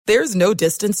There's no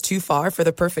distance too far for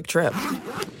the perfect trip.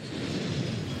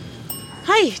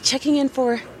 Hi, checking in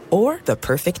for... Or the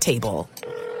perfect table.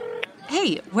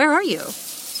 Hey, where are you?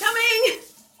 Coming!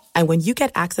 And when you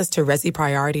get access to Resi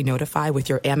Priority Notify with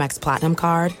your Amex Platinum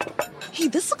card... Hey,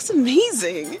 this looks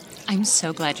amazing. I'm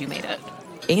so glad you made it.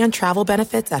 And travel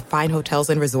benefits at fine hotels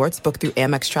and resorts booked through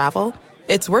Amex Travel,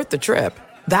 it's worth the trip.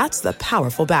 That's the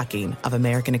powerful backing of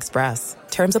American Express.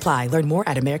 Terms apply. Learn more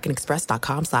at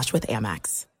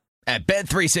americanexpress.com/withAmex. At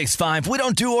Bet365, we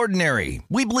don't do ordinary.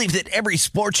 We believe that every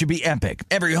sport should be epic.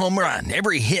 Every home run,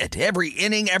 every hit, every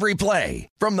inning, every play.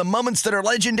 From the moments that are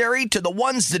legendary to the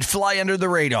ones that fly under the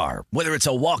radar. Whether it's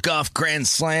a walk-off grand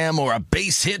slam or a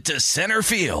base hit to center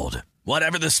field.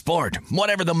 Whatever the sport,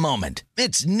 whatever the moment,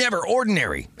 it's never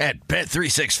ordinary at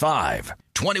Bet365.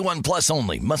 21 plus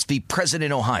only. Must be present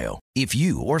in Ohio. If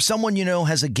you or someone you know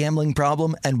has a gambling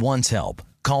problem and wants help,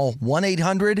 call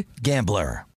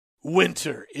 1-800-GAMBLER.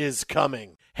 Winter is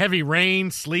coming. Heavy rain,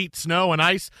 sleet, snow, and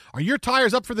ice. Are your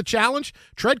tires up for the challenge?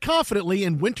 Tread confidently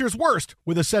in winter's worst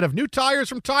with a set of new tires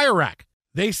from Tire Rack.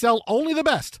 They sell only the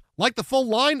best, like the full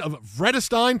line of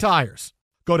Vredestein tires.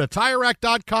 Go to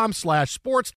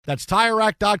TireRack.com/sports. That's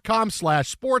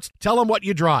TireRack.com/sports. Tell them what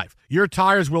you drive. Your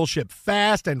tires will ship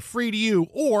fast and free to you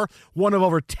or one of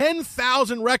over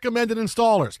 10,000 recommended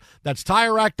installers. That's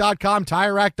TireRack.com,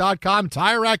 TireRack.com,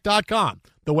 TireRack.com.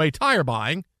 The way tire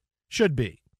buying should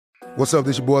be. What's up,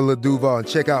 this your boy Lil Duval, and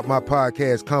check out my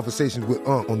podcast, Conversations with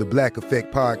Unc, on the Black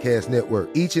Effect Podcast Network.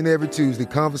 Each and every Tuesday,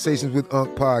 Conversations with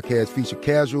Unc podcast feature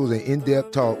casuals and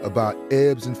in-depth talk about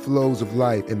ebbs and flows of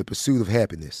life and the pursuit of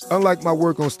happiness. Unlike my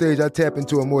work on stage, I tap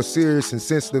into a more serious and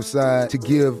sensitive side to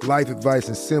give life advice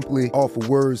and simply offer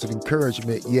words of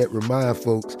encouragement, yet remind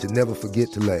folks to never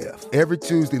forget to laugh. Every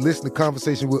Tuesday, listen to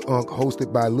Conversations with Unc,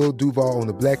 hosted by Lil Duval on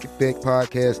the Black Effect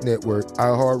Podcast Network,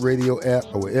 iHeartRadio app,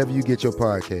 or wherever you get your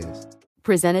podcasts.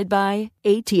 Presented by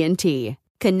AT&T.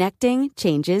 Connecting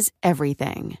changes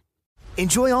everything.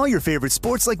 Enjoy all your favorite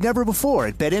sports like never before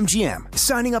at BetMGM.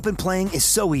 Signing up and playing is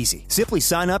so easy. Simply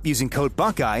sign up using code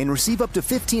Buckeye and receive up to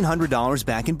 $1,500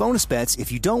 back in bonus bets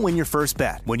if you don't win your first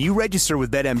bet. When you register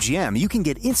with BetMGM, you can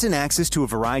get instant access to a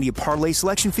variety of parlay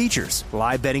selection features,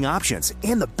 live betting options,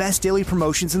 and the best daily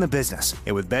promotions in the business.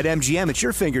 And with BetMGM at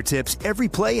your fingertips, every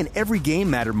play and every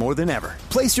game matter more than ever.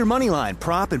 Place your moneyline,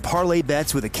 prop, and parlay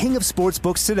bets with the king of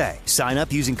sportsbooks today. Sign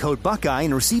up using code Buckeye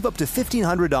and receive up to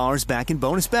 $1,500 back in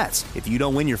bonus bets if you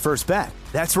don't win your first bet.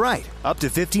 That's right, up to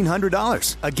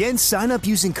 $1,500. Again, sign up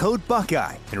using code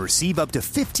Buckeye and receive up to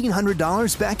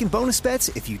 $1,500 back in bonus bets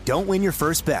if you don't win your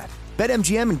first bet.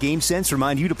 BetMGM and GameSense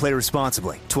remind you to play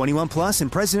responsibly. 21 plus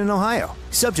and present in Ohio.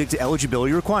 Subject to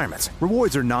eligibility requirements.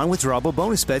 Rewards are non-withdrawable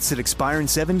bonus bets that expire in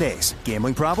 7 days.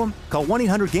 Gambling problem? Call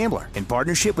 1-800-GAMBLER in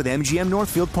partnership with MGM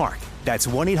Northfield Park. That's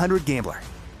 1-800-GAMBLER.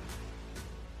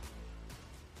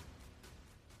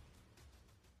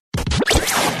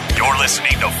 You're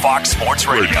listening to Fox Sports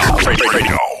Radio. All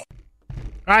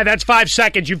right, that's 5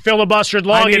 seconds. You filibustered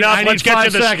long enough. Let's get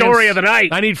to the story of the night.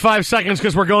 I need 5 seconds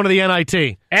because we're going to the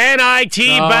NIT.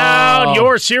 NIT bound,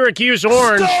 your Syracuse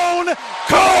Orange. Stone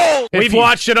cold! We've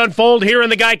watched it unfold here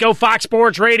in the Geico Fox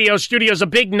Sports Radio studios. A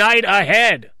big night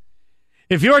ahead.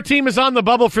 If your team is on the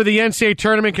bubble for the NCAA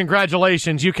tournament,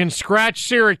 congratulations. You can scratch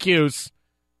Syracuse,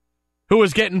 who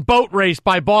is getting boat raced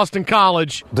by Boston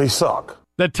College. They suck.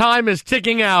 The time is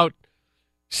ticking out.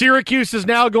 Syracuse is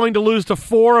now going to lose to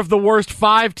 4 of the worst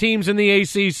 5 teams in the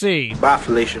ACC. Bye,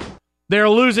 Felicia. They're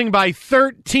losing by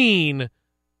 13,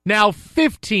 now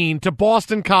 15 to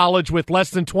Boston College with less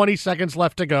than 20 seconds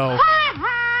left to go.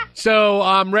 So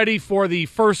I'm ready for the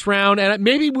first round, and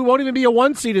maybe we won't even be a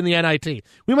 1 seed in the NIT.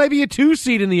 We might be a 2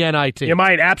 seed in the NIT. You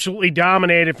might absolutely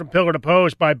dominate it from pillar to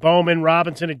post by Bowman,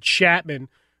 Robinson, and Chapman,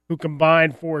 who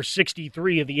combined for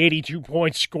 63 of the 82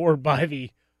 points scored by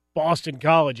the Boston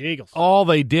College Eagles. All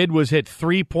they did was hit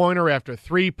three-pointer after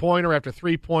three-pointer after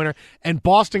three-pointer, and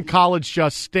Boston College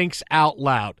just stinks out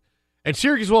loud. And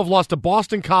Syracuse will have lost to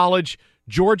Boston College,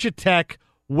 Georgia Tech,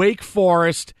 Wake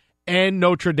Forest, and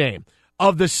Notre Dame.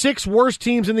 Of the 6 worst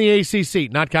teams in the ACC,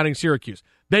 not counting Syracuse,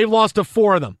 they've lost to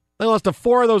 4 of them. They lost to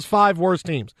 4 of those 5 worst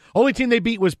teams. Only team they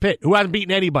beat was Pitt, who hasn't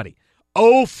beaten anybody.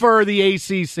 0 for the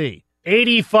ACC.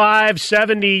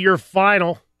 85-70, your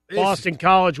final. Boston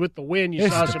College with the win. You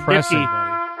saw some nifty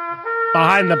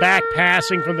behind-the-back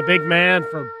passing from the big man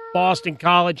for Boston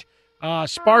College.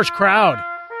 Sparse crowd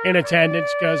in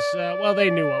attendance because, they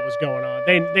knew what was going on.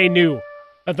 They knew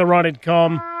that the run had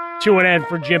come to an end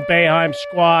for Jim Boeheim's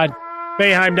squad.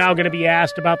 Boeheim now going to be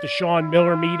asked about the Sean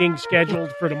Miller meeting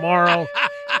scheduled for tomorrow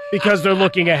because they're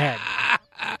looking ahead.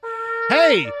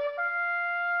 Hey,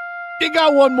 They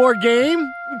got one more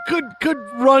game. Could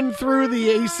run through the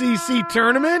ACC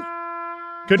tournament.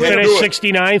 Could finish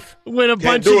 69th. Win a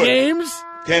bunch of games.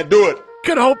 Can't do it.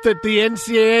 Could hope that the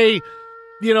NCAA,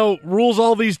 rules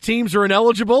all these teams are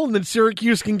ineligible, and then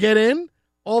Syracuse can get in.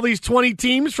 All these 20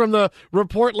 teams from the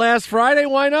report last Friday.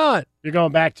 Why not? You're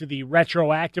going back to the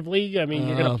retroactively. I mean,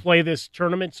 you're going to play this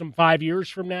tournament some 5 years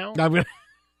from now.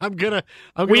 I'm gonna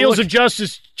Wheels of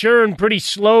justice turn pretty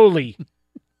slowly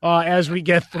as we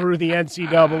get through the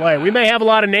NCAA. We may have a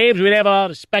lot of names. We may have a lot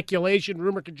of speculation,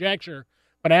 rumor, conjecture.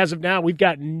 But as of now, we've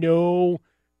got no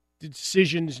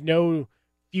decisions, no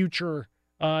future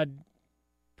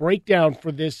breakdown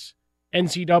for this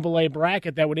NCAA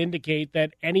bracket that would indicate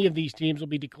that any of these teams will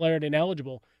be declared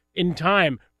ineligible in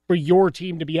time for your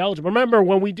team to be eligible. Remember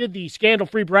when we did the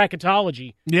scandal-free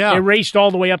bracketology, they raced all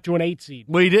the way up to an 8 seed.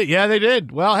 We did. Yeah, they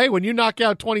did. Well, hey, when you knock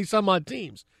out 20-some-odd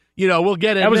teams, we'll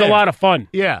get in. That was there. a lot of fun.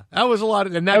 Yeah, that was a lot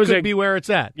of, and that could be where it's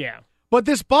at. Yeah. But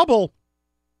this bubble,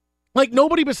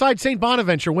 nobody besides St.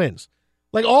 Bonaventure wins.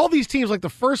 All these teams, the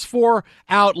first 4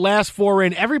 out, last 4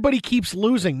 in, everybody keeps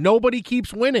losing. Nobody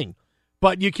keeps winning.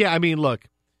 But you can't, look,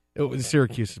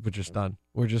 Syracuse, we're just done.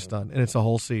 We're just done. And it's a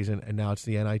whole season, and now it's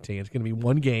the NIT. It's going to be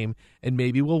one game, and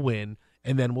maybe we'll win,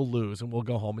 and then we'll lose, and we'll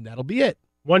go home, and that'll be it.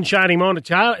 One shining moment.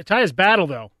 Ty's battle,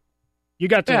 though. You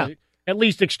got to at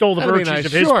least extol the virtues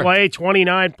of his play.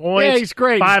 29 points. Yeah, he's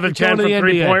great. 5 of 10 from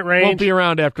 3-point range. Won't be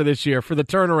around after this year for the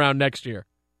turnaround next year.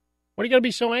 What are you going to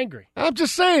be so angry? I'm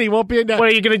just saying he won't be in that. What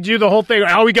are you going to do the whole thing?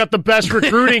 Oh, we got the best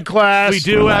recruiting class. We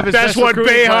do have his best what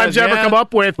Boeheim's ever come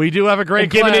up with. We do have a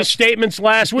great class. Given his statements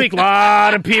last week, a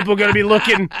lot of people going to be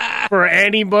looking for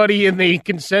anybody in the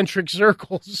concentric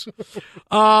circles.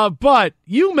 But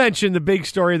you mentioned the big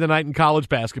story of the night in college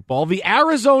basketball. The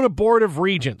Arizona Board of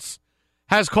Regents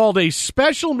has called a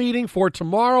special meeting for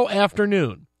tomorrow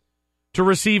afternoon to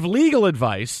receive legal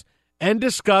advice and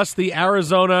discuss the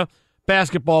Arizona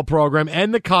basketball program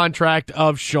and the contract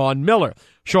of Sean Miller.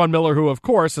 Sean Miller, who, of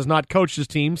course, has not coached his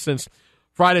team since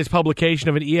Friday's publication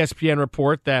of an ESPN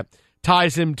report that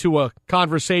ties him to a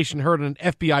conversation heard on an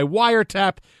FBI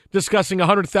wiretap discussing a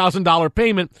 $100,000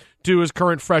 payment to his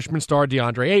current freshman star,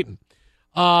 DeAndre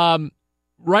Ayton.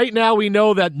 Right now, we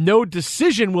know that no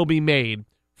decision will be made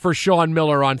for Sean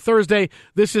Miller on Thursday.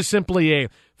 This is simply a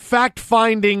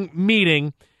fact-finding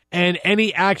meeting, and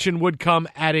any action would come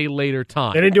at a later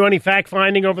time. They didn't do any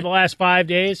fact-finding over the last 5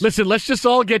 days? Listen, let's just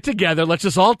all get together. Let's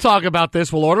just all talk about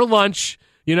this. We'll order lunch.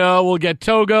 We'll get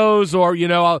Togo's, or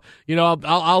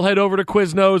I'll head over to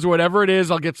Quiznos or whatever it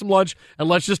is. I'll get some lunch, and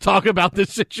let's just talk about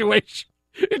this situation.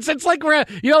 It's like we're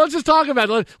let's just talk about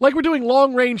it. Like we're doing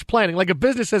long-range planning. Like a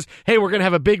business says, hey, we're going to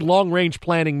have a big long-range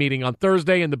planning meeting on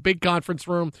Thursday in the big conference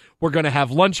room. We're going to have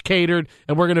lunch catered,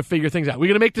 and we're going to figure things out. We're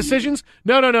going to make decisions?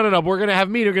 No. We're going to have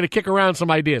meet. We're going to kick around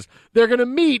some ideas. They're going to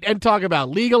meet and talk about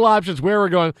legal options, where we're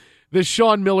going. This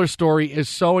Sean Miller story is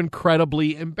so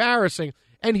incredibly embarrassing.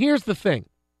 And here's the thing.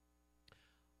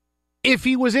 If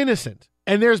he was innocent,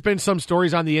 and there's been some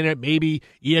stories on the internet, maybe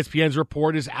ESPN's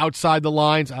report is outside the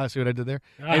lines. I see what I did there.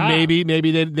 And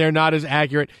maybe they're not as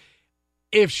accurate.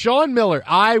 If Sean Miller,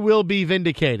 I will be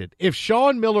vindicated. If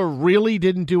Sean Miller really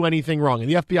didn't do anything wrong,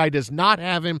 and the FBI does not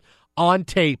have him on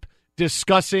tape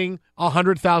discussing a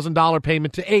 $100,000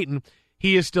 payment to Ayton,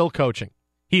 he is still coaching.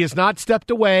 He has not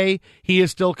stepped away. He is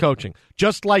still coaching.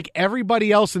 Just like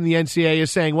everybody else in the NCAA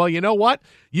is saying, well, you know what?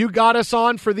 You got us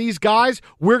on for these guys.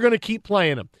 We're going to keep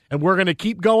playing them. And we're going to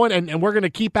keep going, and we're going to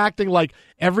keep acting like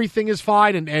everything is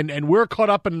fine, and we're caught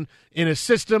up in a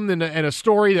system and a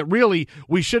story that really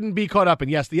we shouldn't be caught up in.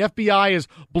 Yes, the FBI has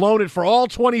blown it for all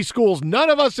 20 schools. None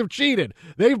of us have cheated.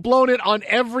 They've blown it on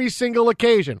every single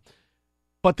occasion.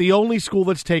 But the only school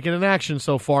that's taken an action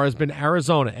so far has been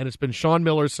Arizona, and it's been Sean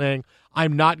Miller saying,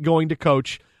 I'm not going to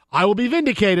coach. I will be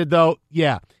vindicated, though.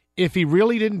 Yeah, if he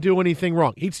really didn't do anything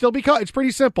wrong, he'd still be it's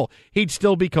pretty simple. He'd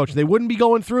still be coaching. They wouldn't be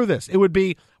going through this. It would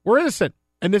be, we're innocent,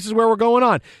 and this is where we're going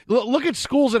on. Look at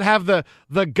schools that have the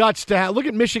guts to have. Look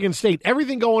at Michigan State.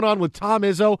 Everything going on with Tom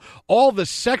Izzo, all the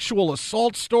sexual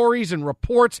assault stories and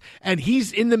reports, and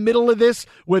he's in the middle of this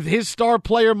with his star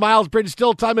player, Miles Bridges,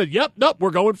 still telling him, nope,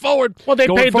 we're going forward. Well, they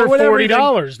paid their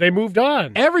 $40. They moved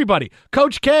on. Everybody.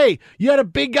 Coach K, you had a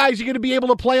big guys you're going to be able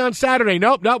to play on Saturday.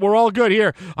 Nope, we're all good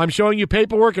here. I'm showing you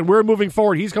paperwork, and we're moving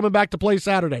forward. He's coming back to play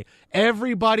Saturday.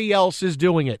 Everybody else is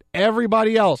doing it.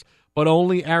 Everybody else. But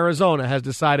only Arizona has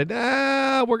decided,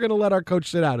 we're going to let our coach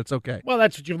sit out. It's okay. Well,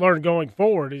 that's what you've learned going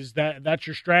forward, is that's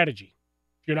your strategy.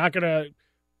 You're not going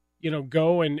to,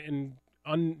 go and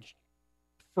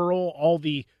unfurl all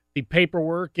the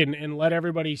paperwork and let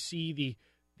everybody see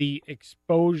the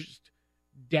exposed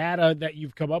data that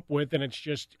you've come up with and it's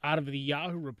just out of the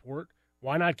Yahoo report,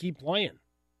 why not keep playing,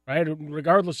 right?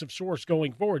 Regardless of source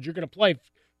going forward, you're going to play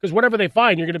because whatever they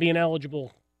find, you're going to be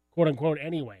ineligible, quote unquote,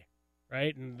 anyway,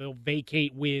 right? And they'll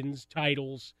vacate wins,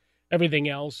 titles, everything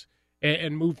else,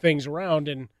 and move things around.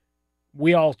 And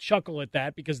we all chuckle at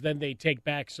that because then they take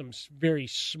back some very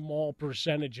small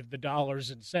percentage of the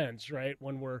dollars and cents, right,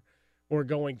 when we're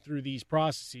going through these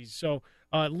processes. So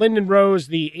Lyndon Rose,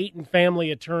 the Ayton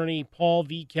family attorney, Paul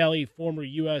V. Kelly, former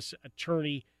U.S.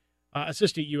 attorney,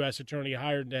 assistant U.S. attorney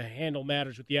hired to handle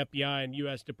matters with the FBI and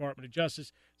U.S. Department of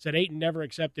Justice, said Ayton never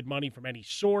accepted money from any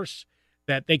source,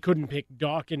 that they couldn't pick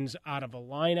Dawkins out of a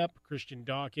lineup. Christian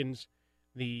Dawkins,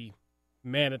 the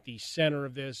man at the center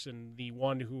of this and the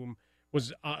one whom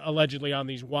was allegedly on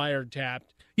these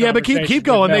wiretapped. Yeah, but keep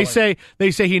going. They say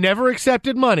he never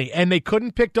accepted money, and they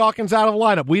couldn't pick Dawkins out of the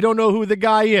lineup. We don't know who the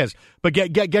guy is, but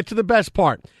get to the best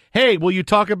part. Hey, will you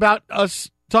talk about it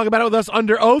with us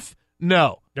under oath?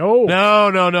 No.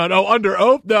 Under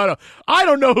oath? No. I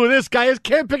don't know who this guy is.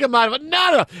 Can't pick him out of it.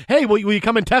 No. Hey, will you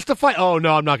come and testify? Oh,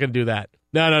 no, I'm not going to do that.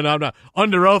 No, I'm not.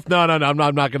 Under oath? No, I'm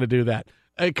not going to do that.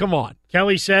 Hey, come on.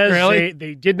 Kelly says really?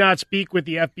 they did not speak with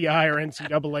the FBI or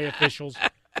NCAA officials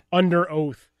under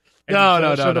oath.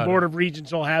 No. So the Board of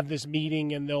Regents will have this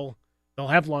meeting and they'll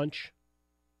have lunch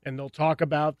and they'll talk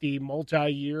about the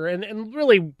multi-year. And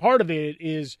really part of it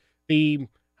is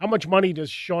how much money does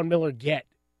Sean Miller get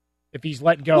if he's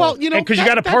let go? Well, because you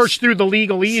got to parse through the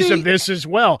legalese of this as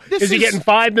well. Is he getting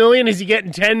 $5 million? Is he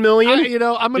getting $10 million? He's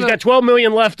got $12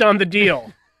 million left on the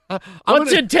deal.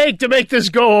 What's it take to make this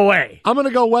go away? I'm going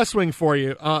to go West Wing for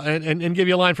you and give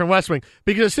you a line from West Wing,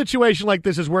 because a situation like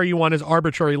this is where you want as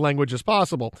arbitrary language as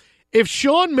possible. If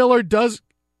Sean Miller does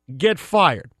get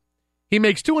fired, he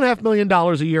makes $2.5 million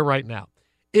a year right now.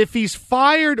 If he's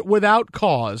fired without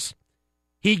cause,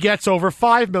 he gets over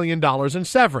 $5 million in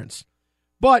severance.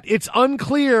 But it's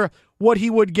unclear what he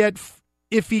would get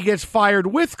if he gets fired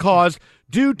with cause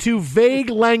due to vague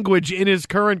language in his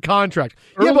current contract.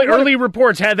 Early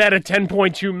reports had that at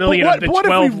 $10.2 million of the 12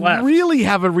 left. What if we really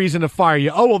have a reason to fire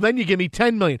you? Oh, well, then you give me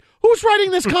 $10 million. Who's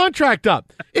writing this contract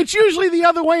up? It's usually the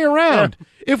other way around.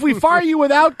 If we fire you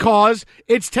without cause,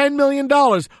 it's $10 million.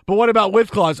 But what about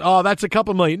with clause? Oh, that's a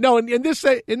couple million. No, in this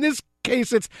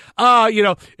case, it's,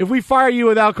 if we fire you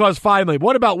without cause, $5 million.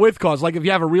 What about with cause? Like if you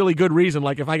have a really good reason,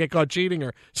 like if I get caught cheating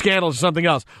or scandals or something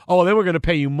else. Oh, then we're going to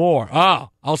pay you more.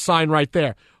 Oh, I'll sign right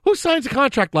there. Who signs a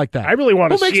contract like that? I really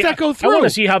want to see. Who makes that go through? I want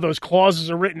to see how those clauses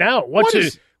are written out.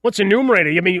 What's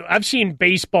enumerated? I mean, I've seen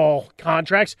baseball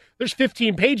contracts. There's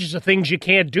 15 pages of things you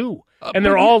can't do, and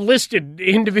they're all listed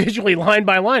individually, line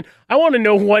by line. I want to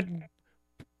know what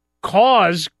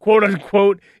cause, quote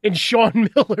unquote, in Sean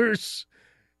Miller's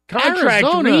contract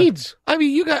reads. I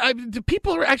mean, do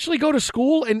people actually go to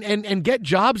school and get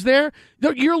jobs there?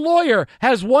 Your lawyer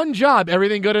has one job.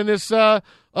 Everything good in this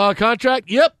contract?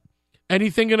 Yep.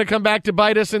 Anything going to come back to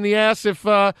bite us in the ass if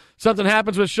something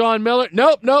happens with Sean Miller?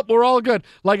 Nope, we're all good.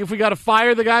 Like if we got to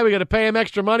fire the guy, we got to pay him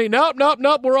extra money? Nope,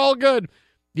 we're all good.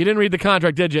 You didn't read the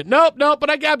contract, did you? Nope, but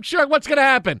I'm sure what's going to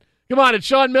happen. Come on, it's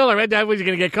Sean Miller. Was he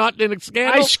going to get caught in a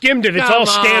scandal? I skimmed it. It's all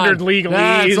standard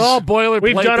legalese. It's all boilerplate.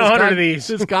 We've done 100 of these.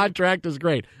 This contract is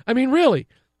great. I mean, really.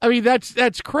 I mean,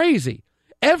 that's crazy.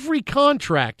 Every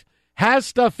contract has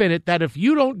stuff in it that if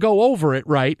you don't go over it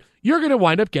right, you're going to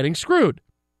wind up getting screwed.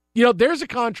 There's a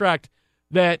contract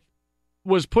that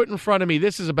was put in front of me.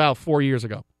 This is about 4 years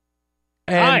ago.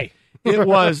 And it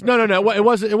was no. It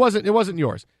wasn't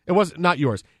yours. It was not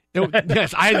yours.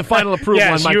 Yes, I had the final approval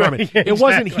on my permit. Exactly. It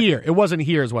wasn't here. It wasn't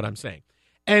here is what I'm saying.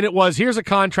 And it was, here's a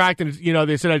contract, and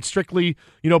they said it's strictly,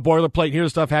 boilerplate, here's the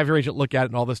stuff, have your agent look at it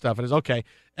and all this stuff. And it's okay.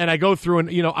 And I go through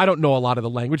and, I don't know a lot of the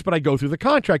language, but I go through the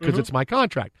contract because it's my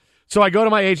contract. So I go to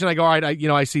my agent, I go, all right,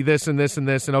 I see this and this and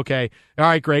this, and okay, all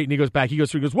right, great. And he goes back, he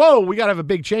goes, whoa, we got to have a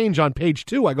big change on page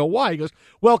 2. I go, why? He goes,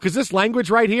 well, because this language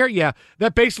right here, yeah,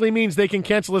 that basically means they can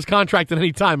cancel his contract at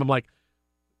any time. I'm like,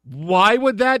 why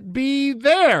would that be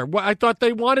there? Well, I thought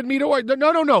they wanted me to.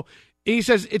 No. He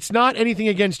says it's not anything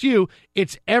against you.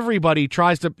 It's everybody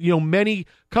tries to, many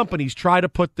companies try to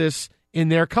put this in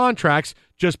their contracts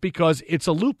just because it's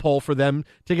a loophole for them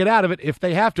to get out of it if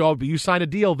they have to. Oh, but you sign a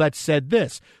deal that said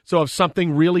this. So if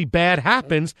something really bad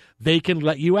happens, they can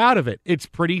let you out of it. It's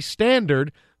pretty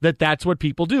standard that that's what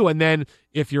people do. And then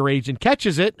if your agent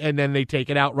catches it and then they take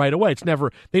it out right away,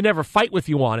 they never fight with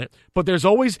you on it. But there's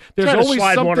always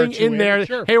something in there.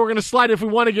 Sure. Hey, we're going to slide it. If we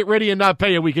want to get rid of you and not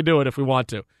pay you, we can do it if we want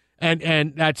to.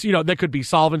 And that's, that could be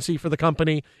solvency for the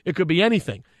company. It could be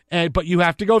anything. But you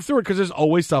have to go through it because there's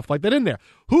always stuff like that in there.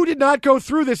 Who did not go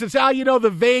through this and say, the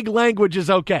vague language is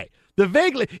okay? The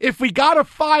vaguely, if we got to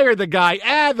fire the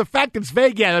guy, the fact it's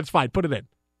vague, yeah, that's fine. Put it in.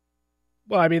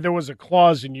 Well, I mean, there was a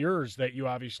clause in yours that you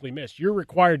obviously missed. You're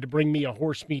required to bring me a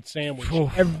horse meat sandwich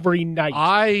every night.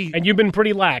 And you've been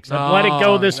pretty lax. I've let it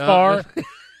go this far.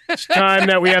 It's time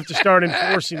that we have to start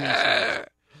enforcing these things.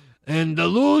 And the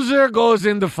loser goes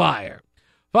in the fire.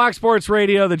 Fox Sports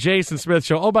Radio, the Jason Smith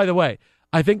Show. Oh, by the way,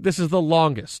 I think this is the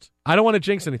longest. I don't want to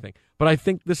jinx anything, but I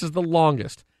think this is the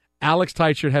longest Alex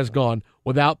Teichert has gone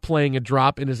without playing a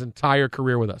drop in his entire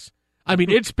career with us. I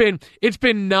mean, it's been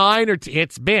 10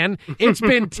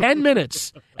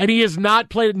 minutes, and he has not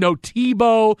played. No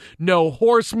Tebow, no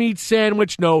horse meat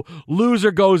sandwich, no loser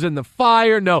goes in the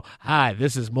fire. No, hi,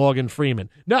 this is Morgan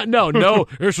Freeman. No,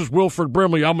 this is Wilford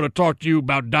Brimley. I'm going to talk to you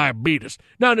about diabetes.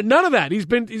 No, none of that. He's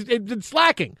been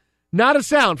slacking. Not a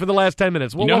sound for the last 10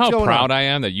 minutes. You know how proud I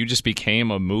am that you just became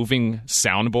a moving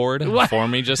soundboard for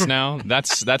me just now?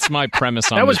 That's my premise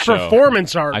on the show. That was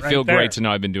performance art. I feel great to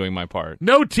know I've been doing my part.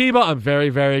 No Tebow. I'm very,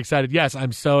 very excited. Yes,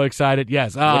 I'm so excited.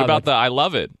 Yes. What about I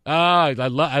love it? I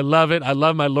love it. I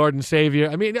love my Lord and Savior.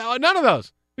 I mean, none of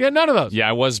those. We had none of those. Yeah,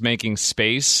 I was making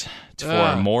space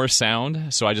for more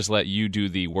sound, so I just let you do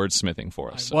the wordsmithing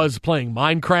for us. I was playing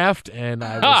Minecraft, and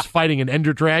I was fighting an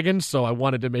Ender Dragon, so I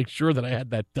wanted to make sure that I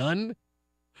had that done.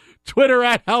 Twitter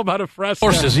at How About a Fresco.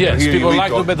 Horses, yes. People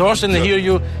like to bet horse, and they hear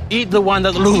you eat the one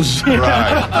that loses.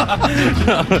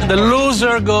 Right. The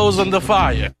loser goes on the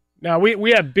fire. Now,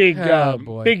 we have big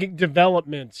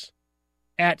developments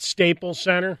at Staples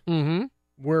Center. Mm-hmm.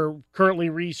 We're currently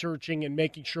researching and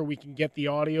making sure we can get the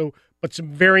audio, but some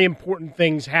very important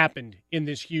things happened in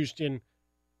this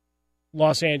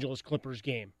Houston-Los Angeles Clippers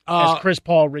game as Chris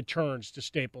Paul returns to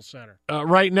Staples Center.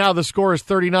 Right now, the score is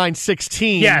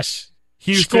 39-16. Yes.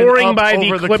 Houston scoring by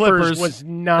the Clippers was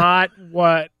not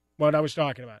what I was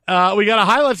talking about. We got a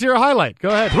highlight. Let's hear a highlight. Go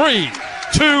ahead. 3,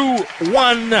 2,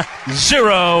 1,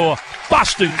 0.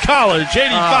 Boston College,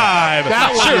 85.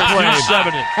 That one you played.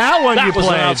 70. That one you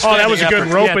played. Oh, that was a good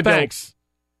rope-a-dope. Thanks.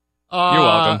 You're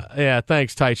welcome. Yeah,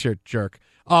 thanks, Teichert jerk.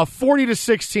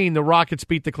 40-16, the Rockets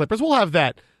beat the Clippers. We'll have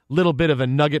that little bit of a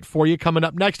nugget for you coming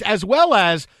up next, as well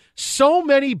as so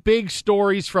many big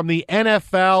stories from the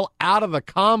NFL out of the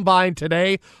Combine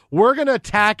today. We're going to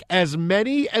attack as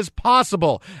many as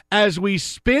possible as we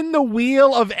spin the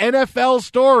wheel of NFL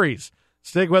stories.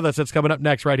 Stick with us. It's coming up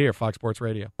next right here, Fox Sports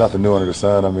Radio. Nothing new under the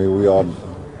sun. I mean, you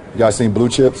guys seen Blue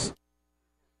Chips?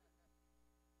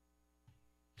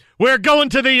 We're going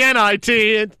to the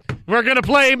NIT. We're going to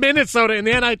play Minnesota in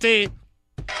the NIT.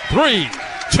 3,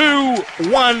 2,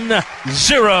 1,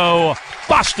 0.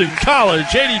 Boston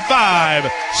College,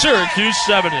 85. Syracuse,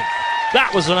 70.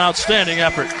 That was an outstanding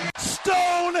effort.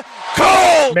 Stone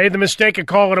Cold! Made the mistake of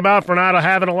calling him out for not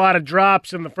having a lot of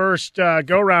drops in the first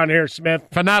go-round here, Smith.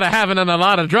 For not having a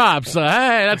lot of drops.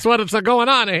 Hey, that's what's going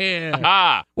on here.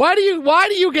 Why do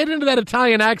you get into that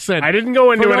Italian accent? I didn't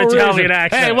go into an Italian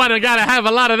accent. Hey, you got to have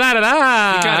a lot of that. You kind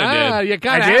of did. You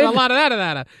kind of had a lot of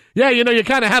that. Yeah, you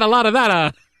kind of had a lot of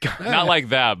that. Not like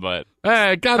that, but...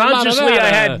 Hey, consciously, I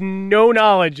had no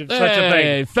knowledge of such a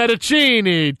thing.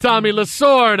 Fettuccine, Tommy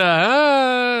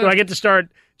Lasorda. Do I get to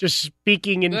start just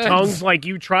speaking in tongues like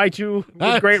you try to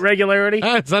with great regularity?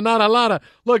 That's not a lot of...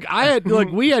 Look,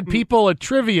 we had people at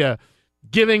trivia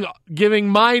giving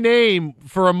my name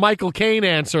for a Michael Caine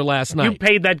answer last night. You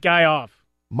paid that guy off.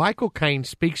 Michael Caine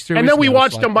speaks through and his then we nose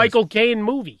watched like a Michael Caine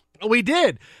movie. We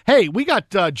did. Hey, we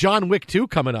got John Wick 2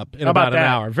 coming up in about an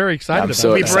hour. Very excited about it.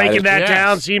 We'll be breaking that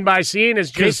down scene by scene as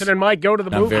Jason and Mike go to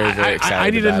the movie. I'm very excited. I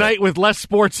need a night with less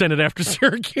sports in it after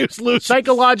Syracuse loses.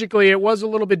 Psychologically, it was a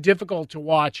little bit difficult to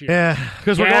watch here. Yeah,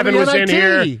 because Gavin was in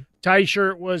here.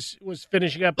 Teichert was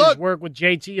finishing up his work with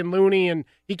JT and Looney, and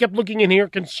he kept looking in here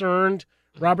concerned.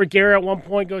 Robert Garrett at one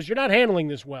point goes, "You're not handling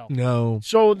this well." No.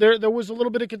 So there was a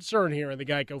little bit of concern here in the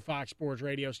Geico Fox Sports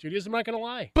Radio studios. I'm not going to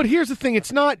lie. But here's the thing: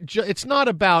 it's not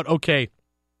about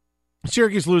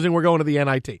Syracuse losing. We're going to the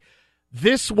NIT.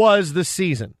 This was the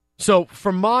season. So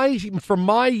for my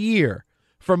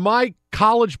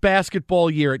college basketball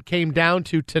year, it came down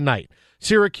to tonight.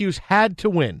 Syracuse had to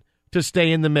win to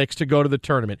stay in the mix to go to the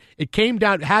tournament. It came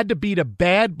down, had to beat a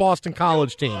bad Boston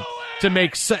College team to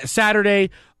make Saturday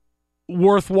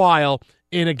worthwhile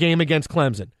in a game against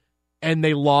Clemson, and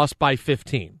they lost by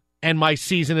 15, and my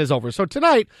season is over. So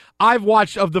tonight, I've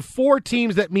watched, of the four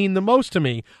teams that mean the most to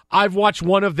me, I've watched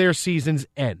one of their seasons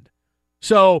end.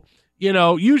 So,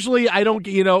 usually I don't,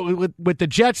 with the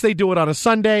Jets, they do it on a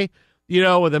Sunday.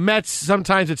 With the Mets,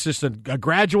 sometimes it's just a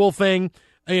gradual thing.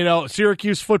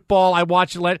 Syracuse football, I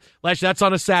watch that's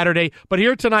on a Saturday. But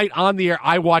here tonight on the air,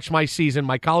 I watch my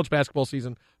college basketball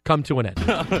season, come to an end.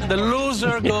 The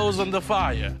loser goes on the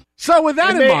fire. So with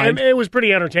that in mind, it was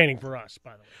pretty entertaining for us,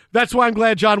 by the way. That's why I'm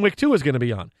glad John Wick 2 is going to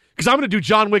be on. Because I'm going to do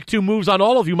John Wick 2 moves on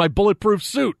all of you, my bulletproof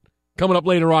suit, coming up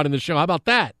later on in the show. How about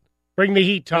that? Bring the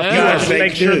heat, tough guys.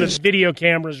 Make sure the video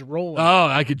camera's rolling. Oh,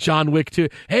 I could John Wick 2.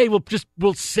 Hey,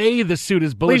 we'll say the suit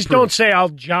is bulletproof. Please don't say I'll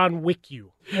John Wick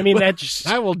you. I mean,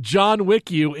 I will John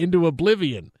Wick you into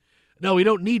oblivion. No, we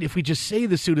don't need, if we just say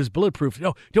the suit is bulletproof. No,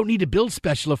 you don't need to build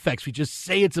special effects. We just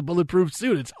say it's a bulletproof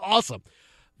suit. It's awesome.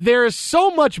 There is so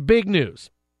much big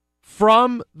news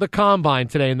from the Combine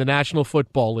today in the National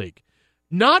Football League.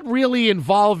 Not really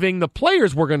involving the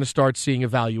players we're going to start seeing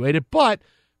evaluated, but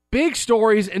big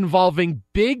stories involving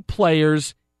big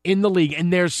players in the league.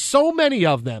 And there's so many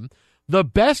of them. The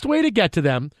best way to get to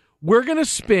them, we're going to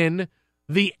spin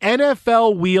the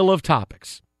NFL Wheel of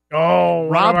Topics. Oh,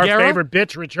 Rob our Guerra, favorite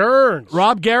bits returns.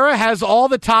 Rob Guerra has all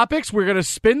the topics. We're going to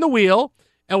spin the wheel.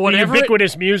 And whatever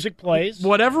ubiquitous music plays.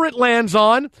 Whatever it lands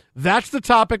on, that's the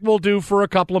topic we'll do for a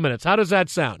couple of minutes. How does that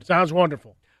sound? Sounds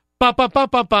wonderful. Bum, bum, bum,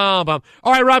 bum, bum, bum.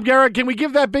 All right, Rob Guerra, can we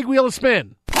give that big wheel a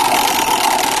spin?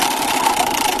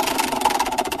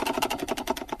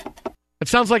 It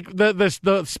sounds like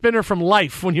the spinner from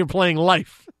Life when you're playing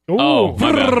Life. Ooh, oh,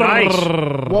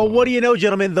 nice. Well, what do you know,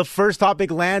 gentlemen? The first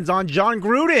topic lands on John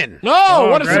Gruden. Oh,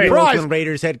 what a great. surprise. Oakland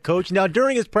Raiders head coach. Now,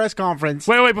 during his press conference...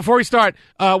 Wait, before we start,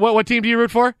 what team do you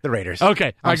root for? The Raiders.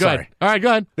 Okay, all right, go ahead. All right, go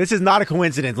ahead. This is not a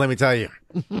coincidence, let me tell you.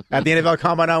 At the NFL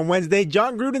Combine on Wednesday,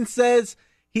 John Gruden says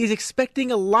he's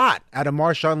expecting a lot out of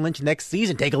Marshawn Lynch next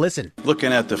season. Take a listen.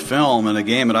 Looking at the film and a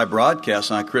game that I broadcast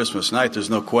on Christmas night, there's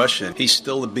no question he's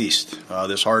still a beast.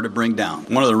 That's hard to bring down.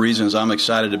 One of the reasons I'm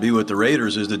excited to be with the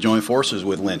Raiders is to join forces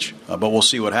with Lynch. But we'll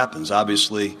see what happens.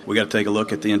 Obviously, we got to take a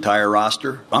look at the entire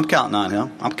roster. I'm counting on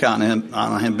him. I'm counting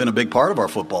on him being a big part of our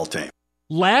football team.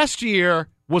 Last year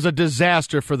was a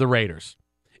disaster for the Raiders.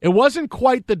 It wasn't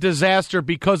quite the disaster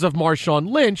because of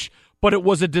Marshawn Lynch, but it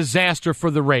was a disaster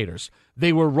for the Raiders.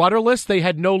 They were rudderless. They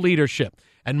had no leadership.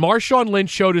 And Marshawn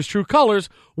Lynch showed his true colors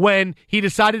when he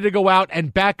decided to go out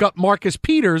and back up Marcus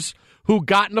Peters, who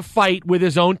got in a fight with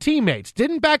his own teammates.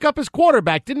 Didn't back up his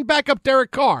quarterback. Didn't back up Derek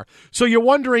Carr. So you're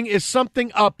wondering, is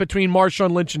something up between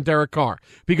Marshawn Lynch and Derek Carr?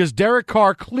 Because Derek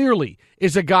Carr clearly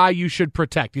is a guy you should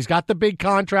protect. He's got the big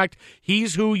contract.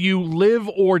 He's who you live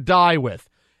or die with.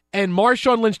 And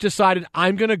Marshawn Lynch decided,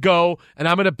 I'm going to go and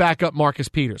I'm going to back up Marcus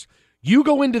Peters. You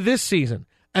go into this season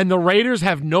and the Raiders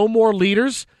have no more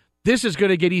leaders, this is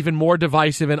going to get even more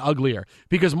divisive and uglier.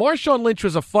 Because Marshawn Lynch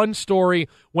was a fun story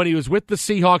when he was with the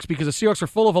Seahawks because the Seahawks are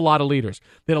full of a lot of leaders.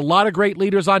 They had a lot of great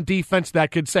leaders on defense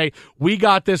that could say, we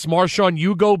got this, Marshawn,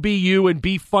 you go be you and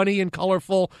be funny and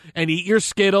colorful and eat your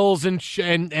Skittles and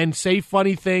say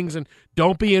funny things and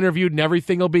don't be interviewed and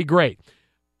everything will be great.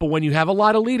 But when you have a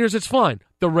lot of leaders, it's fine.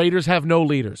 The Raiders have no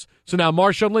leaders. So now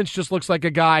Marshawn Lynch just looks like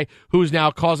a guy who's now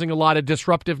causing a lot of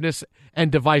disruptiveness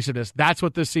and divisiveness. That's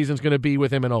what this season's going to be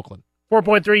with him in Oakland.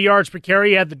 4.3 yards per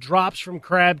carry. You had the drops from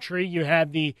Crabtree. You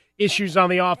had the issues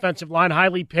on the offensive line.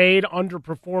 Highly paid,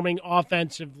 underperforming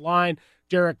offensive line.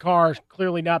 Derek Carr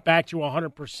clearly not back to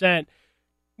 100%.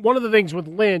 One of the things with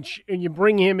Lynch, and you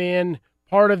bring him in,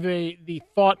 part of the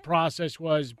thought process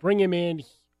was bring him in,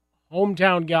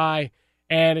 hometown guy,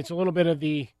 and it's a little bit of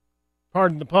the,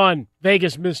 pardon the pun,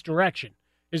 Vegas misdirection,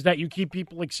 is that you keep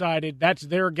people excited. That's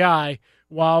their guy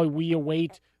while we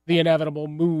await the inevitable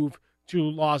move to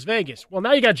Las Vegas. Well,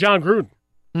 now you got John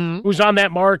Gruden, who's on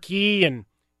that marquee and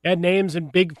had names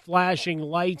and big flashing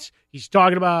lights. He's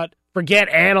talking about forget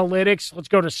analytics. Let's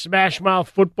go to smash mouth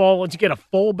football. Let's get a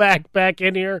fullback back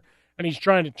in here. And he's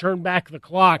trying to turn back the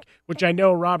clock, which I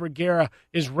know Robert Guerra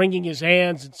is wringing his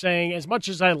hands and saying, as much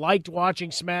as I liked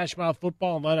watching smash mouth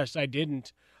football, unless I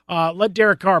didn't, let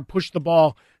Derek Carr push the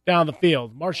ball down the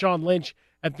field. Marshawn Lynch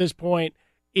at this point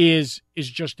is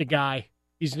just a guy.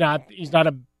 He's not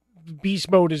a beast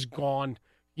mode is gone.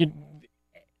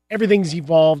 Everything's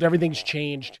evolved, everything's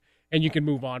changed, and you can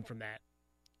move on from that.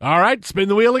 All right, spin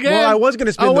the wheel again. Well, I was going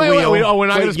to spin the wheel. We're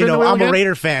not going to spin the wheel I'm again? a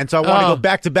Raider fan, so I want to go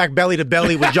back-to-back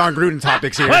belly-to-belly with John Gruden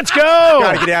topics here. Let's go!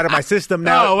 Got to get it out of my system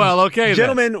now. Oh, well, okay.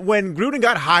 Gentlemen, when Gruden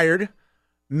got hired,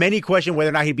 many questioned whether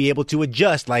or not he'd be able to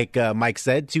adjust, like Mike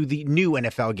said, to the new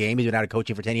NFL game. He's been out of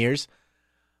coaching for 10 years.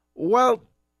 Well,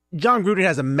 John Gruden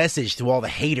has a message to all the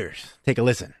haters. Take a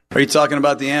listen. Are you talking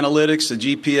about the analytics, the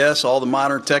GPS, all the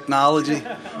modern technology?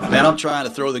 Man, I'm trying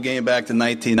to throw the game back to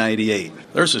 1998.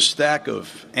 There's a stack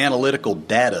of analytical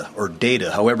data, or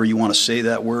data, however you want to say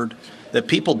that word, that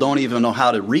people don't even know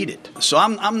how to read it. So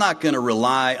I'm not going to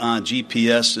rely on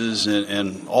GPSs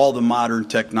and all the modern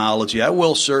technology. I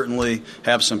will certainly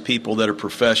have some people that are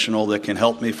professional that can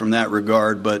help me from that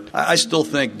regard, but I still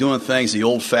think doing things the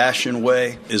old-fashioned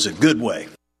way is a good way.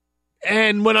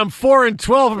 And when I'm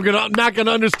 4-12, I'm not going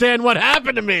to understand what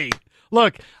happened to me.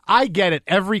 Look, I get it.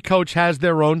 Every coach has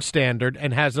their own standard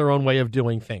and has their own way of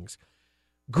doing things.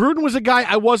 Gruden was a guy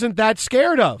I wasn't that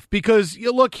scared of because,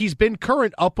 look, he's been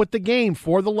current up with the game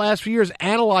for the last few years,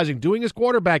 analyzing, doing his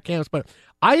quarterback camps. But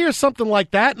I hear something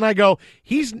like that, and I go,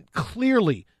 he's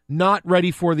clearly not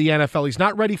ready for the NFL. He's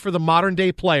not ready for the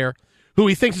modern-day player who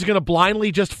he thinks is going to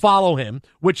blindly just follow him,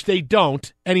 which they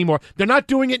don't anymore. They're not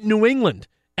doing it in New England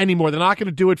anymore. They're not going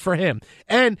to do it for him.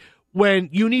 And when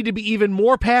you need to be even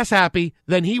more pass-happy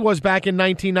than he was back in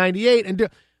 1998, and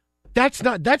that's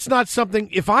not something.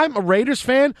 If I'm a Raiders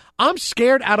fan, I'm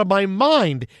scared out of my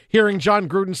mind hearing John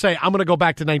Gruden say, I'm going to go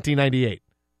back to 1998.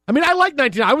 I mean, I like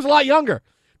 1998. I was a lot younger.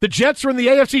 The Jets were in the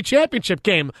AFC Championship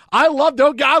game. I loved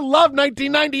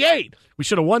 1998. We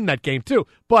should have won that game, too.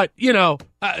 But,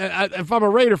 if I'm a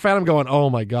Raider fan, I'm going, oh,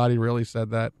 my God, he really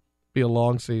said that. Be a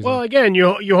long season. Well, again,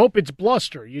 you hope it's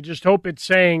bluster. You just hope it's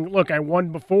saying, look, I won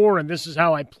before, and this is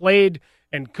how I played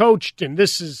and coached, and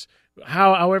this is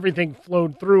how everything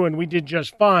flowed through, and we did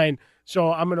just fine,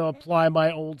 so I'm going to apply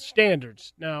my old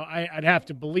standards. Now, I'd have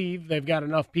to believe they've got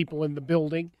enough people in the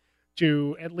building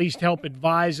to at least help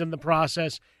advise in the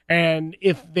process, and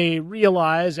if they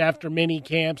realize after many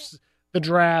camps, the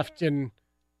draft, and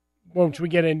once we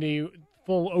get into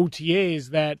full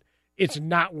OTAs, that it's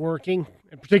not working,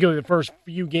 and particularly the first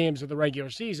few games of the regular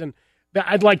season, that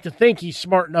I'd like to think he's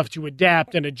smart enough to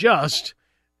adapt and adjust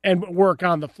and work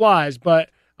on the fly,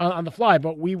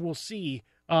 but we will see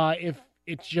if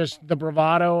it's just the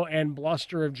bravado and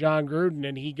bluster of John Gruden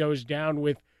and he goes down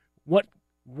with what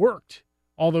worked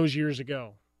all those years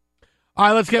ago. All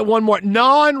right, let's get one more.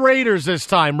 Non-Raiders this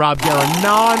time, Rob Guerra.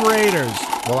 Non-Raiders.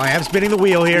 Well, I am spinning the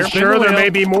wheel here. Sure, there may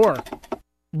be more.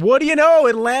 What do you know?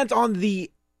 It lands on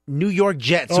the New York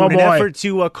Jets in an effort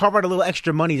to carve out a little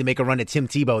extra money to make a run at Tim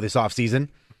Tebow this offseason.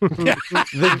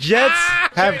 The Jets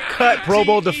have cut Pro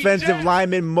Bowl defensive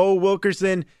lineman Mo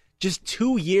Wilkerson just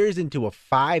 2 years into a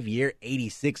 5-year,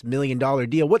 $86 million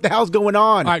deal. What the hell's going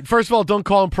on? All right, first of all, don't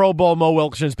call him Pro Bowl Mo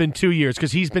Wilkerson. It's been 2 years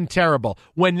because he's been terrible.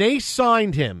 When they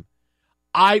signed him,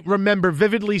 I remember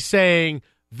vividly saying,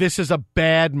 this is a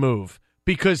bad move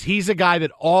because he's a guy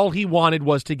that all he wanted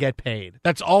was to get paid.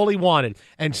 That's all he wanted.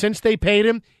 And since they paid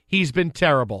him, he's been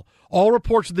terrible. All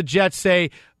reports of the Jets say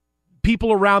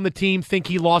people around the team think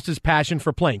he lost his passion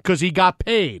for playing because he got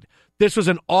paid. This was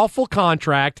an awful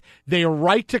contract. They are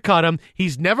right to cut him.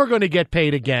 He's never going to get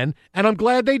paid again, and I'm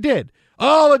glad they did.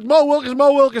 Oh, it's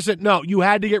Mo Wilkerson. No, you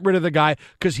had to get rid of the guy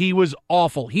because he was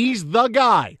awful. He's the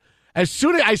guy. As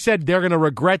soon as I said they're going to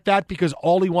regret that because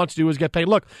all he wants to do is get paid.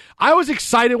 Look, I was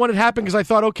excited when it happened because I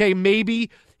thought, okay,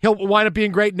 maybe he'll wind up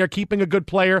being great and they're keeping a good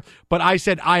player. But I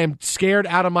said I am scared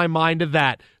out of my mind of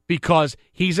that because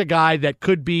he's a guy that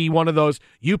could be one of those,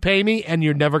 you pay me and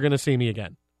you're never going to see me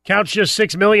again. Counts just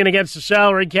 $6 million against the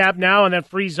salary cap now, and that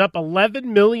frees up $11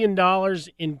 million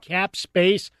in cap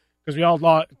space because we all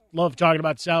love talking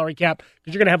about salary cap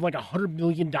because you're going to have like $100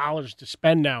 million to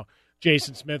spend now.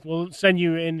 Jason Smith, we'll send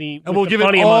you in the and we'll give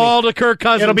it all to Kirk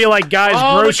Cousins. It'll be like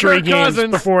guys' grocery games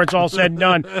before it's all said and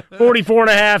done.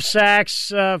 44.5 sacks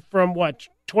from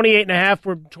 28.5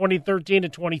 from 2013 to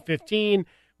 2015.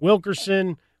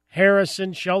 Wilkerson,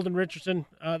 Harrison, Sheldon Richardson,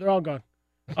 they're all gone.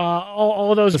 All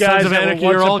of those guys that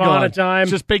were once upon a time.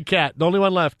 It's just Big Cat, the only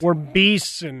one left. Were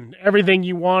beasts and everything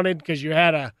you wanted because you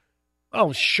had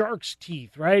shark's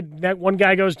teeth, right? That one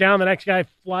guy goes down, the next guy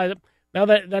flies up. Now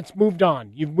that's moved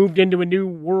on. You've moved into a new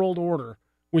world order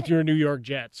with your New York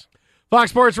Jets.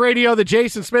 Fox Sports Radio, the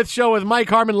Jason Smith Show with Mike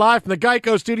Harmon live from the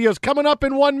Geico Studios. Coming up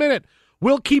in 1 minute.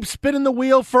 We'll keep spinning the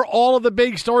wheel for all of the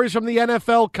big stories from the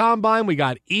NFL Combine. We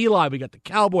got Eli. We got the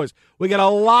Cowboys. We got a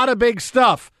lot of big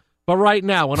stuff. But right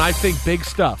now, when I think big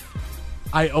stuff,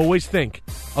 I always think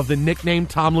of the nickname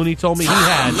Tom Looney told me he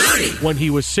had when he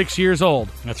was 6 years old.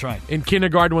 That's right. In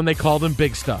kindergarten when they called him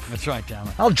Big Stuff. That's right, damn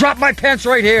it. I'll drop my pants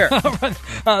right here.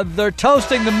 They're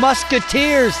toasting the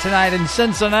Musketeers tonight in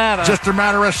Cincinnati. Just a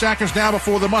matter of seconds now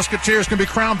before the Musketeers can be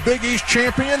crowned Big East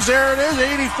champions. There it is,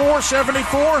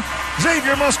 84-74.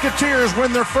 Xavier Musketeers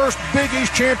win their first Big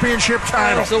East championship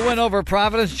title. It's a win over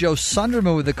Providence. Joe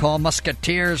Sunderman with the call.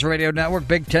 Musketeers Radio Network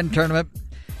Big Ten tournament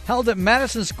held at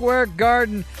Madison Square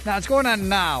Garden. Now, it's going on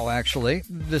now, actually,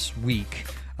 this week.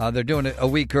 They're doing it a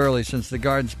week early since the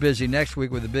Garden's busy next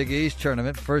week with the Big East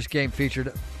tournament. First game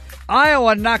featured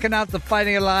Iowa knocking out the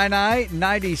Fighting Illini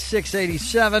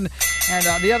 96-87.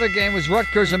 And the other game was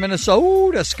Rutgers and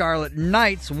Minnesota. Scarlet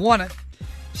Knights won it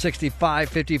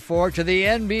 65-54. To the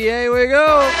NBA we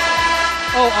go.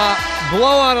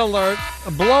 Blowout alert.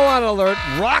 Blowout alert.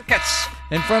 Rockets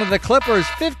in front of the Clippers,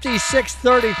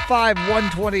 56-35,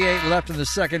 128 left in the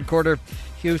second quarter.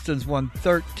 Houston's won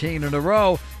 13 in a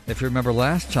row. If you remember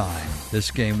last time, this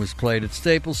game was played at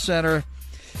Staples Center.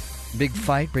 Big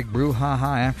fight, big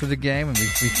brouhaha after the game, and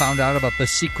we found out about the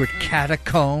secret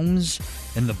catacombs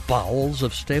in the bowels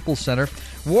of Staples Center.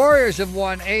 Warriors have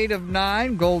won 8 of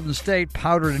 9. Golden State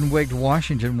powdered and wigged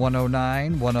Washington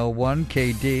 109-101.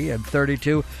 KD at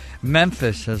 32.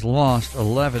 Memphis has lost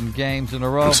 11 games in a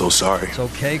row. I'm so sorry. It's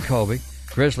okay, Kobe.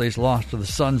 Grizzlies lost to the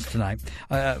Suns tonight.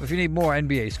 If you need more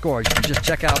NBA scores, you can just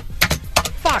check out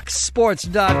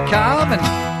foxsports.com. And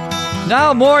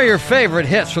now more of your favorite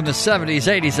hits from the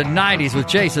 70s, 80s, and 90s with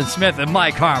Jason Smith and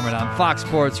Mike Harmon on Fox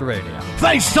Sports Radio.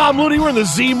 Thanks, Tom Looney. We're in the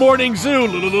Z Morning Zoo.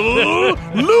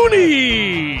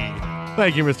 Looney!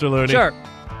 Thank you, Mr. Looney. Sure.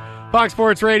 Fox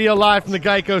Sports Radio, live from the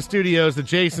Geico Studios, the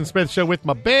Jason Smith Show with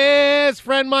my best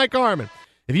friend, Mike Harmon.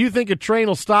 If you think a train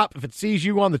will stop if it sees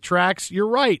you on the tracks, you're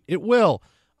right. It will.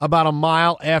 About a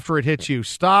mile after it hits you.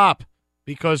 Stop,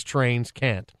 because trains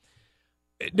can't.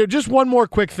 Just one more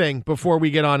quick thing before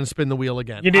we get on and spin the wheel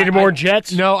again. You needed more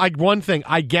jets? No, one thing.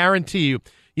 I guarantee you.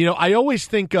 I always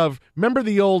think of, remember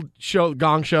the old show,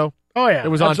 Gong Show? Oh, yeah. It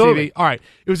was absolutely. on TV. All right.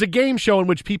 It was a game show in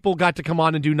which people got to come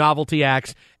on and do novelty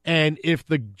acts, and if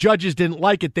the judges didn't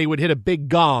like it, they would hit a big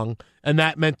gong, and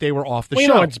that meant they were off the show. You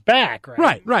know, it's back,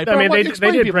 right? Right. I mean, they did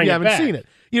bring you haven't it back. seen it.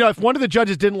 If one of the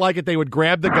judges didn't like it, they would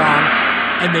grab the gong,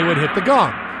 and they would hit the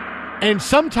gong. And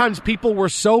sometimes people were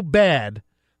so bad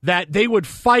that they would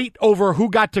fight over who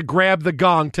got to grab the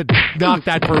gong to knock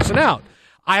that person out.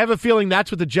 I have a feeling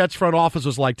that's what the Jets front office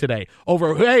was like today.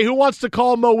 Over, hey, who wants to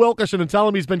call Mo Wilkerson and tell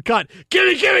him he's been cut?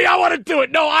 Gimme, I want to do it.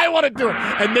 No, I want to do it.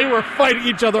 And they were fighting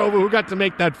each other over who got to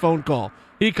make that phone call.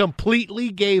 He completely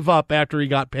gave up after he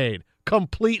got paid.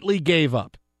 Completely gave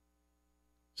up.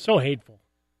 So hateful.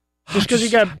 Just because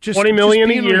you got $20 million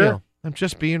a year. Real. I'm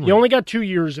just being real. You only got 2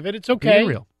 years of it. It's okay. Being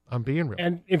real. I'm being real.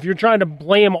 And if you're trying to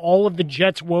blame all of the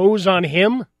Jets' woes on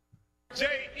him,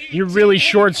 you're really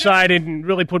short-sighted and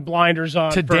really put blinders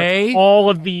on today, for all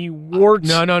of the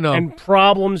warts and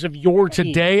problems of your team.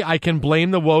 Today, I can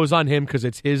blame the woes on him because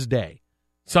it's his day.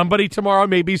 Somebody tomorrow,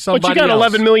 maybe somebody else. But you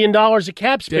got $11 million of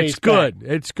cap space. It's good.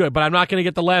 It's good. But I'm not going to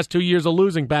get the last 2 years of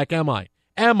losing back, am I?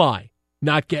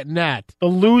 Not getting that. The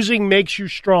losing makes you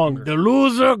stronger. The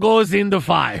loser goes in the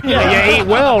fire. Yeah, you ate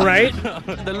well, right?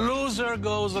 The loser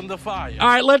goes in the fire. All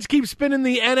right, let's keep spinning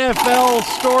the NFL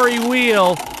story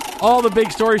wheel. All the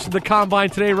big stories from the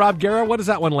Combine today. Rob Guerra, what does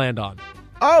that one land on?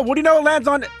 Oh, what do you know it lands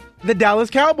on? The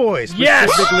Dallas Cowboys.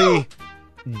 Yes! Specifically,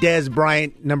 Dez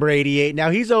Bryant, number 88.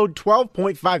 Now, he's owed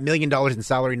 $12.5 million in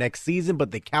salary next season, but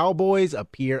the Cowboys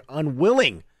appear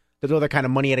unwilling to throw that kind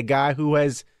of money at a guy who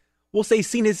has, we'll say,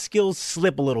 seen his skills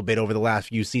slip a little bit over the last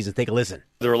few seasons. Take a listen.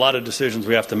 There are a lot of decisions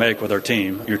we have to make with our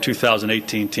team. Your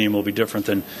 2018 team will be different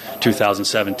than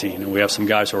 2017. And we have some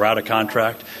guys who are out of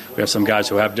contract. We have some guys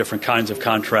who have different kinds of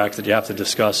contracts that you have to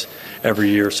discuss every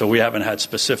year. So we haven't had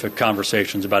specific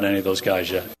conversations about any of those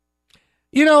guys yet.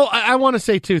 I want to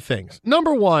say two things.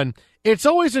 Number one, it's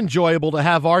always enjoyable to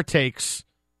have our takes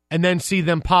and then see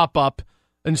them pop up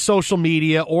in social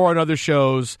media or on other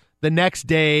shows the next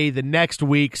day, the next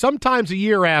week, sometimes a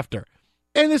year after.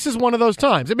 And this is one of those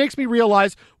times. It makes me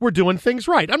realize we're doing things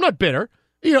right. I'm not bitter.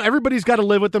 Everybody's got to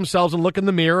live with themselves and look in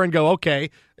the mirror and go, okay,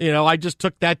 I just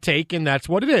took that take and that's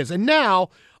what it is. And now,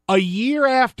 a year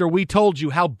after we told you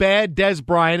how bad Dez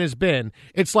Bryant has been,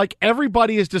 it's like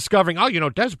everybody is discovering,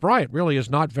 Dez Bryant really is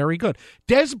not very good.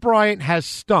 Dez Bryant has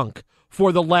stunk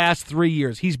for the last 3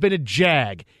 years. He's been a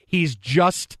jag. He's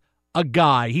just a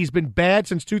guy. He's been bad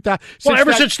since 2000.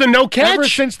 Since the no catch. Ever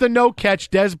since the no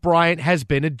catch, Dez Bryant has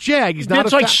been a jag. He's not.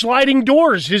 It's like sliding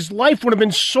doors. His life would have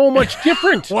been so much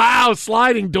different. Wow,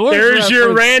 sliding doors. There's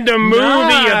your random movie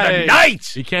of the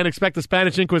night. You can't expect the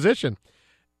Spanish Inquisition.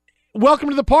 Welcome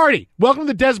to the party. Welcome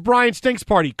to the Dez Bryant Stinks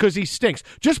party, because he stinks.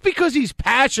 Just because he's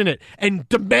passionate and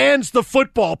demands the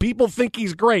football, people think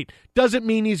he's great, doesn't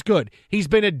mean he's good. He's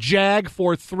been a jag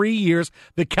for 3 years.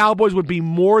 The Cowboys would be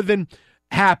more than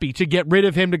happy to get rid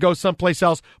of him to go someplace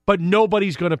else, but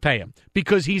nobody's going to pay him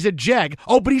because he's a jag.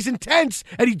 Oh, but he's intense,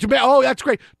 and that's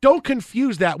great. Don't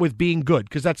confuse that with being good,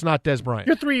 because that's not Dez Bryant.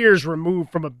 You're 3 years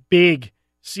removed from a big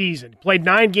season. Played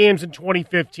 9 games in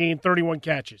 2015, 31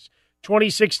 catches.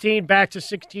 2016, back to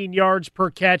 16 yards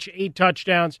per catch, 8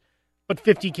 touchdowns, but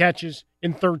 50 catches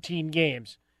in 13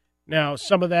 games. Now,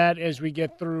 some of that, as we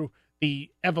get through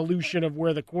the evolution of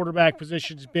where the quarterback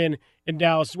position's been in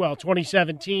Dallas as well.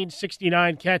 2017,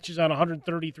 69 catches on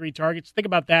 133 targets. Think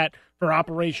about that for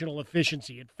operational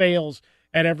efficiency. It fails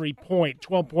at every point.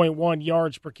 12.1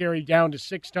 yards per carry, down to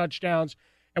 6 touchdowns.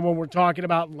 And when we're talking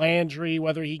about Landry,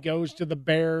 whether he goes to the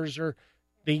Bears or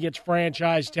he gets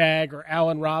franchise tag, or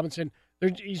Allen Robinson,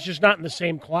 he's just not in the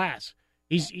same class.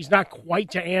 He's not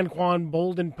quite to Anquan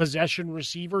Boldin possession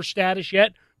receiver status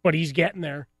yet, but he's getting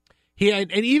there.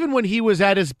 And even when he was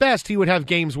at his best, he would have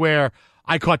games where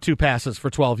I caught 2 passes for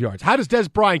 12 yards. How does Des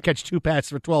Bryant catch 2 passes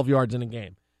for 12 yards in a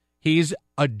game? He's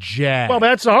a jag. Well,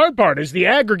 that's the hard part, is the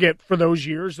aggregate for those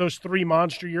years. Those 3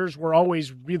 monster years were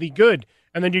always really good.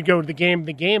 And then you go to the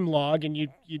game log, and you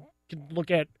can look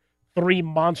at 3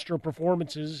 monster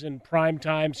performances in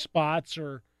primetime spots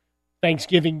or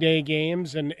Thanksgiving Day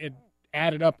games, and it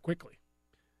added up quickly.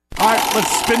 All right,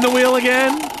 let's spin the wheel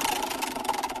again.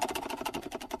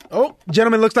 Oh,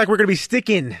 gentlemen, looks like we're going to be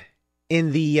sticking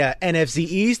in the NFC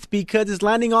East because it's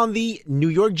landing on the New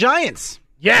York Giants.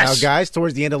 Yes. Now, guys,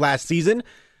 towards the end of last season,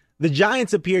 the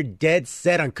Giants appeared dead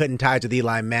set on cutting ties with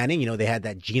Eli Manning. You know, they had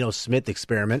that Geno Smith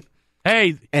experiment.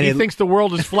 Hey, and he thinks the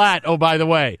world is flat, oh, by the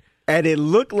way. And it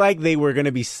looked like they were going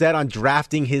to be set on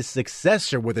drafting his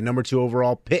successor with the number 2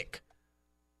 overall pick.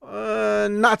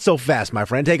 Not so fast, my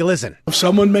friend. Take a listen. If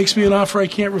someone makes me an offer I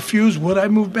can't refuse, would I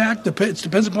move back? It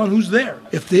depends upon who's there.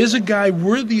 If there's a guy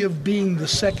worthy of being the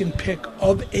second pick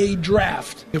of a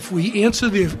draft, if we answer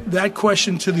that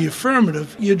question to the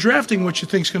affirmative, you're drafting what you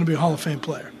think is going to be a Hall of Fame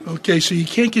player. Okay, so you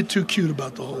can't get too cute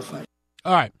about the whole thing.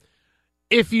 All right.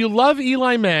 If you love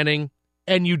Eli Manning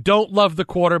and you don't love the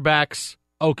quarterbacks,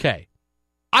 okay.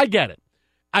 I get it.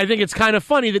 I think it's kind of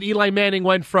funny that Eli Manning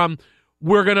went from,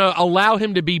 we're going to allow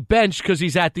him to be benched because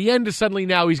he's at the end, to suddenly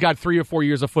now he's got 3 or 4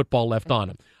 years of football left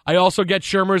on him. I also get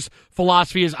Shermer's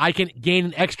philosophy is I can gain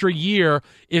an extra year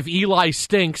if Eli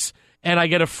stinks, and I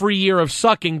get a free year of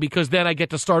sucking because then I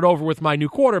get to start over with my new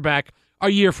quarterback a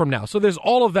year from now. So there's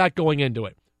all of that going into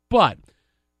it. But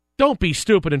don't be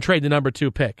stupid and trade the number 2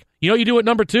 pick. You know what you do at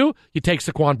number 2? You take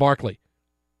Saquon Barkley.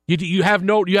 You have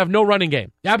no running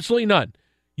game. Absolutely none.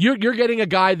 You're getting a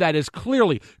guy that is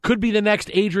clearly could be the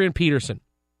next Adrian Peterson.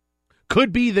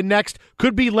 Could be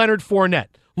Leonard Fournette.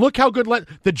 Look how good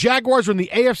the Jaguars were in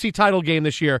the AFC title game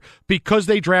this year because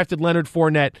they drafted Leonard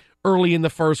Fournette early in the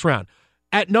first round.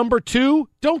 At number 2,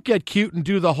 don't get cute and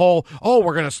do the whole,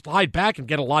 we're going to slide back and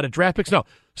get a lot of draft picks. No,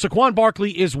 Saquon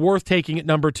Barkley is worth taking at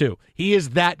number 2. He is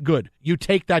that good. You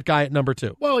take that guy at number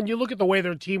 2. Well, and you look at the way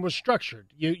their team was structured.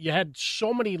 You had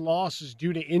so many losses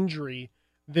due to injury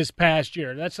this past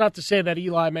year. That's not to say that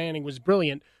Eli Manning was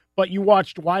brilliant, but you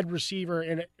watched wide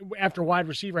receiver after wide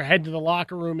receiver head to the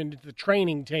locker room and to the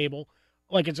training table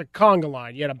like it's a conga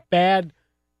line. You had a bad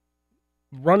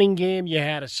running game. You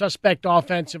had a suspect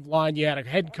offensive line. You had a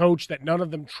head coach that none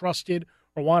of them trusted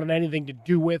or wanted anything to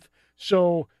do with.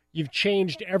 So you've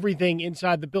changed everything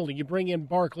inside the building. You bring in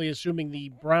Barkley, assuming the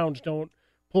Browns don't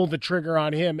pull the trigger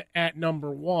on him at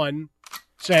number 1,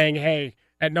 saying, hey,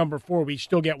 at number 4, we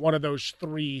still get one of those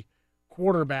 3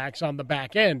 quarterbacks on the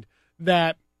back end,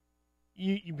 that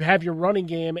you have your running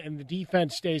game and the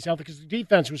defense stays healthy, because the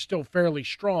defense was still fairly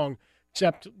strong,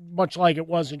 except much like it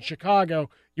was in Chicago,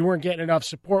 you weren't getting enough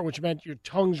support, which meant your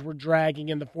tongues were dragging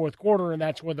in the fourth quarter, and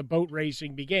that's where the boat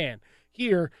racing began.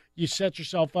 Here, you set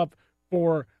yourself up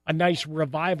for a nice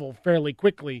revival fairly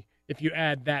quickly if you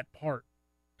add that part.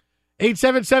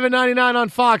 877-99 on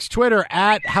Fox, Twitter,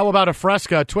 at How About a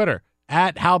Fresca, Twitter,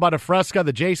 at How About a Fresca,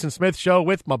 the Jason Smith Show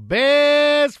with my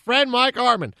best friend Mike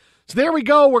Harmon. So there we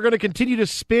go. We're going to continue to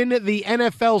spin the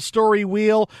NFL story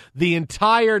wheel the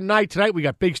entire night tonight. We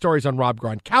got big stories on Rob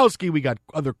Gronkowski. We got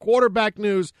other quarterback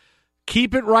news.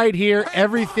 Keep it right here.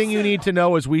 Everything you need to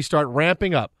know as we start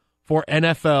ramping up for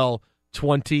NFL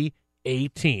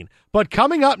 2018. But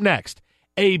coming up next,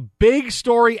 a big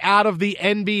story out of the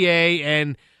NBA,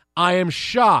 and I am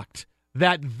shocked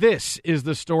that this is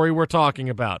the story we're talking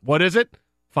about. What is it?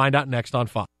 Find out next on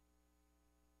Fox.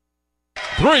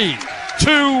 3,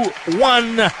 2,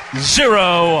 1,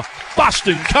 0.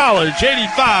 Boston College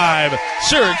 85,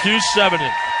 Syracuse 70.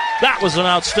 That was an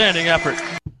outstanding effort.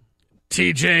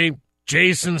 TJ,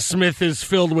 Jason Smith is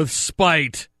filled with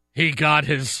spite. He got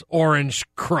his orange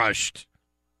crushed.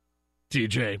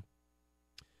 TJ.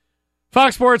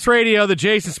 Fox Sports Radio, the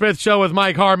Jason Smith Show with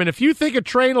Mike Harmon. If you think a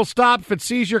train will stop if it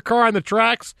sees your car on the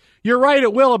tracks, you're right,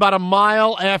 it will about a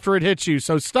mile after it hits you.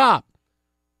 So stop,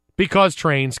 because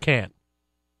trains can't.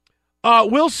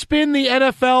 We'll spin the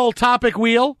NFL topic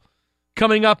wheel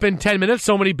coming up in 10 minutes.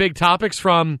 So many big topics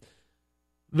from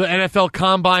the NFL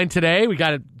Combine today. We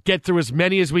got to get through as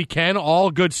many as we can.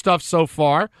 All good stuff so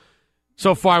far.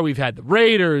 So far, we've had the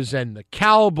Raiders and the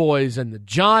Cowboys and the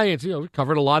Giants. We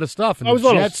covered a lot of stuff. And I was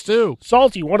the Jets, too.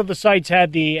 Salty. One of the sites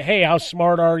had the, hey, how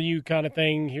smart are you kind of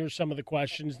thing. Here's some of the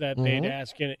questions that they'd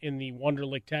ask in the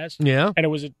Wonderlic test. Yeah. And it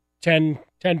was 10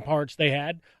 parts they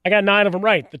had. I got 9 of them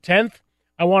right. The 10th,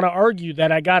 I want to argue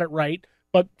that I got it right,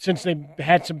 but since they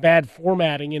had some bad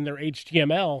formatting in their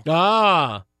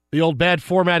HTML. The old bad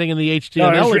formatting in the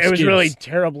HTML. It was really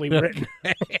terribly written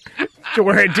to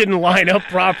where it didn't line up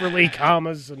properly,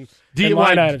 commas and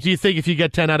line items. Do you think if you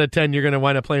get 10 out of 10, you're going to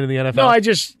wind up playing in the NFL? No,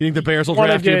 you think the Bears will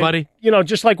draft you, buddy?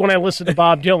 Just like when I listen to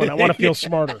Bob Dylan, I want to feel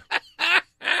smarter.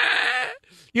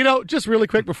 Just really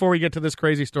quick before we get to this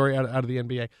crazy story out of the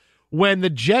NBA. When the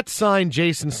Jets signed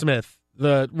Jason Smith,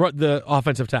 the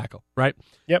offensive tackle, right?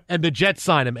 Yep. And the Jets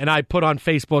signed him, and I put on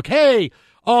Facebook, hey,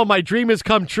 my dream has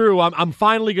come true. I'm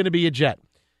finally going to be a Jet.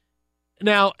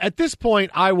 Now, at this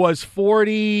point, I was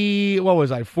 40,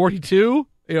 42?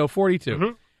 42.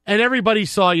 Mm-hmm. And everybody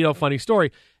saw, funny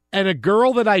story. And a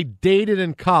girl that I dated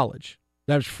in college,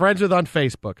 that I was friends with on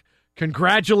Facebook,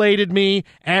 congratulated me,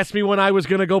 asked me when I was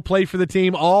going to go play for the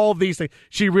team, all these things.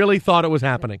 She really thought it was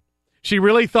happening. She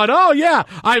really thought, oh, yeah,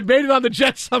 I made it on the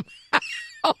Jets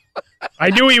somehow. I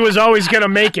knew he was always going to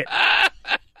make it.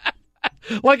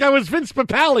 Like I was Vince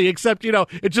Papale, except,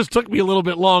 it just took me a little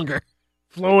bit longer.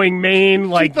 Flowing mane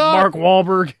like Mark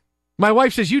Wahlberg. My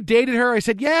wife says, you dated her? I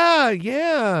said,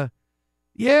 yeah.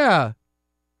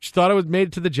 She thought I was made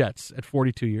it to the Jets at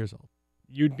 42 years old.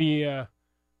 You'd be an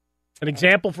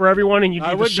example for everyone, and you'd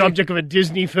be the subject of a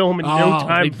Disney film in no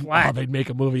time flat. They'd make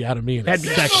a movie out of me. That'd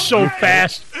be so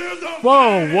fast.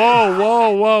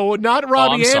 Whoa. Not a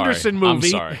Robbie Anderson movie.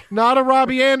 I'm sorry. Not a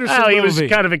Robbie Anderson movie. He was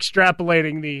kind of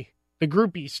extrapolating the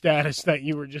groupie status that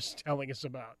you were just telling us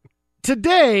about.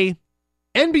 Today,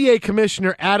 NBA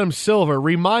Commissioner Adam Silver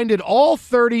reminded all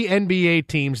 30 NBA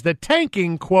teams that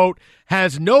tanking, quote,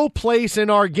 has no place in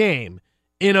our game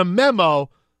in a memo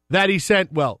that he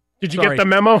sent, Did you get the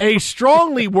memo? A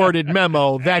strongly worded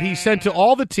memo that he sent to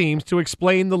all the teams to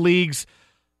explain the league's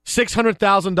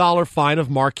 $600,000 fine of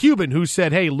Mark Cuban, who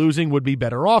said, hey, losing would be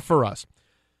better off for us.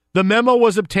 The memo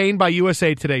was obtained by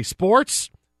USA Today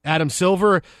Sports. Adam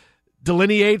Silver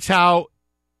delineates how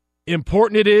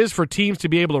important it is for teams to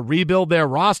be able to rebuild their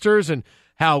rosters and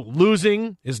how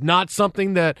losing is not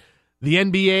something that the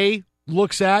NBA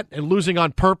looks at, and losing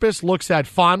on purpose looks at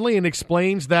fondly, and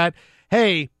explains that,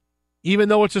 hey, even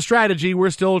though it's a strategy, we're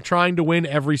still trying to win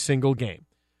every single game.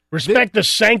 Respect the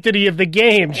sanctity of the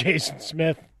game, Jason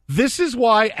Smith. This is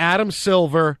why Adam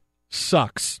Silver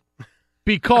sucks.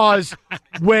 Because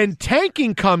when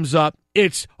tanking comes up,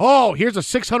 it's, here's a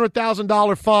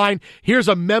 $600,000 fine. Here's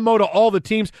a memo to all the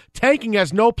teams. Tanking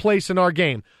has no place in our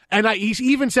game. And he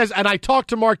even says, and I talked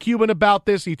to Mark Cuban about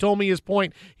this. He told me his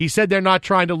point. He said they're not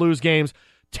trying to lose games.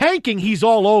 Tanking, he's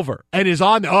all over and is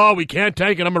on, we can't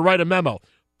tank it. I'm going to write a memo.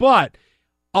 But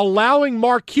allowing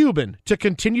Mark Cuban to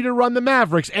continue to run the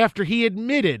Mavericks after he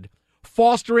admitted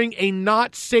fostering a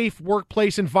not safe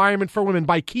workplace environment for women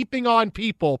by keeping on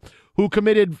people who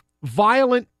committed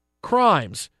violent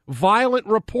crimes, violent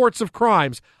reports of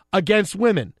crimes against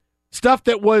women, stuff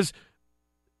that was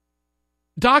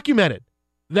documented,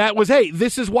 that was, hey,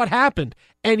 this is what happened,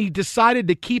 and he decided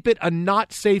to keep it a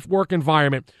not safe work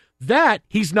environment, that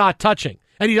he's not touching.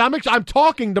 And I'm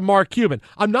talking to Mark Cuban.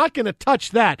 I'm not going to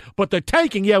touch that, but the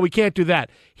tanking, we can't do that.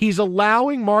 He's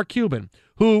allowing Mark Cuban,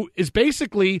 who is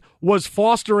basically was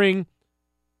fostering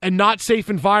a not safe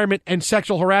environment and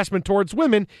sexual harassment towards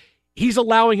women, he's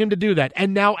allowing him to do that.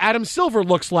 And now Adam Silver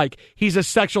looks like he's a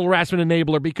sexual harassment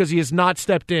enabler because he has not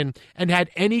stepped in and had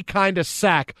any kind of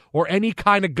sack or any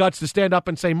kind of guts to stand up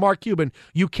and say, Mark Cuban,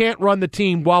 you can't run the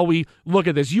team while we look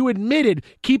at this. You admitted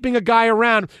keeping a guy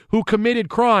around who committed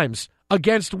crimes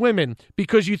against women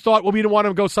because you thought, we don't want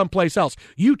him to go someplace else.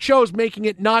 You chose making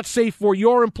it not safe for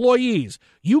your employees.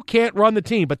 You can't run the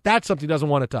team, but that's something he doesn't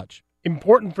want to touch.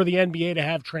 Important for the NBA to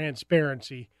have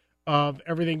transparency of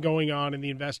everything going on in the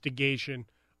investigation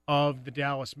of the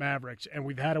Dallas Mavericks, and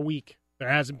we've had a week. There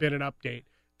hasn't been an update.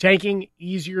 Tanking,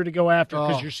 easier to go after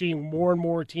because you're seeing more and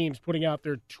more teams putting out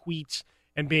their tweets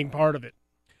and being part of it.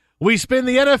 We spin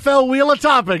the NFL Wheel of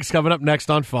Topics coming up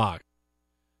next on Fox.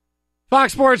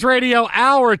 Fox Sports Radio,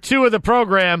 hour 2 of the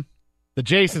program. The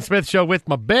Jason Smith Show with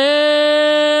my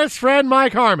best friend,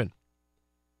 Mike Harmon.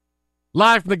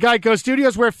 Live from the Geico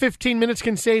Studios, where 15 minutes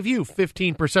can save you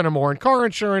 15% or more in car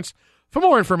insurance. For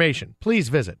more information, please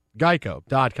visit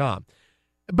geico.com.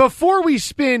 Before we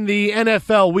spin the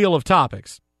NFL Wheel of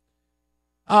Topics,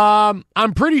 I'm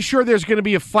pretty sure there's going to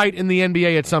be a fight in the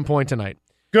NBA at some point tonight.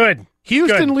 Good.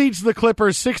 Houston leads the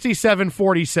Clippers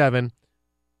 67-47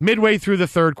 midway through the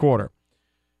third quarter.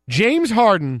 James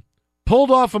Harden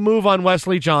pulled off a move on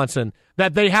Wesley Johnson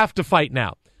that they have to fight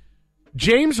now.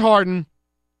 James Harden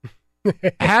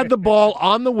had the ball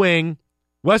on the wing,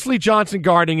 Wesley Johnson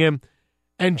guarding him,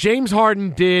 and James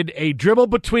Harden did a dribble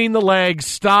between the legs,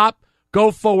 stop,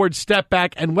 go forward, step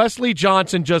back, and Wesley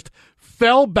Johnson just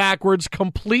fell backwards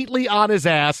completely on his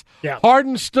ass. Yeah.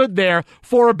 Harden stood there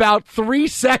for about 3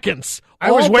 seconds.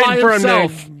 I was waiting for him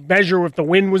himself. to measure if the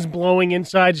wind was blowing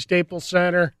inside Staples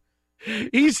Center.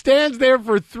 He stands there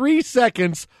for 3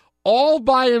 seconds all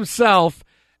by himself,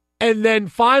 and then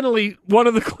finally one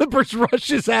of the Clippers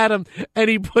rushes at him, and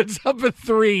he puts up a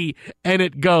three, and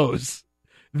it goes.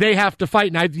 They have to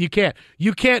fight. Now, you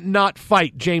can't not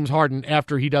fight James Harden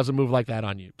after he does a move like that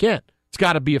on you. Can't. It's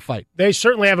got to be a fight. They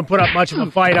certainly haven't put up much of a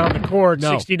fight on the court.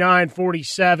 No.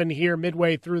 69-47 here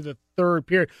midway through the third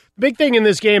period. The big thing in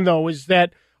this game, though, is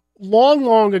that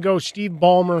long ago, Steve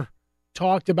Ballmer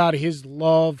talked about his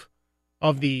love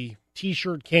of the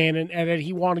T-shirt cannon and that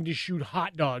he wanted to shoot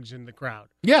hot dogs in the crowd.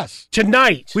 Yes.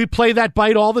 Tonight. We play that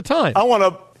bite all the time. I want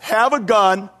to have a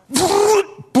gun,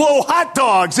 blow hot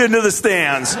dogs into the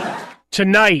stands.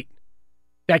 Tonight,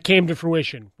 that came to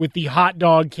fruition with the hot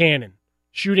dog cannon,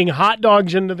 shooting hot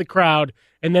dogs into the crowd,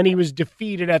 and then he was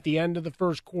defeated at the end of the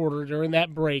first quarter during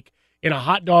that break in a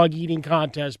hot dog eating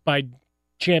contest by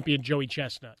champion Joey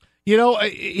Chestnut. You know,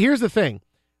 here's the thing.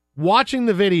 Watching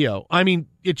the video, I mean,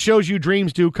 it shows you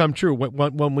dreams do come true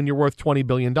when you're worth $20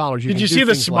 billion. Did you see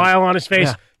the smile on his face?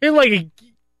 Yeah. It's like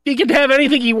he can have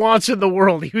anything he wants in the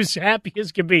world. He was happy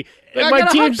as can be. I My got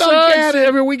a team hot dog sucks. cannon.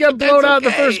 I mean, we got blown out in the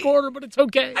okay. first quarter, but it's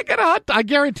okay. I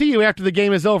guarantee you, after the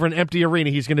game is over, an empty arena,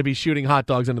 he's going to be shooting hot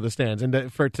dogs into the stands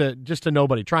and just to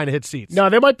nobody, trying to hit seats. No,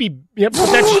 there might be. Yep, but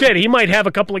that's it. He might have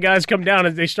a couple of guys come down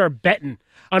and they start betting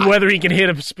on whether he can hit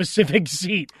a specific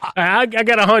seat. I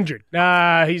got 100.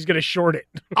 He's going to short it.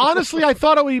 Honestly, I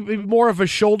thought it would be more of a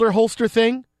shoulder holster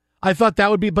thing. I thought that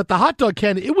would be, but the hot dog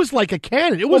cannon, it was like a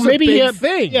cannon. It was maybe a big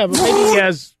thing. Yeah, but maybe he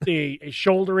has a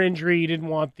shoulder injury. He didn't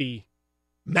want the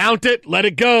mount it, let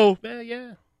it go.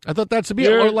 Yeah. I thought that's to be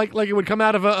or like it would come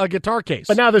out of a guitar case.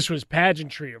 But now this was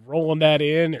pageantry of rolling that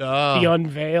in, the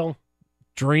unveil.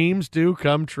 Dreams do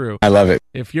come true. I love it.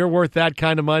 If you're worth that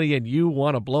kind of money and you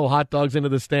want to blow hot dogs into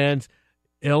the stands,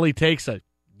 it only takes a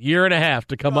year and a half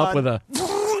to come up with a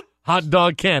hot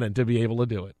dog cannon to be able to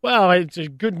do it. Well, it's a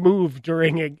good move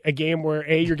during a game where,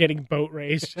 you're getting boat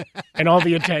raced and all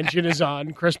the attention is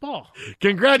on Chris Paul.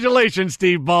 Congratulations,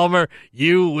 Steve Ballmer.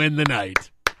 You win the night.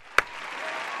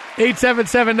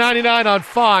 877-99 on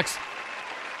Fox.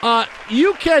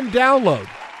 You can download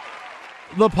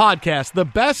the podcast, The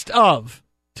Best of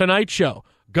Tonight's Show.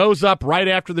 Goes up right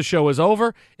after the show is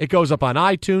over. It goes up on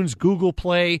iTunes, Google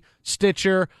Play,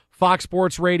 Stitcher,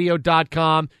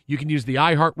 FoxSportsRadio.com. You can use the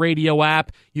iHeartRadio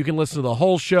app. You can listen to the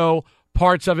whole show,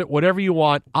 parts of it, whatever you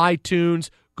want. iTunes,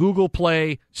 Google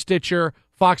Play, Stitcher,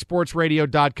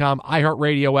 FoxSportsRadio.com,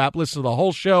 iHeartRadio app. Listen to the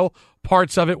whole show,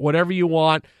 parts of it, whatever you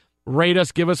want. Rate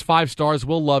us, give us 5 stars.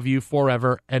 We'll love you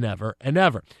forever and ever and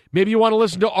ever. Maybe you want to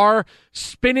listen to our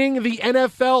Spinning the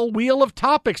NFL Wheel of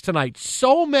Topics tonight.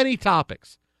 So many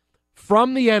topics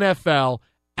from the NFL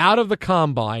out of the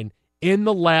Combine in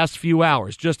the last few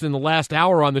hours. Just in the last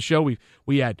hour on the show,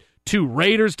 we had 2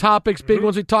 Raiders topics, big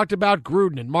ones we talked about,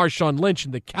 Gruden and Marshawn Lynch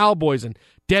and the Cowboys and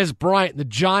Des Bryant and the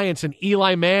Giants and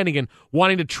Eli Manning and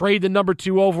wanting to trade the number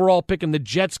 2 overall pick and the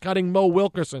Jets cutting Mo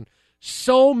Wilkerson.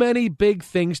 So many big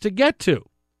things to get to.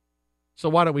 So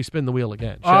why don't we spin the wheel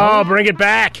again? Oh, bring it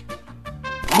back.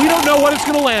 We don't know what it's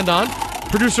going to land on.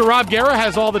 Producer Rob Guerra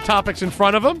has all the topics in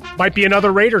front of him. Might be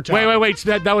another Raider topic. Wait.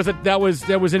 So that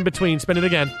was in between. Spin it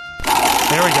again.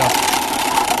 There we go.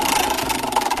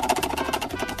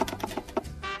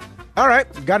 All right,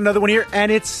 got another one here,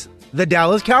 and it's the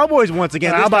Dallas Cowboys once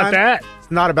again. How about that?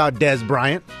 It's not about Des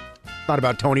Bryant. It's not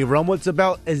about Tony Romo. It's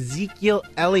about Ezekiel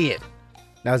Elliott.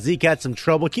 Now, Zeke had some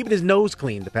trouble keeping his nose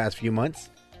clean the past few months,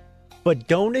 but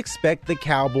don't expect the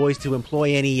Cowboys to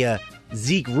employ any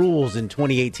Zeke rules in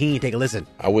 2018. Take a listen.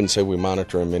 I wouldn't say we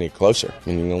monitor him any closer. I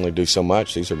mean, you can only do so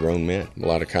much. These are grown men. A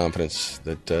lot of confidence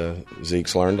that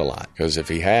Zeke's learned a lot. Because if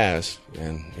he has,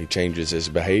 and he changes his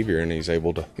behavior and he's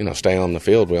able to, stay on the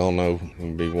field, we all know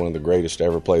he'll be one of the greatest to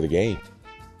ever play the game.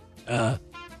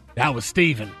 That was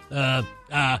Steven.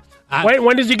 Wait,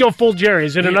 when does he go full Jerry?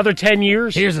 Is it another 10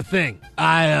 years? Here's the thing.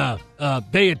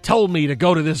 They had told me to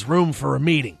go to this room for a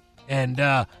meeting. And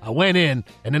I went in,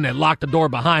 and then they locked the door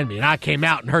behind me, and I came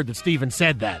out and heard that Steven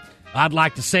said that. I'd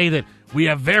like to say that we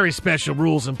have very special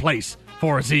rules in place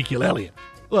for Ezekiel Elliott.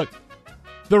 Look,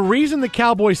 the reason the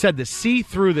Cowboys said this, see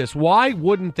through this, why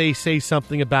wouldn't they say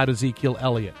something about Ezekiel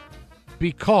Elliott?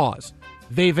 Because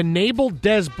they've enabled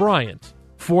Des Bryant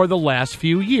for the last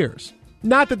few years.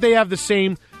 Not that they have the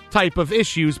same type of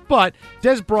issues, but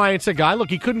Des Bryant's a guy, look,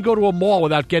 he couldn't go to a mall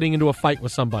without getting into a fight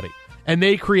with somebody. And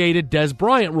they created Des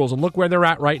Bryant rules, and look where they're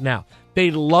at right now.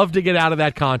 They'd love to get out of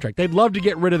that contract. They'd love to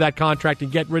get rid of that contract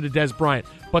and get rid of Des Bryant.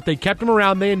 But they kept him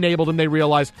around, they enabled him, they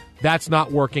realized that's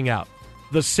not working out.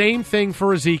 The same thing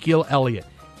for Ezekiel Elliott.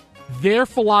 Their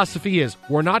philosophy is,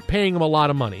 we're not paying him a lot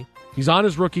of money. He's on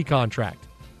his rookie contract.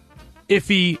 If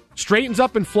he straightens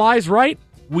up and flies right,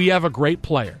 we have a great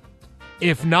player.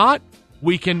 If not,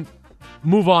 we can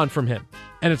move on from him.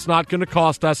 And it's not going to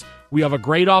cost us. We have a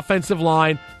great offensive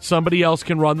line. Somebody else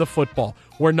can run the football.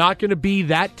 We're not going to be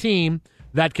that team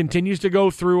that continues to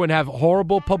go through and have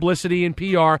horrible publicity and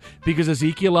PR because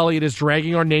Ezekiel Elliott is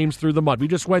dragging our names through the mud. We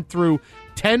just went through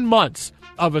 10 months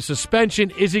of a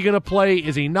suspension. Is he going to play?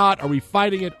 Is he not? Are we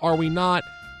fighting it? Are we not?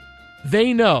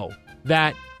 They know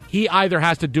that he either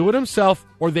has to do it himself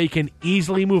or they can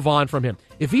easily move on from him.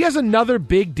 If he has another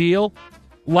big deal,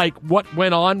 like what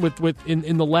went on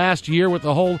in the last year with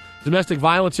the whole domestic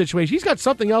violence situation, he's got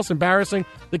something else embarrassing.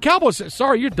 The Cowboys say,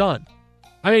 sorry, you're done.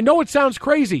 I mean, I know it sounds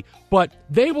crazy, but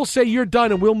they will say you're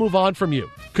done and we'll move on from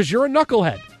you because you're a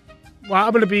knucklehead. Well,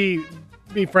 I'm going to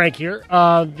be frank here.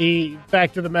 The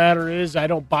fact of the matter is I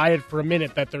don't buy it for a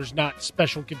minute that there's not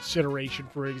special consideration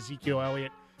for Ezekiel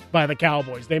Elliott by the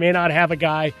Cowboys. They may not have a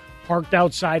guy parked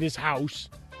outside his house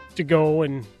to go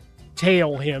and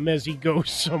tail him as he goes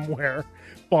somewhere,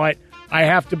 but I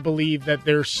have to believe that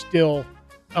there's still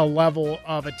a level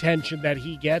of attention that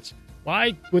he gets.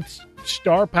 Why? With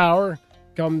star power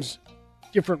comes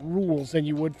different rules than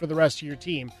you would for the rest of your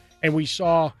team. And we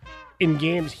saw in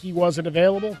games he wasn't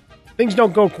available, things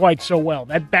don't go quite so well.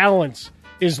 That balance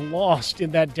is lost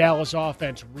in that Dallas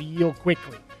offense real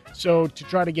quickly. So to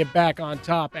try to get back on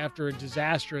top after a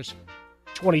disastrous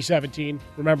 2017,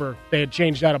 remember, they had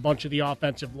changed out a bunch of the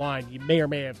offensive line. You may or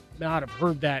may have not have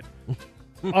heard that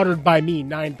uttered by me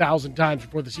 9,000 times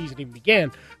before the season even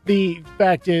began. The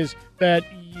fact is that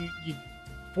you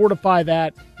fortify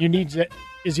that. You need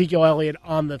Ezekiel Elliott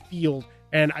on the field,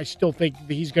 and I still think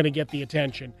that he's going to get the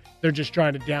attention. They're just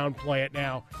trying to downplay it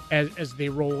now as they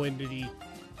roll into the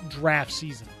draft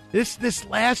season. This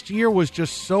last year was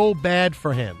just so bad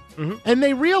for him. Mm-hmm. And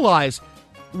they realize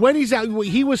when he's out,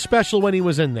 he was special when he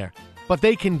was in there, but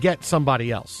they can get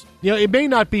somebody else. You know, it may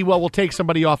not be, well, we'll take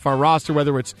somebody off our roster,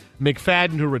 whether it's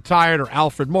McFadden, who retired, or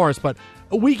Alfred Morris, but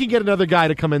we can get another guy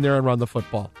to come in there and run the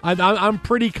football. I'm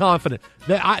pretty confident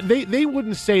that they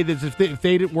wouldn't say this if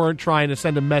they weren't trying to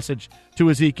send a message to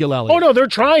Ezekiel Elliott. Oh, no, they're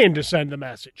trying to send the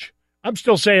message. I'm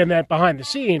still saying that behind the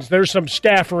scenes. There's some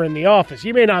staffer in the office.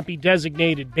 He may not be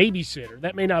designated babysitter.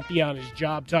 That may not be on his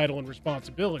job title and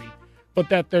responsibility, but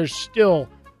that there's still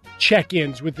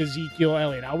check-ins with Ezekiel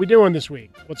Elliott. How are we doing this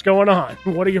week? What's going on?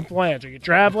 What are your plans? Are you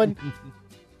traveling?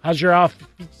 How's your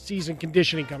off-season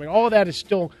conditioning coming? All of that is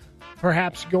still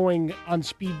perhaps going on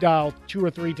speed dial 2 or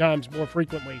 3 times more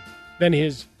frequently than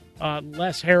his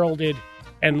less heralded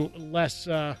and less,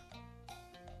 I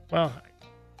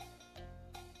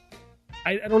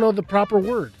don't know the proper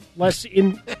word. Less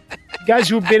in guys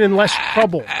who have been in less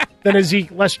trouble than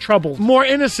Ezekiel, less troubled. More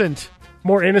innocent.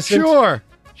 More innocent?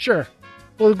 Sure.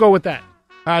 We'll go with that.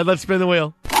 All right, let's spin the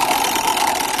wheel.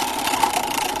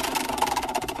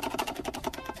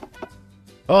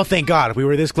 Oh, thank God. We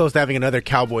were this close to having another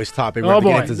Cowboys topic. We're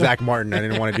getting to Zach Martin. I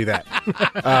didn't want to do that.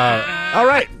 All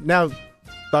right. Now,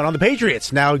 thought on the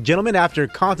Patriots. Now, gentlemen, after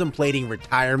contemplating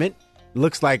retirement,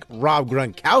 looks like Rob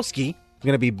Gronkowski is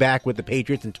going to be back with the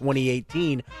Patriots in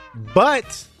 2018. But,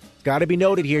 it's got to be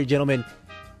noted here, gentlemen,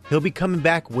 he'll be coming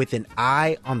back with an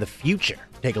eye on the future.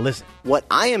 Take a listen. What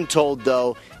I am told,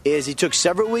 though, is he took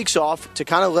several weeks off to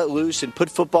kind of let loose and put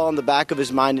football in the back of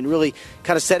his mind and really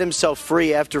kind of set himself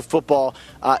free after football.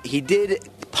 He did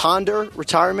ponder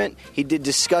retirement. He did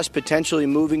discuss potentially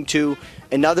moving to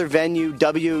another venue,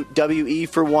 WWE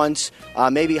for once,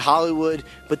 maybe Hollywood.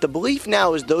 But the belief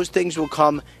now is those things will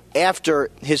come after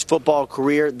his football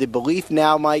career. The belief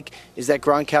now, Mike, is that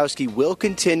Gronkowski will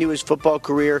continue his football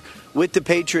career with the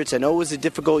Patriots. I know it was a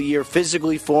difficult year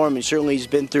physically for him, and certainly he's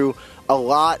been through a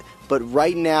lot. But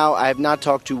right now, I have not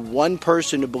talked to one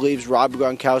person who believes Rob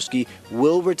Gronkowski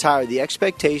will retire. The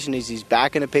expectation is he's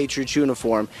back in a Patriots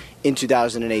uniform in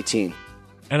 2018.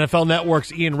 NFL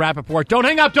Network's Ian Rappaport. Don't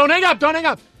hang up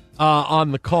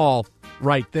on the call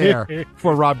right there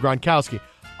for Rob Gronkowski.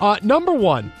 Number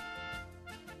one,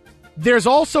 there's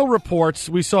also reports,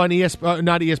 we saw an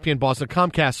not ESPN Boston, a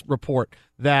Comcast report,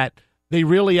 that they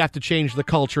really have to change the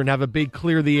culture and have a big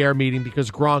clear the air meeting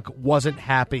because Gronk wasn't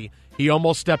happy. He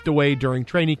almost stepped away during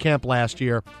training camp last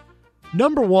year.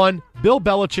 Number one, Bill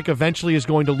Belichick eventually is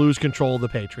going to lose control of the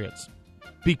Patriots.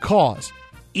 because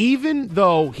even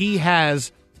though he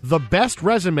has the best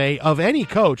resume of any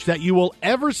coach that you will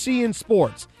ever see in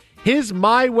sports, his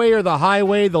my way or the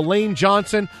highway, the Lane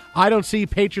Johnson, I don't see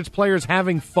Patriots players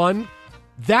having fun,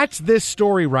 that's this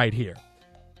story right here.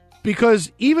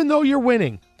 Because even though you're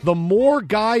winning, the more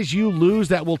guys you lose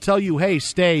that will tell you, hey,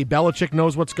 stay, Belichick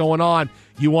knows what's going on,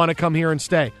 you want to come here and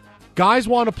stay. Guys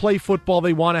want to play football,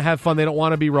 they want to have fun, they don't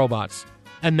want to be robots.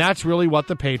 And that's really what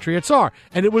the Patriots are.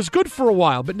 And it was good for a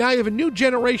while, but now you have a new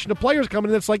generation of players coming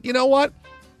in that's like, you know what?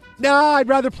 Nah, I'd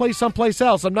rather play someplace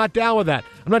else. I'm not down with that.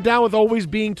 I'm not down with always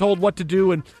being told what to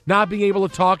do and not being able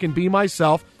to talk and be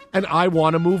myself, and I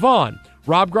want to move on.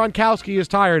 Rob Gronkowski is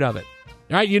tired of it.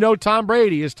 All right, you know Tom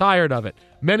Brady is tired of it.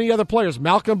 Many other players,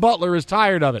 Malcolm Butler is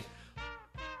tired of it.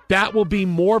 That will be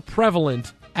more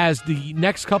prevalent as the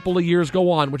next couple of years go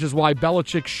on, which is why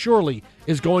Belichick surely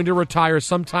is going to retire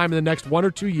sometime in the next 1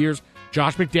 or 2 years.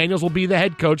 Josh McDaniels will be the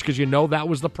head coach because you know that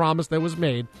was the promise that was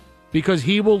made. Because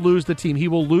he will lose the team. He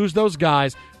will lose those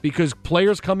guys because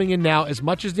players coming in now, as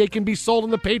much as they can be sold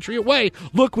in the Patriot way,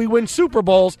 look, we win Super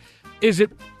Bowls.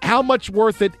 How much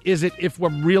worth it is it if we're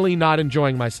really not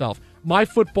enjoying myself? My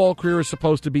football career is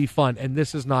supposed to be fun, and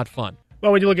this is not fun.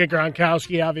 Well, when you look at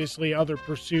Gronkowski, obviously other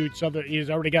pursuits, he's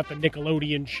already got the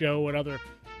Nickelodeon show and other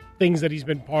things that he's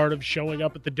been part of, showing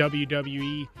up at the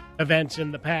WWE events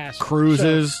in the past.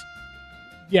 Cruises. So,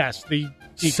 yes, the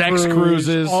sex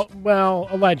cruises. Well,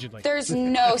 allegedly. There's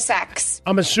no sex.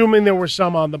 I'm assuming there were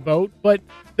some on the boat, but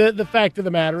the fact of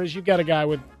the matter is you've got a guy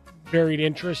with varied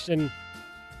interests, and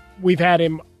we've had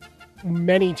him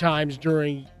many times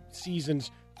during seasons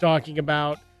talking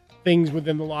about things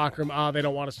within the locker room. They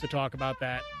don't want us to talk about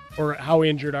that. Or how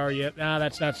injured are you?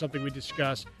 That's not something we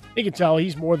discuss. You can tell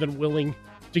he's more than willing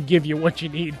to give you what you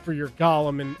need for your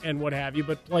column and what have you,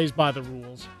 but plays by the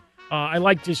rules. I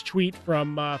liked his tweet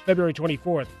from February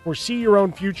 24th. Foresee your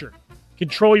own future.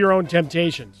 Control your own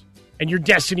temptations. And your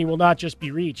destiny will not just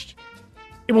be reached.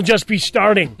 It will just be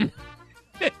starting.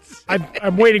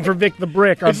 I'm waiting for Vic the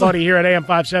Brick, our buddy here at AM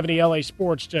 570 LA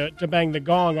Sports, to bang the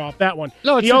gong off that one.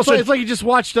 No, it's like you just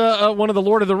watched one of the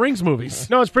Lord of the Rings movies.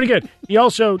 No, it's pretty good. He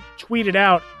also tweeted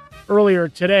out earlier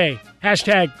today,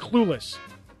 #clueless,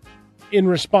 in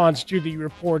response to the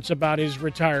reports about his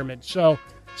retirement. So,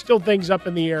 still things up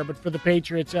in the air, but for the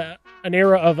Patriots, an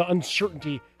era of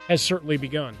uncertainty has certainly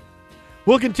begun.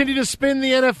 We'll continue to spin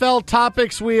the NFL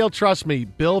topics wheel. Trust me,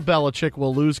 Bill Belichick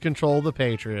will lose control of the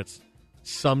Patriots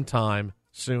sometime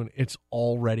soon. It's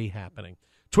already happening.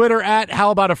 Twitter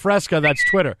 @HowAboutAFresca. That's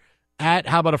Twitter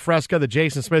 @HowAboutAFresca. The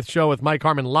Jason Smith Show with Mike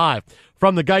Harmon live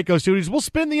from the Geico Studios. We'll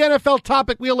spin the NFL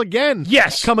topic wheel again.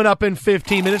 Yes. Coming up in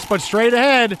 15 minutes, but straight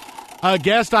ahead, a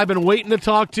guest I've been waiting to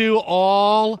talk to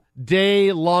all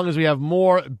day long as we have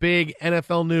more big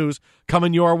NFL news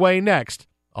coming your way next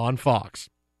on Fox.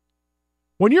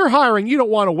 When you're hiring, you don't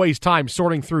want to waste time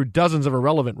sorting through dozens of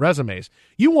irrelevant resumes.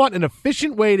 You want an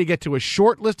efficient way to get to a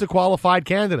short list of qualified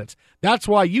candidates. That's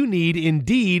why you need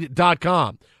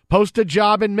Indeed.com. Post a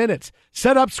job in minutes.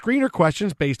 Set up screener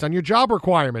questions based on your job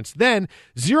requirements. Then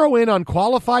zero in on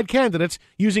qualified candidates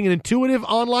using an intuitive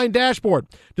online dashboard.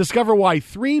 Discover why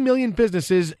 3 million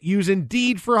businesses use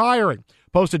Indeed for hiring.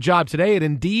 Post a job today at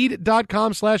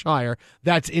Indeed.com/hire.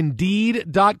 That's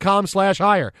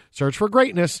Indeed.com/hire. Search for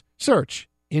greatness. Search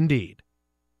Indeed.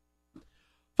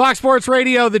 Fox Sports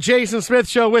Radio, the Jason Smith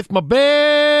Show with my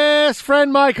best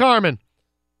friend Mike Harmon.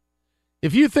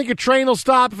 If you think a train will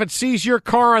stop if it sees your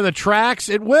car on the tracks,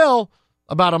 it will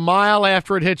about a mile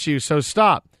after it hits you. So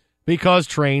stop, because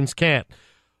trains can't.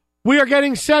 We are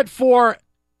getting set for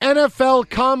NFL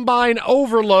Combine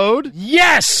Overload.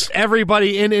 Yes!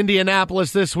 Everybody in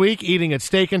Indianapolis this week eating at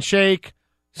Steak and Shake,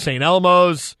 St.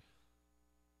 Elmo's,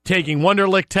 taking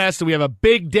Wonderlic tests. We have a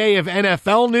big day of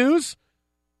NFL news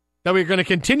that we're going to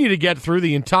continue to get through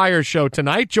the entire show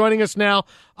tonight. Joining us now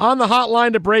on the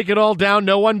hotline to break it all down,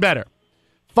 no one better.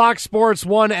 Fox Sports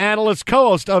 1 analyst,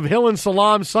 co-host of Hill and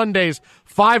Salam Sundays,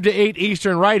 5 to 8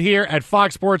 Eastern, right here at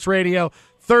Fox Sports Radio.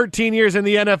 13 years in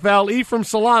the NFL. Ephraim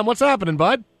Salam, what's happening,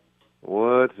 bud?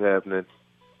 What's happening?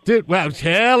 Dude, well,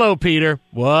 hello, Peter.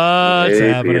 What's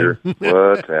happening? Peter.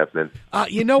 What's happening?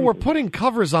 We're putting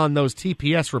covers on those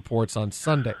TPS reports on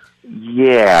Sunday.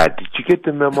 Yeah, did you get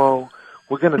the memo?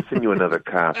 We're going to send you another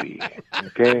copy,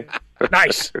 okay?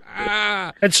 Nice.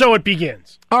 And so it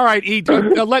begins. All right,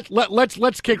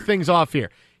 let's kick things off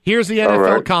here. Here's the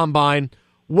NFL Combine.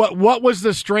 What was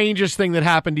the strangest thing that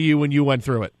happened to you when you went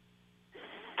through it?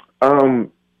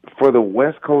 For the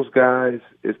West Coast guys,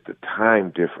 it's the time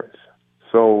difference.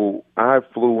 So I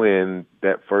flew in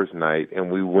that first night,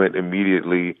 and we went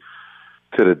immediately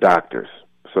to the doctors.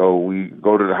 So we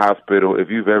go to the hospital. If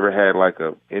you've ever had like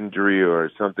a injury or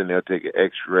something, they'll take an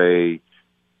X-ray.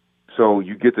 So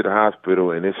you get to the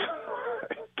hospital, and it's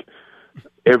like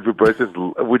everybody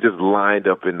we're just lined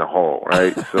up in the hall,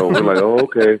 right? So we're like, oh,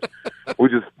 okay. We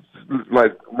just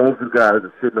like most of the guys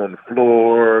are sitting on the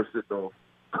floor, sitting on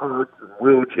carts and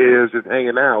wheelchairs, just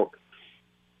hanging out.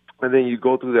 And then you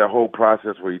go through that whole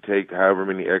process where you take however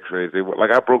many X-rays.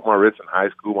 Like I broke my wrist in high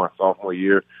school my sophomore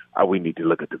year. We need to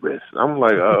look at the wrist. I'm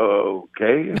like,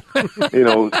 okay.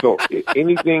 So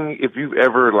anything, if you've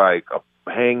ever like a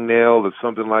hangnail or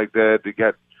something like that, they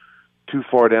got too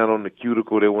far down on the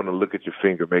cuticle, they want to look at your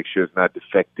finger, make sure it's not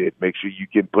defected, make sure you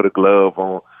can put a glove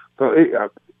on. So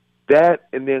that,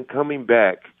 and then coming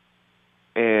back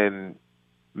and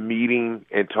meeting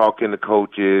and talking to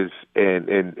coaches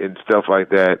and stuff like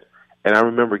that. And I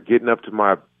remember getting up to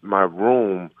my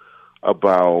room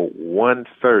about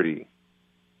 1:30,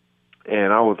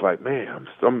 and I was like, man,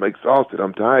 I'm exhausted.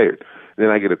 I'm tired. And then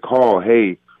I get a call,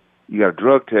 hey, you got a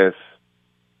drug test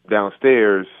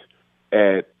downstairs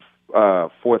at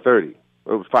 4:30. It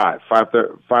was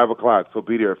 5 o'clock, so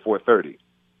be there at 4:30.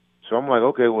 So I'm like,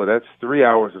 okay, well, that's 3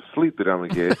 hours of sleep that I'm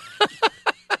going to get.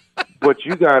 But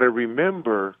you got to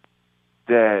remember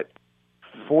that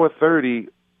 4:30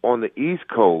 on the East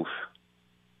Coast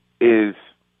is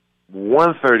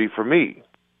 1:30 for me.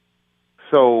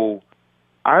 So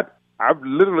I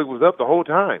literally was up the whole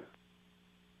time.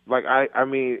 Like I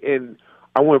mean, and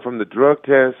I went from the drug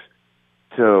test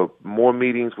to more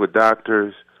meetings with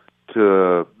doctors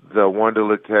to the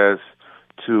Wonderlic test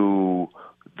to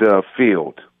the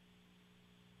field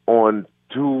on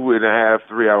 2.5,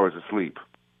 3 hours of sleep.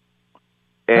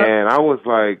 And I was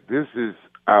like, this is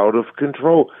out of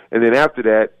control. And then after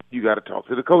that, you got to talk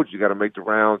to the coach. You got to make the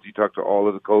rounds. You talk to all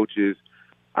of the coaches.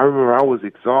 I remember I was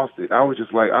exhausted. I was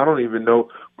just like, I don't even know.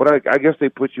 But I guess they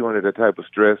put you under that type of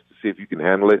stress to see if you can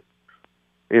handle it.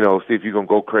 See if you're going to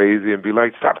go crazy and be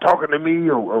like, stop talking to me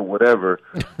or whatever.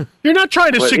 You're not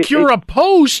trying to secure a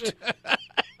post.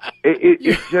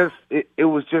 It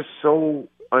was just so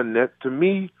to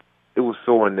me, it was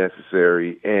so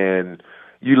unnecessary. And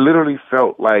you literally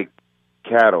felt like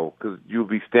cattle because you'll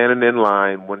be standing in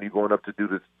line when you're going up to do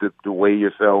this, to weigh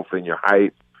yourself and your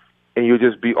height, and you'll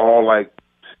just be all like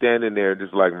standing there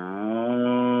just like,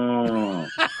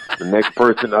 the next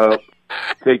person up,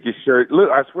 take your shirt. Look,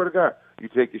 I swear to God, you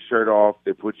take your shirt off,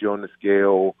 they put you on the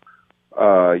scale.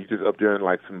 You just up there in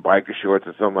like some biker shorts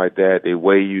or something like that. They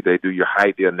weigh you, they do your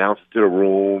height, they announce it to the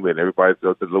room, and everybody's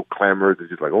up the little clamors. It's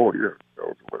just like, oh yeah.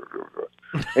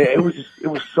 And it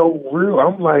was so real.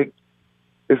 I'm like,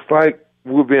 it's like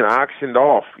we're being auctioned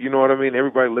off. You know what I mean?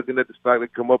 Everybody looking at the stock, they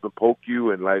come up and poke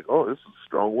you and like, oh, this is a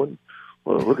strong one.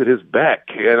 Well, look at his back.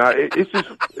 And it's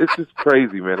just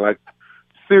crazy, man. Like,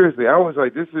 seriously, I was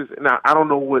like, now I don't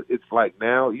know what it's like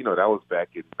now. That was back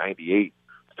in 98,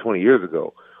 20 years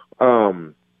ago.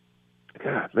 God,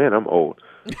 man, I'm old.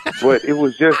 But it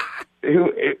was just,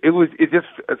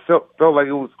 it felt like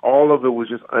all of it was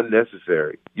just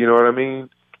unnecessary. You know what I mean? Like,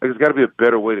 there's got to be a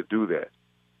better way to do that.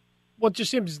 Well, it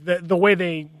just seems that the way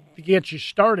they get you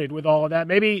started with all of that,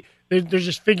 maybe they're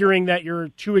just figuring that you're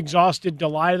too exhausted to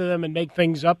lie to them and make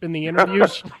things up in the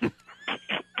interviews.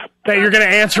 That you're going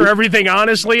to answer everything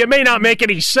honestly. It may not make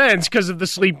any sense because of the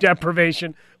sleep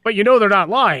deprivation, but they're not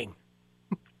lying.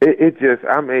 It's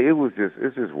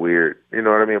just weird. You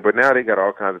know what I mean? But now they got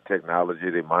all kinds of technology.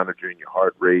 They monitoring your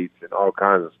heart rates and all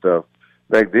kinds of stuff.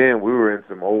 Back then, we were in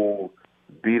some old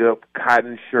beat-up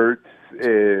cotton shirts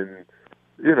and,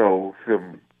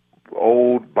 some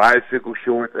old bicycle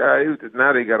shorts.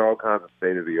 Now they got all kinds of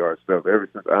state-of-the-art stuff. Ever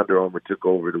since Under Armour took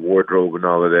over the wardrobe and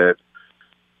all of that,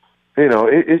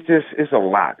 it's a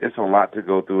lot. It's a lot to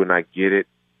go through, and I get it.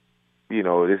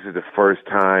 This is the first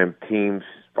time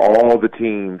all the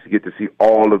teams get to see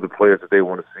all of the players that they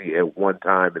want to see at one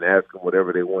time and ask them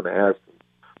whatever they want to ask them.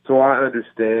 So I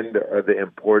understand the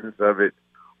importance of it,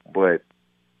 but,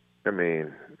 I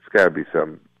mean, it's got to be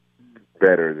something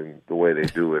better than the way they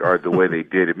do it or the way they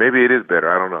did it. Maybe it is better.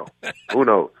 I don't know. Who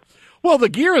knows? Well, the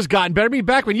gear has gotten better. I mean,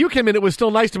 back when you came in, it was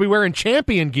still nice to be wearing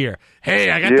champion gear.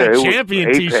 Hey, I got that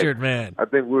champion T-shirt, man. I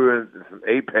think we were in some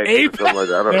Apex or something like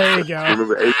that. I don't there you go.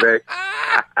 Remember Apex?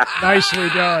 Nicely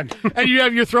done. And you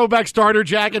have your throwback starter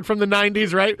jacket from the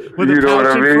 90s, right? With you the know what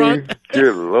I pouch in mean? front.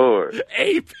 Good Lord.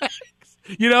 Apex.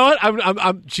 You know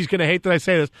what? She's going to hate that I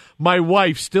say this. My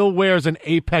wife still wears an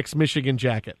Apex Michigan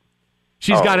jacket.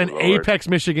 She's got an Lord. Apex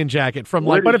Michigan jacket from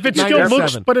But if it still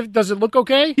looks, does it look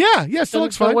okay? Yeah, it still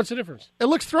looks fine. What's the difference? It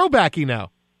looks throwbacky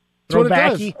now. That's what it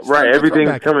does. Right,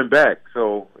 everything's coming back.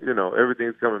 So,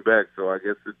 everything's coming back. So I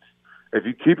guess if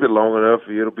you keep it long enough,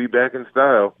 it'll be back in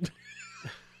style.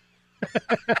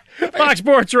 Fox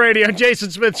Sports Radio,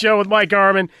 Jason Smith Show with Mike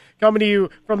Harmon, coming to you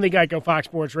from the Geico Fox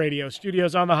Sports Radio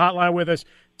studios. On the hotline with us,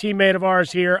 teammate of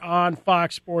ours here on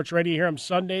Fox Sports Radio. Here on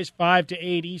Sundays, 5 to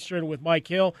 8 Eastern with Mike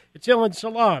Hill. It's Hill and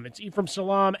Salam. It's Ephraim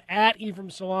Salam, at Ephraim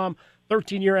Salam,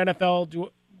 13-year NFL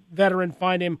veteran.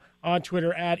 Find him on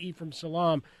Twitter, at Ephraim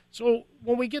Salam. So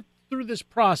when we get through this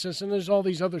process, and there's all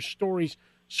these other stories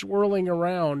swirling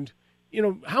around,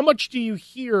 how much do you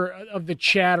hear of the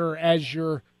chatter as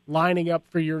you're lining up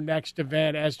for your next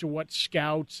event as to what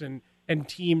scouts and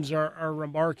teams are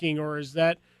remarking, or is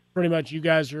that pretty much you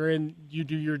guys are in, you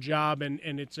do your job, and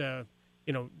it's a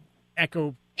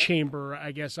echo chamber,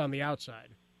 I guess, on the outside?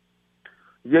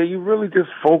 Yeah, you really just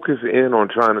focus in on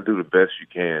trying to do the best you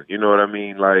can. You know what I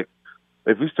mean? Like,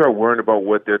 if you start worrying about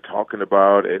what they're talking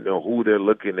about and who they're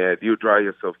looking at, you'll drive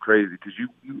yourself crazy because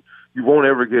you won't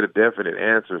ever get a definite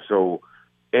answer. So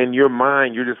in your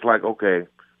mind, you're just like, okay,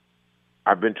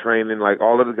 I've been training, like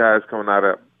all of the guys coming out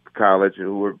of college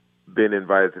who have been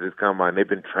invited to this combine, they've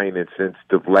been training since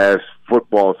the last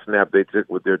football snap they took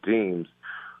with their teams.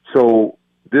 So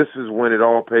this is when it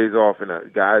all pays off,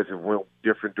 and guys have went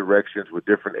different directions with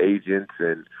different agents,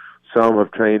 and some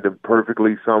have trained them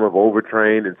perfectly, some have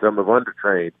overtrained, and some have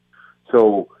undertrained.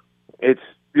 So it's,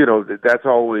 that's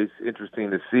always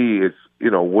interesting to see is,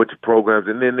 which programs,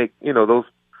 and then they, those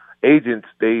agents,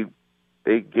 they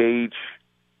gauge,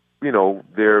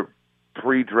 their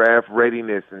pre-draft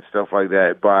readiness and stuff like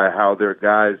that by how their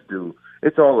guys do.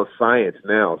 It's all a science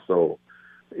now, so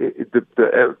the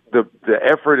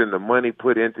effort and the money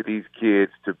put into these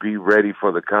kids to be ready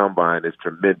for the combine is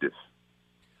tremendous.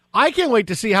 I can't wait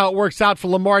to see how it works out for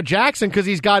Lamar Jackson because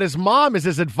he's got his mom as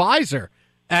his advisor.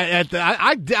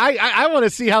 I want to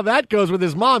see how that goes with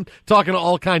his mom talking to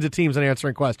all kinds of teams and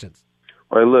answering questions.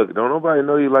 Well, look, don't nobody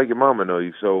know you like your mama know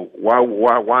you, so why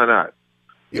not?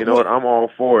 You know what? I'm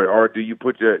all for it. Or do you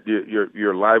put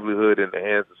your livelihood in the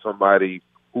hands of somebody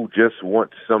who just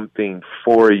wants something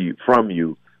from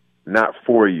you, not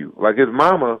for you? Like his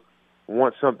mama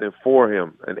wants something for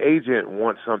him. An agent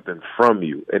wants something from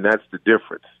you, and that's the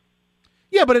difference.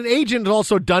 Yeah, but an agent has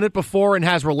also done it before and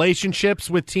has relationships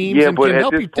with teams and can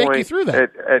help you take you through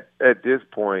that. At this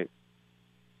point,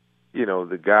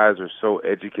 the guys are so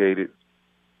educated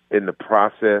in the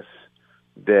process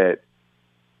that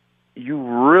you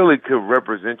really could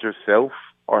represent yourself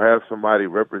or have somebody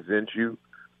represent you.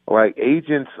 Like,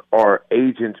 agents are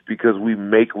agents because we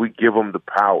give them the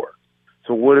power.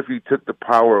 So what if you took the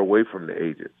power away from the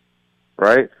agent,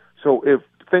 right? So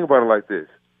think about it like this.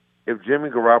 If Jimmy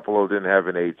Garoppolo didn't have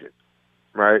an agent,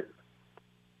 right,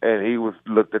 and he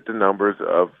looked at the numbers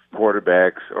of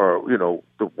quarterbacks or,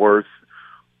 the worth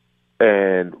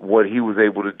and what he was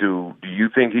able to do you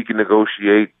think he can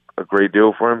negotiate a great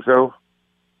deal for himself?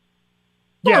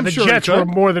 Yeah, the Jets were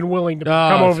more than willing to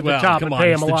come over the top and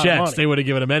pay him a lot of money. They would have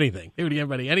given him anything. They would have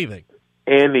given anybody anything.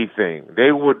 Anything.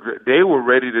 They were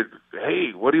ready to,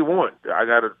 hey, what do you want? I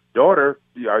got a daughter.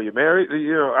 Are you married?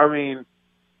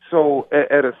 So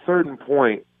at a certain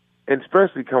point, and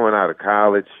especially coming out of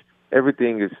college,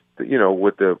 everything is,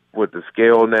 with the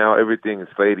scale now, everything is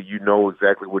slated. You know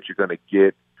exactly what you're going to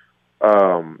get.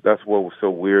 That's what was so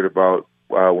weird about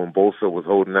when Bosa was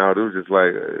holding out. It was just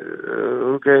like,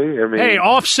 okay. I mean, hey,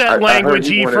 offset language.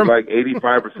 He wanted like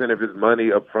 85% of his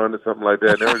money up front or something like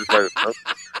that. And they were just like,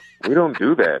 no, we don't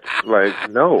do that.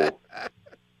 Like, no.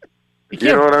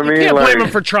 You know what I mean? You can't blame him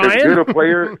for trying. As good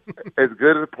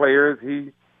a player as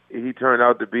he turned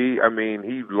out to be, I mean,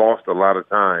 he lost a lot of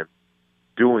time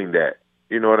doing that.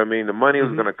 You know what I mean? The money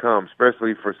was going to come,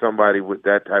 especially for somebody with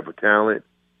that type of talent.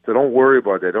 So don't worry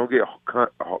about that. Don't get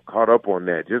caught up on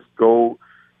that. Just go,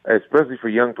 especially for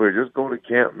young players, just go to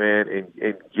camp, man, and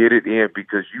get it in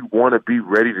because you want to be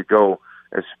ready to go,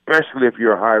 especially if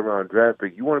you're a high-round draft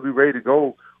pick. You want to be ready to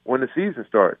go when the season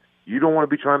starts. You don't want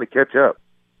to be trying to catch up.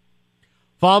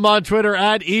 Follow him on Twitter,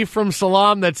 at Ephraim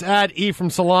Salam. That's at Ephraim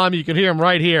Salam. You can hear him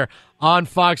right here on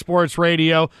Fox Sports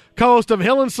Radio. Co-host of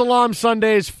Hill and Salam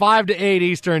Sundays, 5 to 8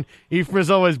 Eastern. Ephraim,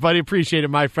 as always, buddy, appreciate it,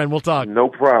 my friend. We'll talk. No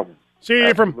problem. See you,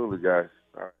 Ephraim. Absolutely, guys.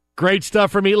 All right. Great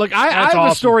stuff for me. Look, I have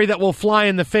awesome. a story that will fly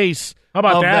in the face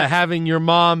of having your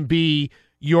mom be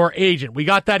your agent. We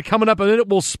got that coming up, and then it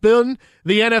will spin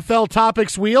the NFL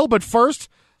topics wheel. But first,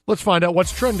 let's find out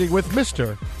what's trending with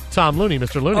Mr. Tom Looney.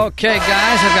 Mr. Looney. Okay,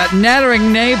 guys, I've got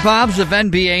nattering nabobs of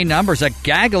NBA numbers, a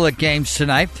gaggle of games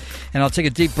tonight, and I'll take a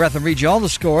deep breath and read you all the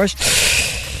scores.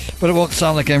 But it won't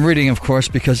sound like I'm reading, of course,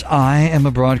 because I am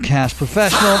a broadcast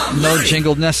professional. No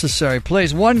jingle necessary.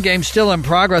 Plays one game still in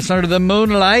progress under the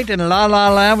moonlight in La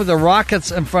La Land with the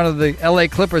Rockets in front of the L.A.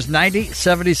 Clippers,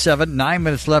 90-77. 9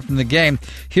 minutes left in the game.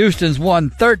 Houston's won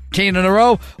 13 in a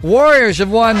row. Warriors have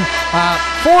won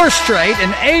 4 straight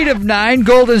and 8 of 9.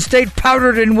 Golden State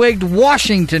powdered and wigged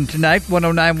Washington tonight,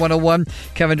 109-101.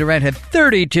 Kevin Durant had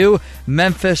 32.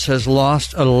 Memphis has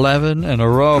lost 11 in a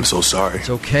row. I'm so sorry. It's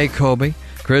okay, Kobe.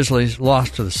 Grizzlies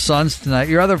lost to the Suns tonight.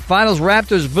 Your other finals,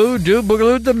 Raptors voodoo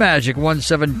boogalooed the Magic,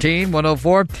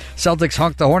 117-104. Celtics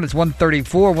honked the Hornets,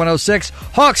 134-106.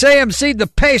 Hawks AMC'd the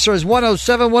Pacers,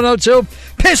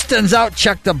 107-102. Pistons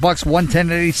outchecked the Bucks,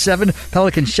 110-87.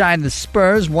 Pelicans shined the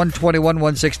Spurs,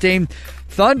 121-116.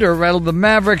 Thunder rattled the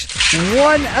Mavericks,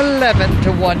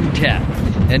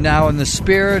 111-110. And now in the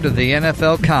spirit of the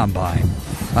NFL Combine,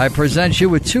 I present you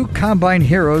with 2 Combine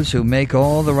heroes who make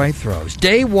all the right throws.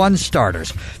 Day 1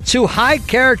 starters. 2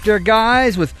 high-character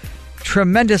guys with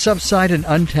tremendous upside and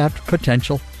untapped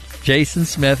potential. Jason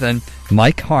Smith and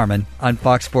Mike Harmon on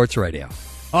Fox Sports Radio.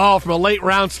 Oh, from a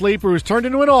late-round sleeper who's turned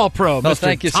into an all-pro, No, Mr.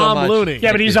 thank you so Tom much. Looney.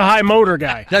 Yeah, but he's a high motor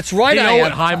guy. That's right, You I know am.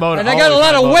 what high motor. And I got a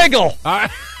lot of wiggle. All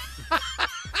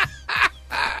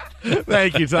right.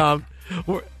 Thank you, Tom.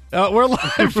 We're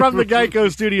live from the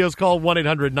Geico Studios. Call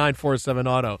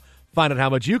 1-800-947-AUTO. Find out how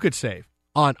much you could save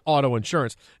on auto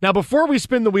insurance. Now, before we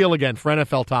spin the wheel again for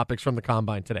NFL topics from the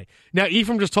Combine today. Now,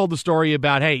 Ephraim just told the story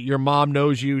about, hey, your mom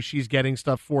knows you. She's getting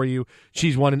stuff for you.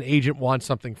 She's when an agent wants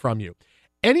something from you.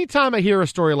 Anytime I hear a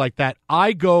story like that,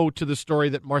 I go to the story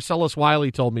that Marcellus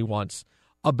Wiley told me once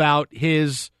about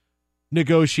his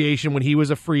negotiation when he was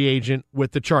a free agent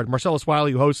with the Chargers. Marcellus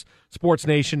Wiley, who hosts Sports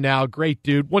Nation now, great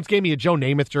dude. Once gave me a Joe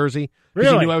Namath jersey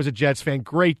because he knew I was a Jets fan.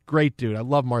 Great dude. I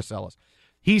love Marcellus.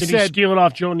 Did he steal it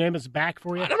off Joe Namath's back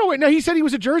for you? I don't know. No, he said he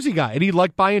was a jersey guy, and he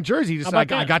liked buying jerseys. He just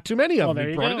said, I got too many of them.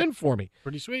 He brought it in for me.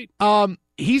 Pretty sweet.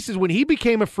 He says when he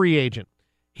became a free agent,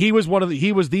 he was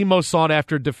the most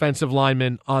sought-after defensive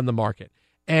lineman on the market.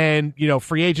 And,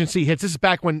 free agency hits. This is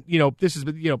back when, this is,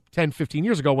 10, 15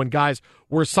 years ago when guys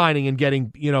were signing and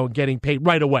getting paid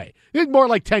right away. It's more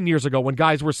like 10 years ago when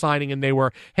guys were signing and they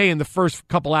were, hey, in the first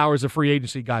couple hours of free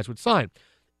agency, guys would sign.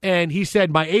 And he said,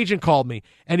 my agent called me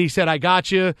and he said, I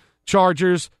got you,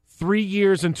 Chargers, 3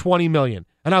 years and $20 million.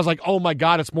 And I was like, oh my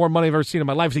God, it's more money I've ever seen in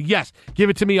my life. He said, yes, give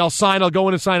it to me. I'll sign. I'll go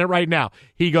in and sign it right now.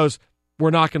 He goes, we're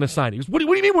not going to sign it. He goes, what do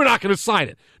you mean we're not going to sign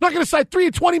it? Not going to sign 3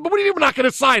 and 20, but what do you mean we're not going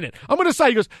to sign it? I'm going to sign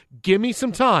it. He goes, give me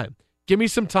some time. Give me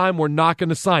some time. We're not going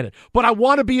to sign it. But I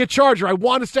want to be a Charger. I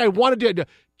want to stay. I want to do it.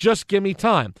 Just give me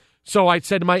time. So I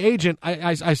said to my agent,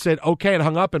 I said, okay, and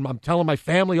hung up, and I'm telling my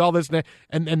family all this,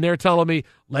 and they're telling me,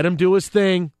 let him do his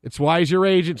thing. It's why he's your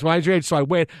agent. It's why he's your agent. So I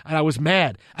went, and I was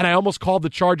mad. And I almost called the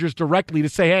Chargers directly to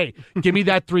say, hey, give me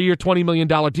that 3-year, $20 million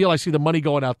deal. I see the money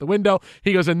going out the window.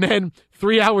 He goes, and then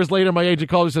 3 hours later, my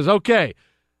agent calls and says, okay,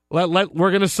 we're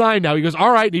going to sign now. He goes,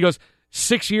 all right. And he goes,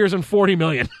 6 years and $40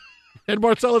 million. And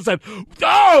Marcellus said,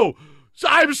 oh, so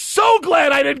I'm so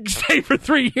glad I didn't stay for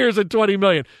 3 years and $20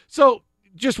 million. So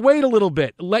just wait a little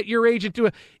bit. Let your agent do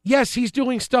it. Yes, he's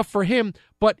doing stuff for him,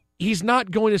 but he's not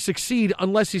going to succeed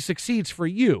unless he succeeds for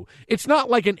you. It's not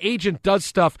like an agent does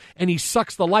stuff and he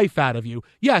sucks the life out of you.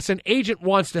 Yes, an agent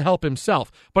wants to help himself,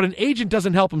 but an agent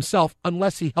doesn't help himself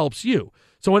unless he helps you.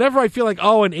 So whenever I feel like,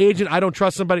 oh, an agent, I don't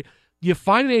trust somebody, you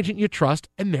find an agent you trust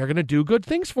and they're going to do good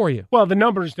things for you. Well, the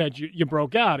numbers that you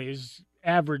broke out, his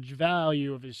average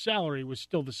value of his salary was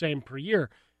still the same per year.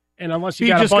 And unless he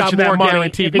got a bunch of that money,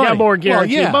 if he got more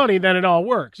guaranteed money, then it all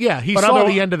works. Yeah, he saw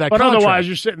the end of that contract. But otherwise,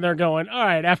 you're sitting there going, all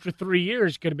right, after 3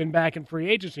 years, could have been back in free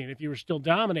agency. And if you were still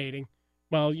dominating,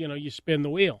 well, you spin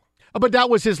the wheel. But that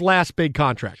was his last big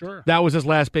contract. Sure. That was his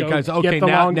last big contract. Okay,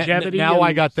 now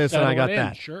I got this and I got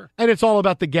that. Sure. And it's all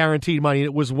about the guaranteed money.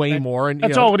 It was way more. And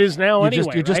that's all it is now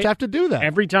anyway. You just have to do that.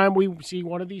 Every time we see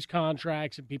one of these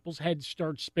contracts and people's heads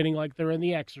start spinning like they're in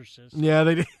The Exorcist. Yeah,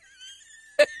 they do.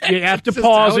 You have to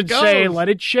pause and say, let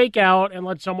it shake out, and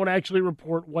let someone actually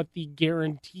report what the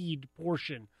guaranteed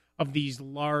portion of these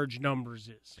large numbers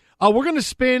is. We're going to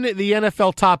spin the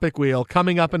NFL topic wheel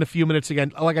coming up in a few minutes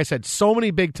again. Like I said, so many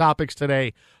big topics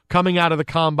today coming out of the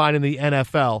Combine in the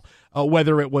NFL,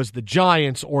 whether it was the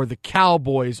Giants or the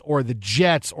Cowboys or the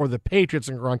Jets or the Patriots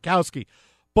and Gronkowski.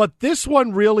 But this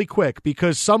one really quick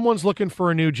because someone's looking for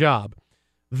a new job.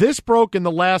 This broke in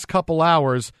the last couple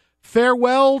hours.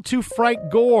 Farewell to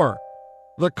Frank Gore.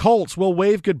 The Colts will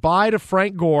wave goodbye to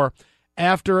Frank Gore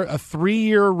after a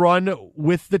 3-year run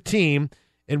with the team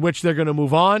in which they're going to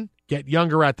move on, get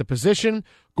younger at the position.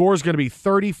 Gore's going to be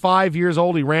 35 years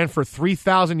old. He ran for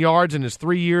 3,000 yards in his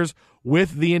 3 years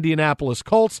with the Indianapolis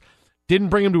Colts. Didn't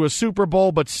bring him to a Super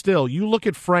Bowl, but still, you look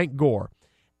at Frank Gore,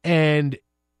 and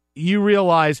you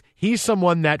realize he's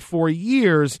someone that for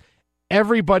years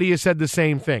everybody has said the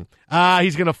same thing.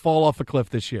 He's going to fall off a cliff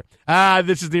this year.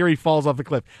 This is the year he falls off a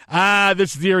cliff.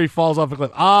 This is the year he falls off a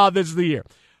cliff. This is the year.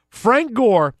 Frank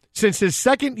Gore, since his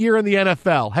second year in the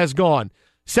NFL, has gone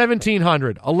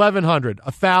 1,700, 1,100,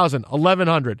 1,000,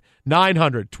 1,100,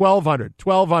 900, 1,200,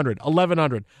 1,200,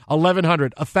 1,100,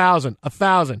 1,100, 1,000,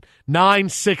 1,000,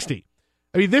 960.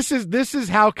 I mean, this is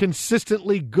how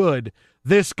consistently good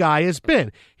this guy has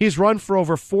been. He's run for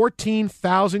over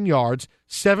 14,000 yards,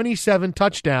 77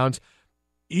 touchdowns.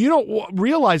 You don't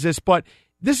realize this, but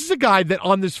this is a guy that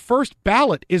on this first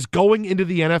ballot is going into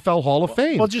the NFL Hall of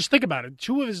Fame. Well, just think about it.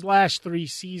 2 of his last 3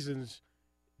 seasons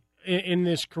in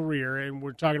this career, and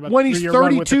we're talking about when he's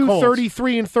 32,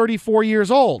 33, and 34 years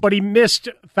old. But he missed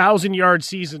 1,000-yard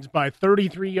seasons by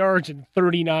 33 yards and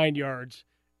 39 yards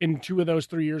in 2 of those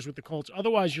 3 years with the Colts.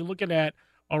 Otherwise, you're looking at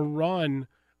a run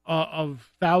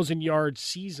of 1,000-yard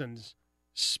seasons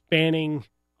spanning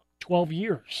 12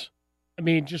 years. I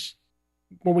mean, just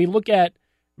when we look at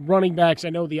running backs,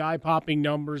 I know the eye-popping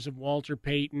numbers of Walter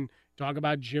Payton, talk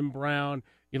about Jim Brown,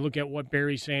 you look at what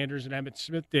Barry Sanders and Emmitt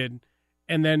Smith did,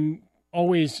 and then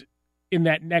always in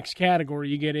that next category,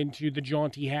 you get into the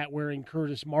jaunty hat-wearing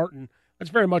Curtis Martin. That's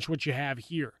very much what you have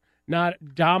here.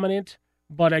 Not dominant,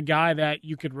 but a guy that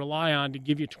you could rely on to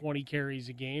give you 20 carries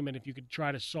a game, and if you could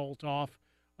try to salt off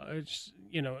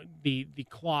the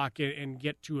clock and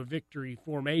get to a victory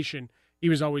formation, he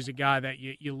was always a guy that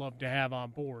you love to have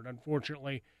on board.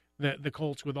 Unfortunately, the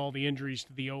Colts, with all the injuries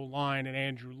to the O-line and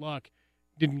Andrew Luck,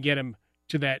 didn't get him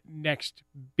to that next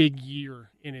big year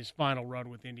in his final run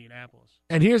with Indianapolis.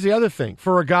 And here's the other thing.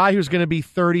 For a guy who's going to be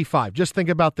 35, just think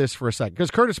about this for a second,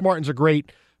 because Curtis Martin's a great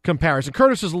comparison.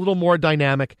 Curtis is a little more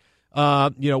dynamic,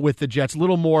 with the Jets, a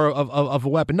little more of a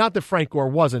weapon. Not that Frank Gore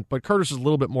wasn't, but Curtis is a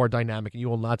little bit more dynamic, and you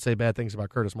will not say bad things about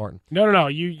Curtis Martin. No.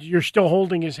 You're still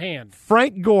holding his hand.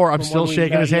 Frank Gore, I'm still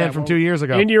shaking his hand from 2 years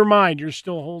ago. In your mind, you're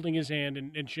still holding his hand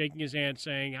and shaking his hand,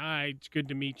 saying, "Hi, it's good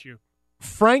to meet you."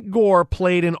 Frank Gore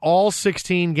played in all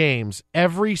 16 games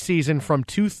every season from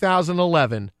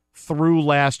 2011 through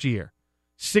last year.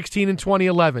 16 in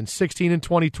 2011, 16 in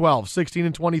 2012, 16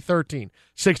 in 2013,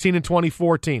 16 in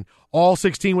 2014, all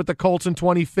 16 with the Colts in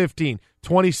 2015,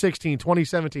 2016,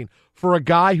 2017. For a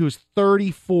guy who's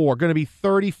 34, going to be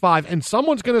 35, and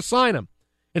someone's going to sign him.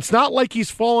 It's not like he's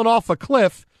fallen off a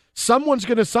cliff. Someone's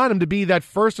going to sign him to be that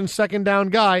first and second down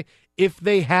guy if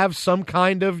they have some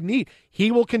kind of need.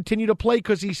 He will continue to play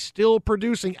because he's still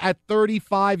producing at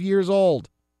 35 years old.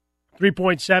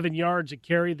 3.7 yards a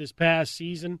carry this past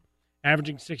season,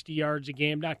 averaging 60 yards a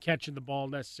game, not catching the ball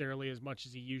necessarily as much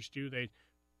as he used to. They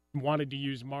wanted to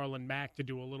use Marlon Mack to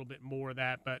do a little bit more of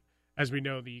that, but as we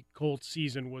know, the Colts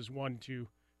season was one to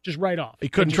just write off. He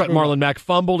couldn't trust Marlon Mack.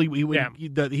 Fumbled.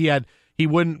 He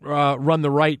wouldn't run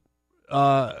the right.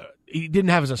 He didn't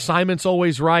have his assignments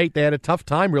always right. They had a tough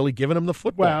time really giving him the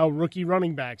football. Well, rookie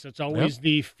running backs, that's always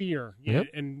the fear. Yep.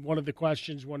 And one of the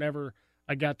questions whenever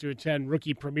I got to attend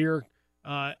rookie premier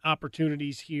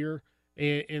opportunities here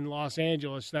in Los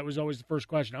Angeles, that was always the first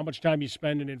question. How much time you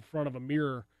spending in front of a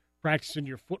mirror practicing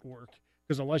your footwork?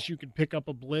 Because unless you can pick up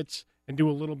a blitz and do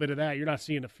a little bit of that, you're not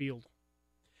seeing a field.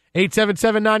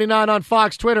 877-99 on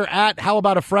Fox, Twitter at How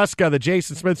About a Fresca, the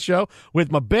Jason Smith Show with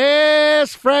my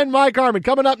best friend Mike Harmon.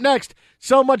 Coming up next,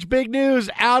 so much big news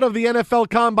out of the NFL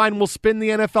Combine. We'll spin the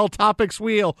NFL topics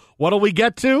wheel. What'll we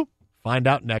get to? Find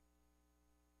out next.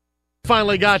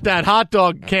 Finally got that hot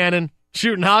dog cannon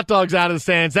shooting hot dogs out of the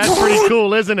stands. That's pretty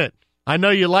cool, isn't it? I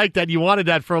know you like that. You wanted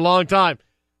that for a long time.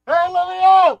 Hey, let me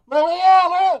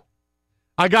out!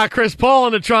 I got Chris Paul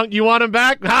in the trunk. You want him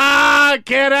back?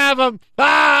 Can't have him.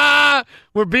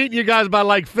 We're beating you guys by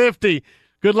like 50.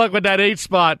 Good luck with that 8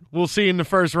 spot. We'll see you in the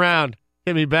first round.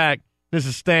 Hit me back. This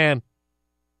is Stan.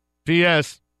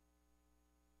 P.S.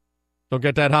 Don't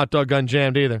get that hot dog gun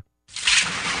jammed either.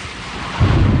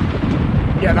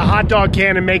 Yeah, the hot dog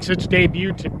cannon makes its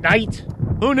debut tonight.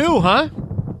 Who knew, huh?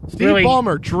 Steve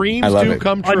Ballmer, dreams do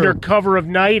come true. Under cover of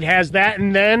night has that,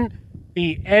 and then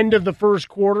the end of the first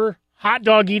quarter, hot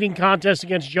dog eating contest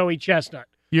against Joey Chestnut.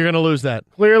 You're going to lose that.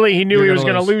 Clearly, he knew he was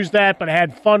going to lose that, but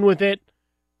had fun with it,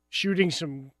 shooting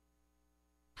some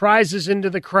prizes into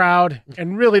the crowd.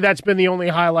 And really, that's been the only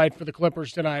highlight for the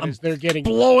Clippers tonight, is they're getting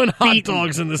blowing hot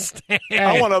dogs in the stand.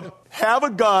 I want to have a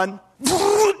gun,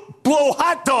 blow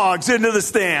hot dogs into the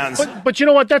stands. But you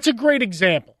know what? That's a great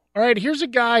example. All right, here's a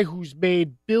guy who's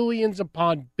made billions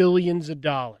upon billions of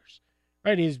dollars.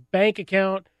 Right, his bank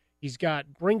account, he's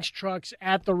got Brinks trucks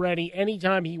at the ready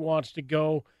anytime he wants to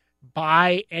go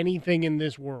buy anything in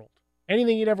this world.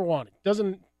 anything he'd ever wanted.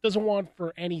 Doesn't want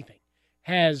for anything.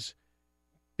 Has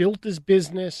built his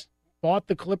business, bought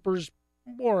the Clippers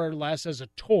more or less as a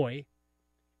toy,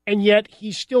 and yet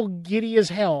he's still giddy as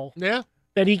hell. Yeah.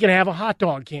 That he can have a hot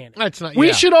dog candy. That's not. We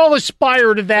yeah. should all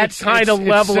aspire to that kind of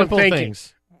level of thinking.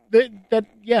 Things.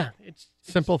 It's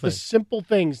simple things. The simple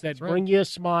things that bring you a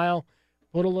smile,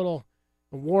 put a little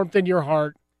warmth in your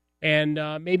heart, and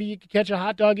maybe you could catch a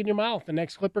hot dog in your mouth the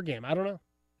next Clipper game. I don't know.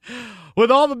 With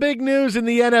all the big news in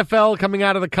the NFL coming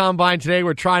out of the Combine today,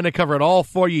 we're trying to cover it all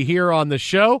for you here on the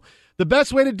show. The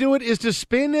best way to do it is to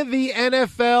spin the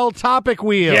NFL topic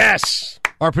wheel. Yes.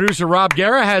 Our producer, Rob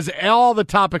Guerra, has all the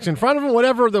topics in front of him.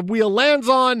 Whatever the wheel lands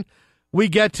on, we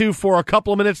get to for a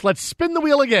couple of minutes. Let's spin the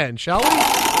wheel again, shall we?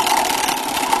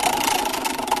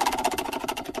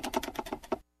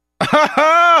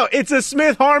 Oh, it's a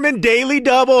Smith-Harmon Daily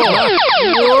Double. Whoa!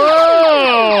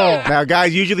 Now,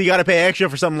 guys, usually you got to pay extra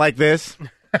for something like this.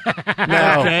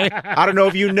 Now, I don't know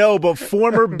if you know, but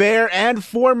former Bear and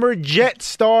former Jet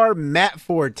star Matt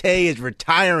Forte is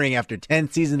retiring after 10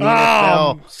 seasons in the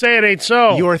NFL. Say it ain't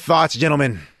so. Your thoughts,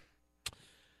 gentlemen?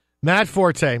 Matt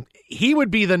Forte, he would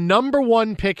be the number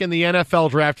one pick in the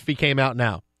NFL draft if he came out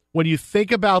now. When you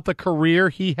think about the career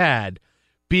he had,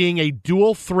 being a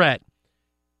dual threat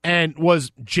and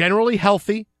was generally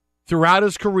healthy throughout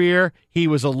his career, he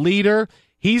was a leader.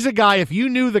 He's a guy, if you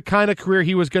knew the kind of career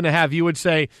he was going to have, you would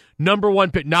say, number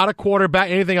one pick, not a quarterback,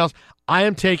 anything else. I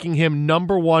am taking him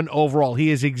number one overall.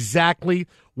 He is exactly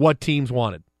what teams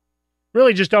wanted.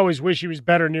 Really just always wish he was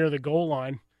better near the goal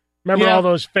line. Remember all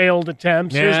those failed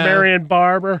attempts? Yeah. Here's Marion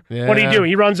Barber. Yeah. What do?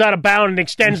 He runs out of bounds and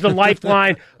extends the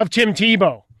lifeline of Tim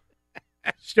Tebow.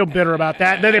 Still bitter about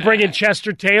that. And then they bring in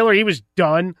Chester Taylor. He was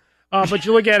done. But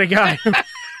you look at a guy...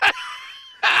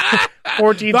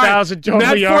 14,000 total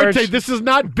Matt yards. Forte, this is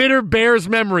not bitter Bears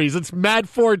memories. It's Matt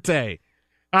Forte.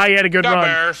 He had a good run.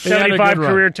 Bears. 75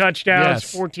 career touchdowns,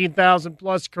 Yes. 14,000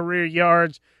 plus career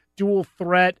yards, dual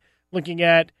threat, looking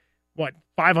at,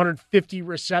 550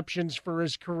 receptions for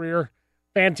his career.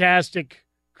 Fantastic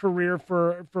career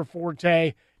for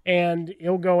Forte. And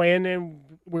he'll go in, and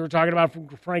we were talking about from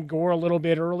Frank Gore a little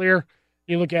bit earlier.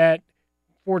 You look at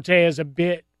Forte as a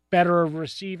bit better of a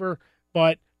receiver,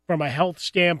 but from a health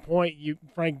standpoint,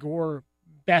 Frank Gore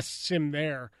bests him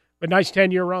there. But nice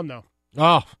 10-year run, though.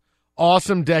 Oh,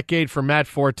 awesome decade for Matt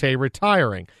Forte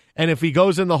retiring. And if he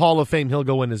goes in the Hall of Fame, he'll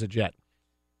go in as a Jet.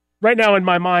 Right now, in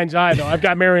my mind's eye, though, I've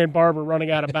got Marion Barber running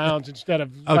out of bounds instead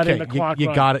of letting the clock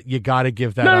run. You got to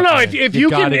give that No, up. no. Man. If you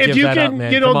can,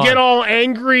 get all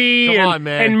angry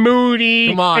and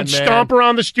moody and stomp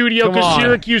around the studio because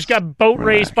Syracuse got boat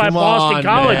raced by Boston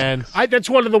College.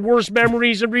 That's one of the worst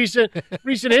memories in recent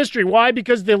history. Why?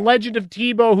 Because the legend of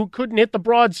Tebow, who couldn't hit the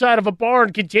broadside of a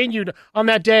barn, continued on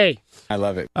that day. I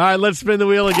love it. All right, let's spin the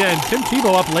wheel again. Tim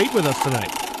Tebow up late with us tonight.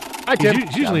 Hi, Tim.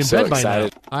 He's usually in bed by now.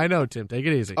 I know, Tim. Take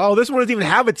it easy. Oh, this one doesn't even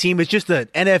have a team. It's just an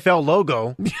NFL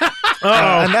logo.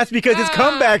 And that's because it's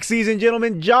comeback season,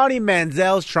 gentlemen. Johnny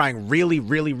Manziel's trying really,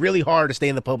 really, really hard to stay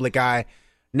in the public eye.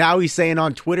 Now he's saying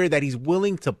on Twitter that he's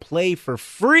willing to play for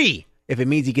free if it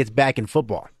means he gets back in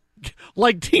football.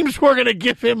 Like teams were going to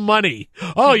give him money.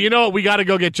 Oh, you know what? We got to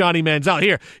go get Johnny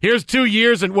Manziel. Here's 2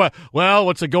 years and what? Well,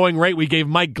 what's the going rate? We gave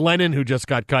Mike Glennon, who just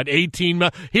got cut, $18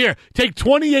 million. Here, take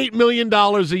 $28 million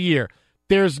a year.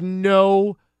 There's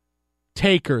no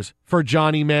takers for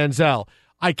Johnny Manziel.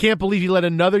 I can't believe he let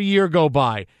another year go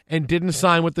by and didn't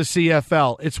sign with the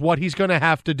CFL. It's what he's going to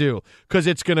have to do because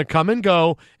it's going to come and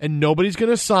go, and nobody's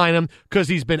going to sign him because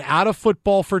he's been out of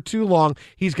football for too long.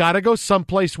 He's got to go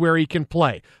someplace where he can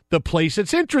play. The place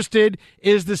that's interested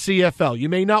is the CFL. You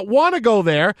may not want to go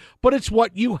there, but it's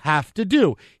what you have to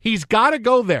do. He's got to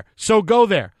go there, so go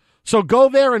there. So go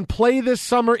there and play this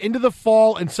summer into the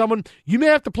fall, and you may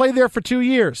have to play there for 2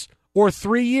 years. Or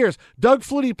 3 years. Doug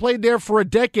Flutie played there for a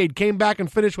decade, came back and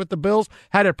finished with the Bills,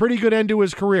 had a pretty good end to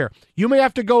his career. You may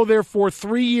have to go there for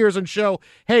 3 years and show,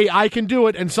 hey, I can do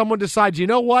it, and someone decides, you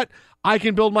know what? I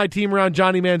can build my team around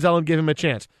Johnny Manziel and give him a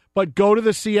chance. But go to the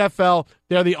CFL.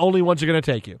 They're the only ones who are going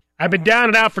to take you. I've been down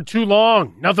and out for too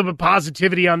long. Nothing but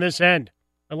positivity on this end.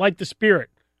 I like the spirit.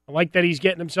 I like that he's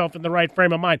getting himself in the right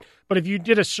frame of mind. But if you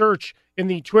did a search in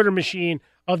the Twitter machine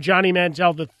of Johnny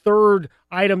Manziel, the third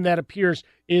item that appears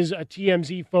is a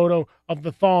TMZ photo of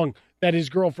the thong that his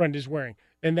girlfriend is wearing.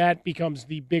 And that becomes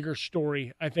the bigger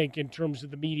story, I think, in terms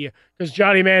of the media. Because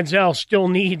Johnny Manziel still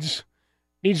needs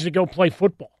to go play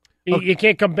football. You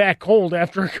can't come back cold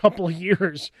after a couple of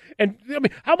years. And I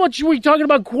mean, how much are we talking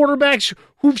about quarterbacks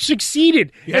who've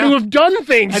succeeded and who have done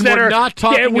things and that we're are not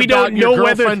talking we about don't your know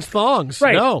whether girlfriend's thongs.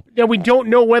 Right. No. Yeah, we don't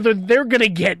know whether they're going to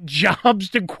get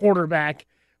jobs to quarterback.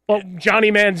 But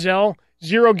Johnny Manziel,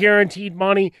 zero guaranteed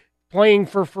money, playing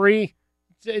for free,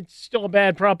 it's still a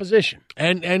bad proposition.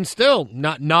 And still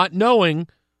not knowing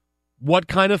what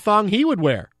kind of thong he would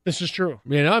wear. This is true.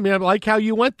 You know, I mean, I like how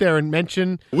you went there and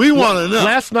mentioned. We want to know.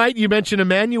 Last night you mentioned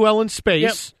Emmanuel in space,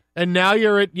 Yep. and now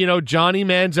you're at Johnny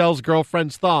Manziel's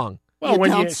girlfriend's thong. Well,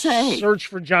 when you search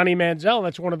for Johnny Manziel,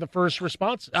 that's one of the first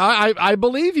responses. I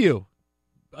believe you.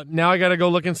 Now I got to go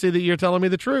look and see that you're telling me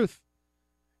the truth.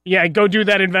 Yeah, go do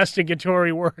that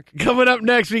investigatory work. Coming up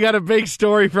next, we got a big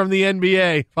story from the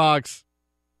NBA, Fox.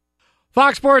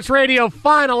 Fox Sports Radio,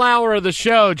 final hour of the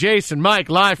show. Jason, Mike,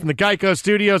 live from the Geico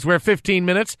Studios, where 15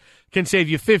 minutes can save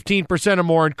you 15% or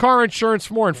more in car insurance.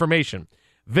 For more information,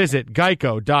 visit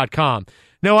geico.com.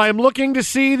 Now, I am looking to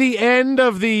see the end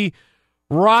of the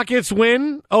Rockets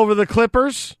win over the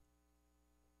Clippers.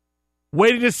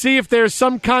 Waiting to see if there's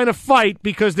some kind of fight,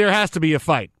 because there has to be a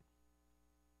fight.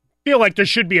 Feel like there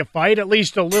should be a fight, at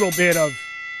least a little bit of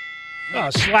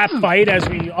slap fight, as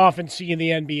we often see in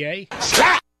the NBA.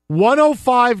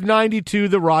 105-92,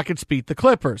 the Rockets beat the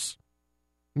Clippers.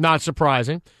 Not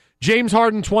surprising. James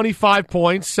Harden, 25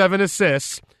 points, 7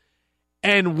 assists,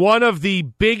 and one of the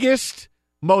biggest,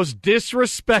 most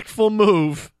disrespectful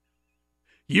move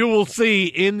you will see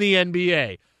in the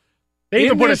NBA. They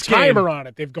even put a timer on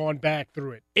it. They've gone back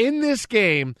through it. In this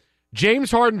game,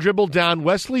 James Harden dribbled down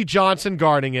Wesley Johnson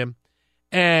guarding him,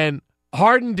 and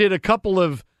Harden did a couple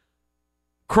of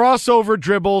crossover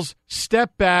dribbles,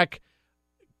 step back,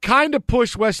 kind of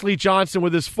pushed Wesley Johnson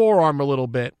with his forearm a little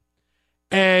bit,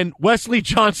 and Wesley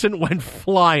Johnson went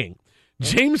flying.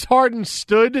 James Harden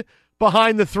stood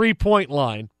behind the three-point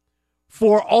line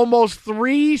for almost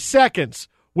 3 seconds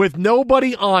with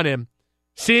nobody on him,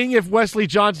 seeing if Wesley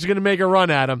Johnson's going to make a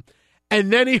run at him,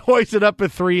 and then he hoisted up a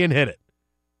three and hit it.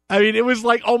 I mean, it was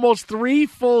like almost 3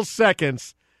 full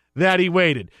seconds that he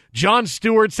waited. Jon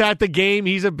Stewart's at the game.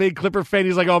 He's a big Clipper fan.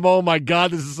 He's like, oh my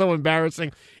God, this is so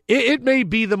embarrassing. It may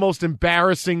be the most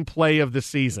embarrassing play of the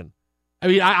season. I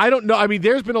mean, I don't know. I mean,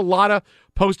 there's been a lot of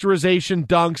posterization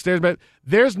dunks.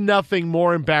 There's nothing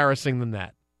more embarrassing than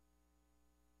that.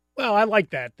 Well, I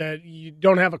like that you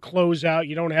don't have a closeout.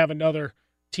 You don't have another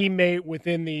teammate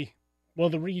within the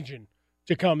region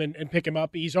to come and pick him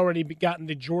up. He's already gotten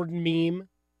the Jordan meme.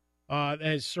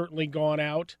 Has certainly gone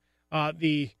out.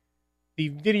 The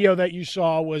video that you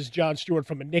saw was Jon Stewart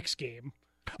from a Knicks game.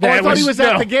 I thought he was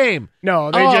at the game. No,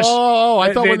 they I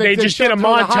thought they just did a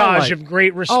montage of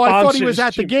great responses. I thought he was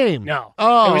at the game. No.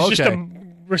 Oh, it was just a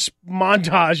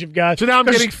montage of guys. So now I'm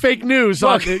getting fake news.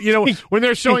 Look, when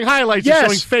they're showing highlights, they're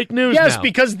showing fake news Yes, now.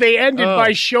 because they ended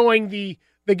by showing the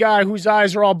guy whose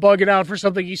eyes are all bugging out for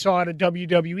something he saw at a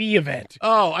WWE event.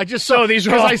 Oh, I just saw these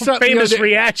are all famous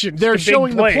reactions. They're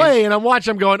showing the plays. play, and I'm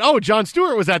watching. I'm going, oh, Jon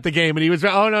Stewart was at the game, and he was.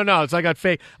 Oh no, so I got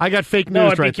fake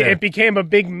news right there. It became a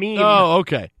big meme. Oh,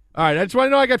 okay. All right, I just want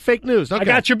to know I got fake news. Okay. I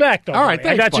got your back, though. All right,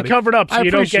 buddy. thanks, I got buddy. you covered up so I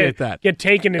you don't get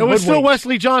taken in It was still hoodwinked.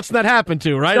 Wesley Johnson that happened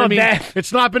to, right? No, I mean,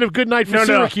 it's not been a good night for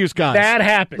Syracuse guys. That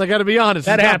happened. I got to be honest.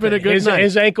 That it's happened. Not been a good night.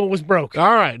 His ankle was broke.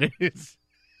 All right.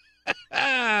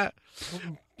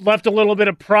 Left a little bit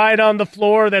of pride on the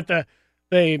floor that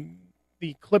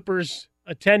the Clippers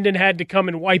attendant had to come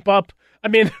and wipe up. I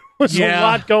mean, there was a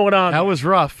lot going on. That was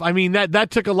rough. I mean,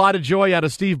 that took a lot of joy out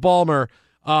of Steve Ballmer.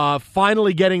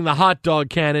 Finally getting the hot dog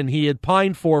cannon he had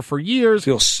pined for years.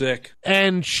 Feel sick.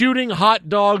 And shooting hot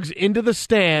dogs into the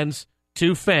stands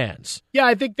to fans. Yeah,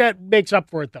 I think that makes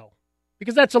up for it, though.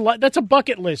 Because that's a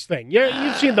bucket list thing. Yeah,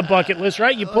 you've seen the bucket list,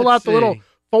 right? You pull out the little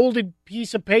folded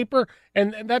piece of paper,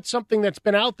 and that's something that's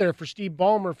been out there for Steve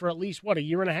Ballmer for at least, a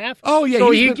year and a half? Oh, yeah. So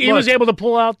he was able to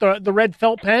pull out the red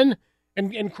felt pen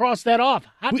and cross that off.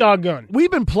 Hot dog gun.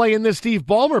 We've been playing this Steve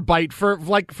Ballmer bite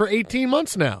for 18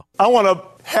 months now. I want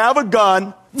to have a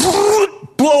gun,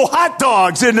 blow hot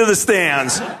dogs into the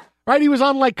stands. Right, he was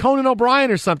on like Conan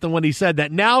O'Brien or something when he said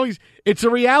that. Now it's a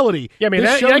reality. Yeah, I mean,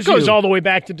 that goes all the way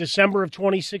back to December of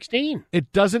 2016.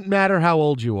 It doesn't matter how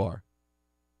old you are.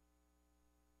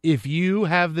 If you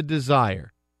have the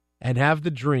desire and have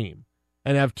the dream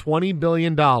and have $20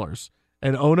 billion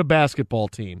and own a basketball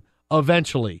team,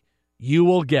 eventually you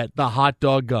will get the hot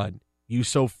dog gun you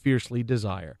so fiercely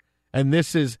desire. And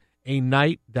this is a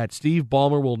night that Steve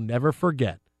Ballmer will never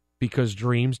forget because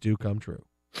dreams do come true.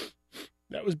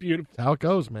 That was beautiful. That's how it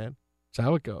goes, man. That's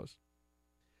how it goes.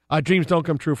 Dreams don't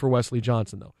come true for Wesley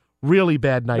Johnson, though. Really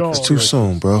bad night. It's too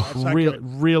soon, bro.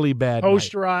 Really bad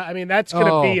Poster night. I mean, that's going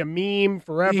to be a meme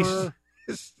forever.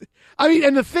 I mean,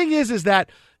 and the thing is that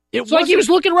it's like he was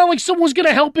looking around like someone was going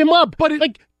to help him up. But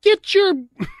get your...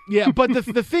 Yeah, but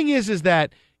the thing is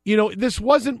that, this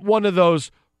wasn't one of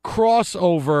those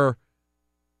crossover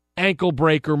ankle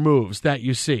breaker moves that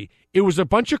you see. It was a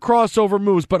bunch of crossover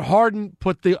moves, but Harden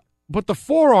put the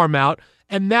forearm out,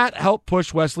 and that helped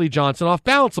push Wesley Johnson off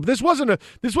balance. This wasn't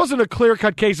a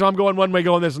clear-cut case of I'm going one way,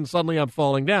 going this, and suddenly I'm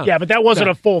falling down. Yeah, but that wasn't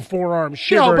a full forearm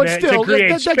shiver but still, to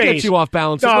create that gets you off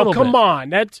balance a little bit. No, come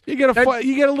on. You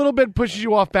get a little bit, pushes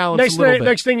you off balance a little bit.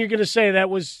 Next thing you're going to say, that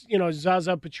was,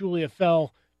 Zaza Pachulia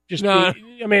fell.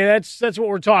 That's what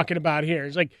we're talking about here.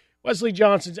 It's like Wesley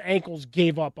Johnson's ankles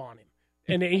gave up on him.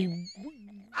 And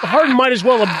Harden might as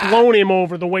well have blown him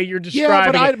over the way you're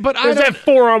describing it. Because that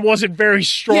forearm wasn't very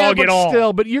strong at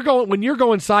all. But when you're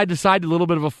going side to side, a little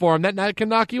bit of a forearm, that can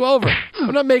knock you over.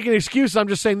 I'm not making an excuse. I'm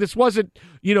just saying this wasn't,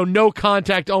 no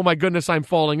contact. Oh my goodness, I'm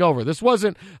falling over. This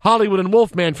wasn't Hollywood and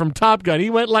Wolfman from Top Gun. He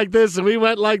went like this and we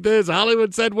went like this.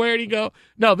 Hollywood said, where'd he go?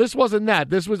 No, this wasn't that.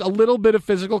 This was a little bit of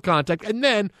physical contact. And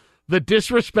then the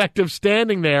disrespect of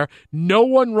standing there, no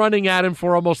one running at him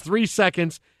for almost 3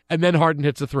 seconds, and then Harden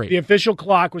hits a three. The official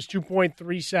clock was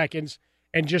 2.3 seconds,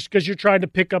 and just because you're trying to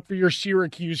pick up for your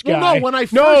Syracuse guy. When I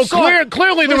first saw it,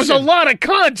 clearly there was a lot of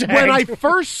contact. When I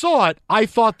first saw it, I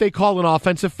thought they called an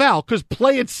offensive foul because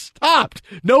play had stopped.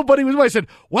 Nobody was. I said,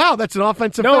 "Wow, that's an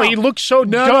offensive foul." No, he looked so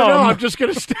dumb. No, I'm just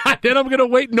going to stop. Then I'm going to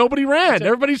wait. Nobody ran.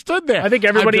 Everybody stood there. I think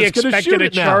everybody expected a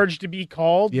charge to be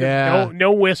called. Yeah,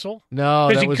 no whistle. No,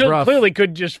 that was rough. Clearly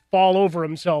could just fall over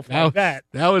himself like that.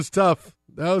 That was tough.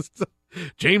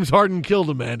 James Harden killed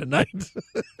a man tonight.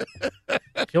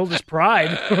 Killed his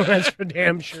pride. That's for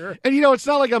damn sure. And, it's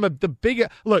not like I'm the big...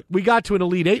 Look, we got to an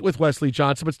Elite Eight with Wesley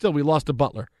Johnson, but still, we lost to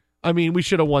Butler. I mean, we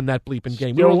should have won that bleeping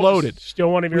game. We were loaded.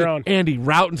 Still one of your own. Andy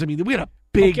Routens. I mean, we had a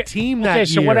big team that year.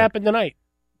 Okay, so what happened tonight?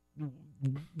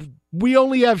 We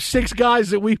only have 6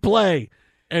 guys that we play.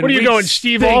 And what are you going,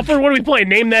 Steve Alford? What are we playing?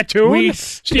 Name that tune?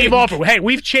 Steve Alford. Hey,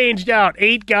 we've changed out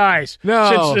 8 guys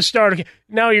since the start.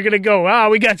 Now you're going to go,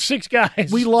 we got 6 guys.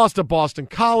 We lost to Boston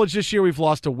College this year. We've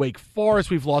lost to Wake Forest.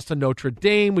 We've lost to Notre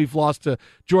Dame. We've lost to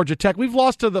Georgia Tech. We've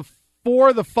lost to the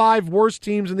 5 worst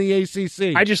teams in the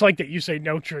ACC. I just like that you say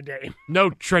Notre Dame.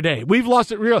 Notre Dame. We've lost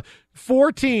to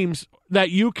 4 teams that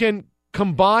you can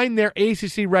combine their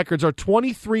ACC records are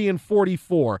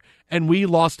 23-44, and we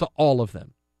lost to all of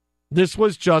them. This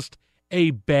was just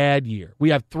a bad year. We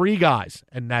have 3 guys,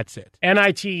 and that's it.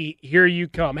 NIT, here you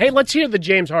come. Hey, let's hear the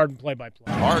James Harden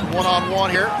play-by-play. Harden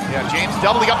one-on-one here. Yeah, James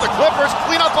doubling up the Clippers.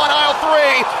 Clean up on aisle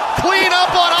 3. Clean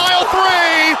up on aisle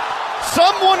 3.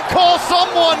 Someone call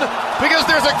someone because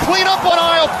there's a clean up on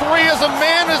aisle 3 as a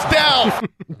man is down.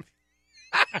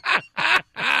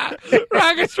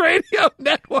 Rockets Radio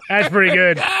Network. That's pretty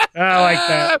good. I like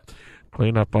that.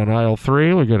 Clean up on aisle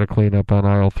 3. We're going to clean up on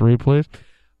aisle 3, please.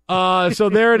 So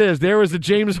there it is. There was the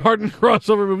James Harden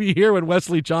crossover movie here when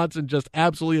Wesley Johnson just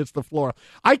absolutely hits the floor.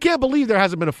 I can't believe there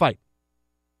hasn't been a fight.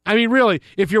 I mean, really,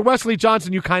 if you're Wesley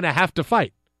Johnson, you kind of have to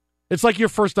fight. It's like your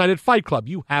first night at Fight Club.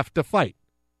 You have to fight.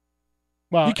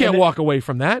 Well, you can't walk away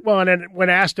from that. Well, and then when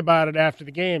asked about it after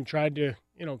the game, tried to,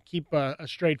 keep a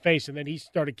straight face, and then he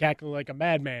started cackling like a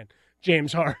madman.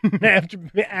 James Harden after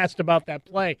asked about that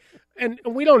play. And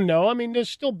we don't know. I mean,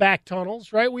 there's still back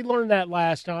tunnels, right? We learned that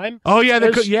last time. Oh, yeah.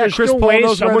 There's Chris still Paul ways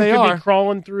knows someone where they could are. Be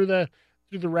crawling through the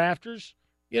rafters.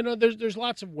 There's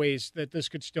lots of ways that this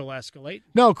could still escalate.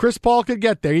 No, Chris Paul could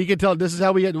get there. You can tell this is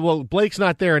how we get. Well, Blake's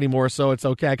not there anymore, so it's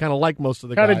okay. I kind of like most of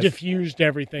the guys. Kind of diffused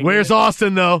everything. Where's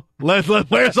Austin, though?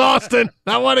 Where's Austin?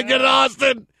 I want to get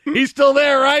Austin. He's still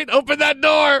there, right? Open that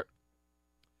door.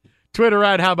 Twitter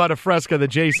at How About a Fresca, the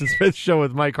Jason Smith Show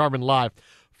with Mike Harmon live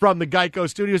from the Geico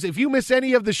Studios. If you miss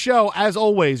any of the show, as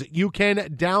always, you can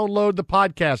download the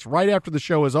podcast right after the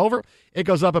show is over. It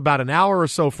goes up about an hour or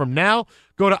so from now.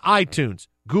 Go to iTunes,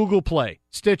 Google Play,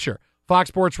 Stitcher,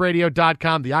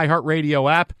 FoxSportsRadio.com, the iHeartRadio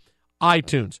app,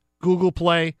 iTunes, Google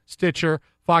Play, Stitcher,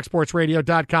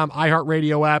 FoxSportsRadio.com,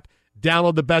 iHeartRadio app.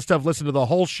 Download the best of, listen to the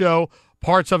whole show,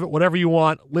 parts of it, whatever you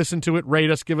want. Listen to it, rate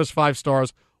us, give us 5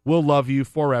 stars. We'll love you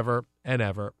forever and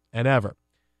ever and ever.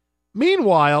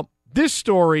 Meanwhile, this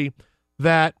story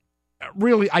that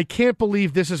really, I can't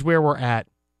believe this is where we're at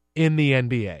in the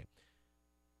NBA.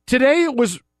 Today it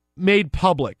was made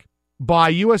public by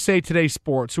USA Today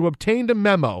Sports, who obtained a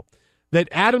memo that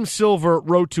Adam Silver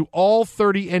wrote to all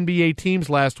 30 NBA teams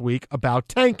last week about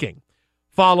tanking,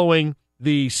 following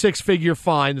the 6-figure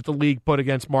fine that the league put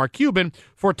against Mark Cuban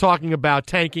for talking about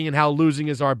tanking and how losing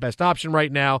is our best option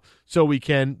right now so we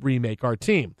can remake our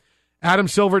team. Adam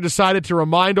Silver decided to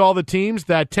remind all the teams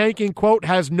that tanking, quote,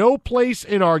 has no place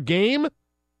in our game,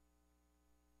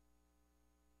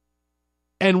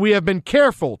 and we have been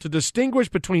careful to distinguish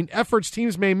between efforts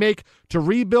teams may make to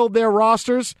rebuild their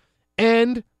rosters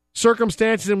and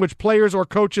circumstances in which players or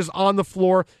coaches on the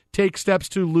floor take steps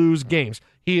to lose games.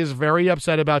 he is very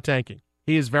upset about tanking.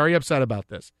 He is very upset about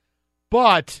this.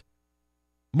 But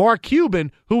Mark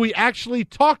Cuban, who we actually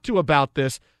talked to about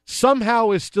this,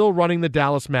 somehow is still running the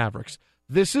Dallas Mavericks.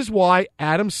 This is why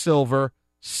Adam Silver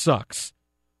sucks.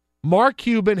 Mark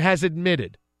Cuban has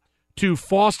admitted to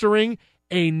fostering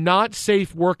a not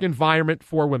safe work environment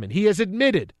for women. He has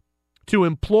admitted to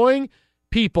employing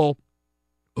people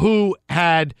who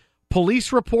had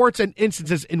police reports and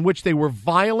instances in which they were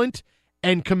violent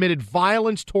and committed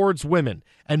violence towards women.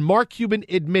 And Mark Cuban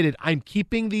admitted, I'm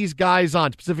keeping these guys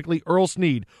on, specifically Earl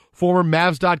Snead, former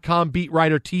Mavs.com beat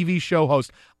writer, TV show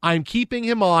host. I'm keeping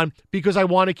him on because I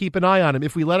want to keep an eye on him.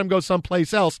 If we let him go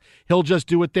someplace else, he'll just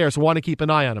do it there, so I want to keep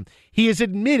an eye on him. He has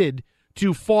admitted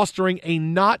to fostering a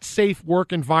not safe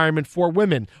work environment for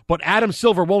women, but Adam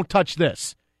Silver won't touch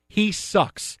this. He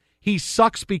sucks. He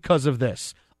sucks because of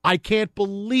this. I can't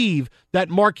believe that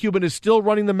Mark Cuban is still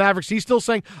running the Mavericks. He's still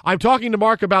saying, I'm talking to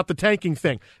Mark about the tanking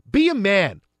thing. Be a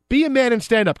man. Be a man and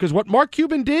stand up. Because what Mark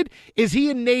Cuban did is he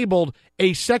enabled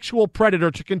a sexual predator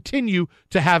to continue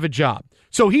to have a job.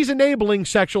 So he's enabling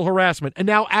sexual harassment. And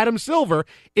now Adam Silver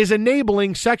is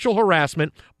enabling sexual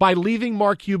harassment by leaving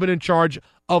Mark Cuban in charge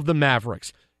of the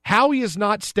Mavericks. How he has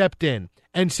not stepped in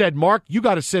and said, Mark, you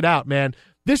got to sit out, man.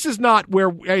 This is not where,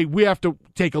 hey, we have to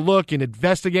take a look and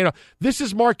investigate. This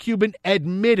is Mark Cuban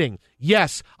admitting,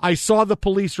 yes, I saw the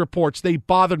police reports. They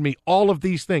bothered me. All of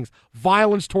these things.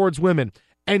 Violence towards women.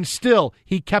 And still,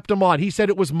 he kept him on. He said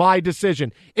it was my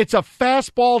decision. It's a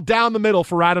fastball down the middle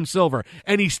for Adam Silver,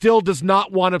 and he still does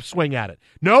not want to swing at it.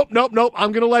 Nope.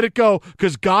 I'm going to let it go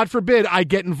because, God forbid, I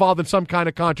get involved in some kind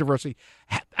of controversy.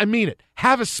 I mean it.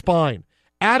 Have a spine.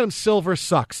 Adam Silver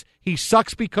sucks. He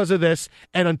sucks because of this,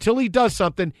 and until he does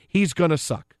something, he's going to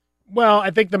suck. Well, I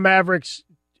think the Mavericks,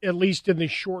 at least in the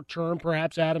short term,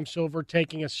 perhaps Adam Silver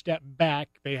taking a step back.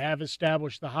 They have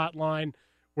established the hotline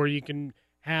where you can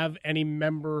have any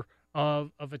member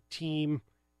of a team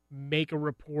make a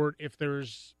report if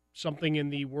there's something in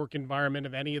the work environment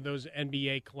of any of those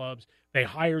NBA clubs. They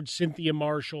hired Cynthia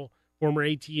Marshall, former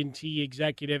AT&T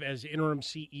executive, as interim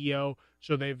CEO,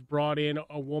 so they've brought in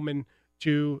a woman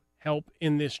to help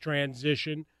in this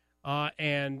transition,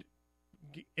 and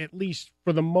at least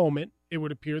for the moment, it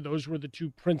would appear those were the two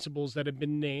principals that have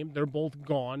been named. They're both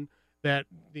gone. That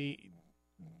the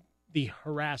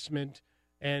harassment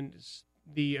and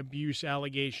the abuse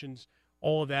allegations,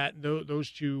 all of that, those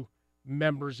two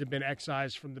members have been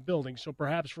excised from the building. So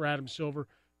perhaps for Adam Silver,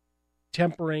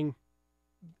 tempering,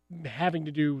 having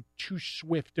to do too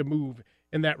swift a move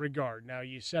in that regard. Now,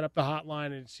 you set up the hotline,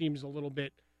 and it seems a little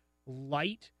bit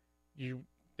light.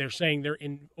 They're saying they're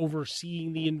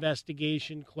overseeing the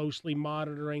investigation, closely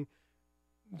monitoring.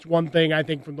 It's one thing, I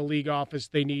think, from the league office,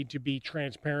 they need to be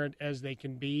transparent as they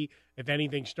can be. If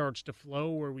anything starts to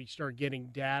flow, where we start getting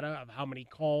data of how many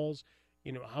calls,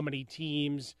 how many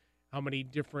teams, how many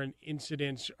different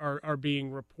incidents are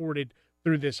being reported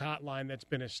through this hotline that's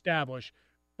been established.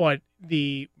 But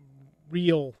the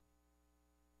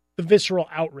visceral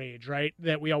outrage, right,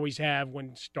 that we always have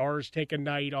when stars take a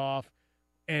night off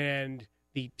and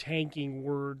the tanking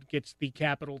word gets the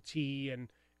capital T, and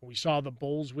we saw the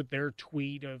Bulls with their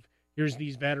tweet of, here's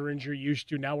these veterans you're used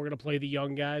to, now we're going to play the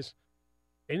young guys.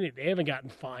 They haven't gotten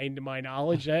fined, to my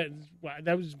knowledge.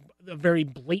 That was a very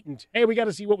blatant, hey, we got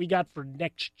to see what we got for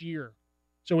next year.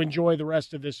 So enjoy the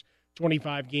rest of this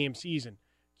 25-game season.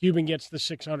 Cuban gets the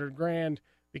 $600,000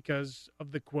 because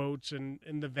of the quotes and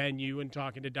the venue and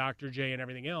talking to Dr. J and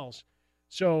everything else.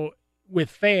 So with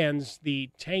fans, the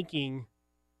tanking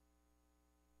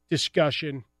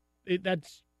discussion,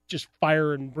 that's just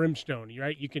fire and brimstone,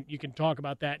 right? You can talk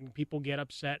about that and people get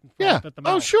upset and froth at the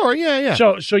mouth. Oh, sure, yeah.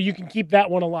 So you can keep that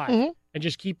one alive and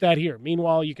just keep that here.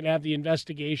 Meanwhile, you can have the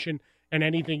investigation and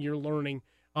anything you're learning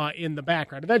in the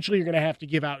background. Eventually, you're going to have to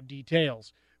give out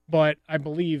details, but I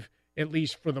believe, at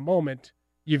least for the moment,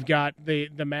 you've got the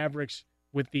Mavericks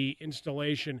with the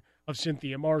installation of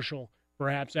Cynthia Marshall,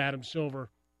 perhaps Adam Silver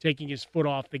taking his foot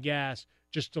off the gas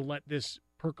just to let this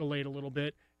percolate a little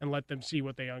bit and let them see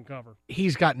what they uncover.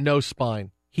 He's got no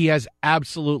spine. He has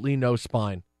absolutely no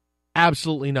spine.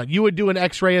 Absolutely none. You would do an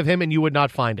x-ray of him and you would not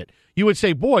find it. You would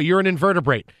say, boy, you're an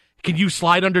invertebrate. Can you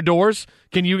slide under doors?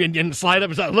 Can you and slide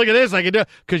up? Look at this. I can do it.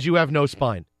 Because you have no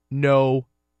spine. No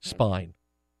spine.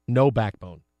 No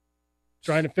backbone.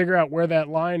 Trying to figure out where that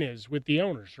line is with the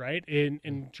owners, right?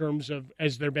 In terms of,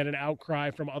 has there been an outcry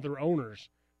from other owners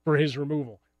for his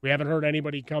removal? We haven't heard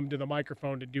anybody come to the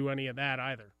microphone to do any of that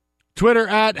either. Twitter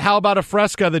at How About a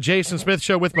Fresca, the Jason Smith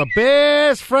Show with my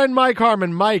best friend Mike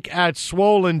Harmon. Mike at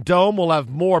Swollen Dome. We'll have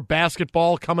more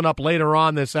basketball coming up later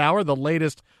on this hour, the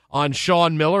latest on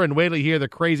Sean Miller, and wait till you hear the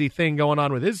crazy thing going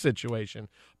on with his situation.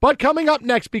 But coming up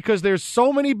next, because there's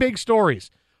so many big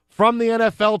stories from the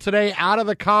NFL today, out of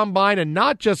the combine, and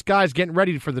not just guys getting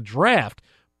ready for the draft,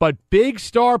 but big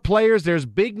star players. There's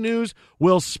big news.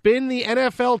 We'll spin the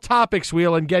NFL topics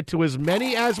wheel and get to as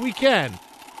many as we can.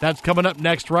 That's coming up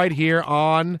next right here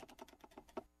on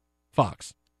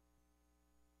Fox.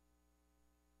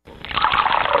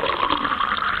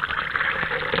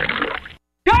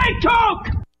 Guy talk!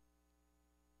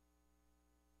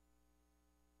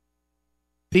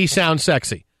 The sound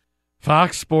sexy.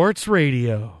 Fox Sports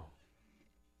Radio.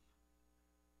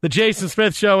 The Jason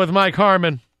Smith Show with Mike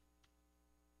Harmon.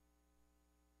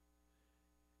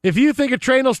 If you think a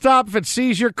train will stop if it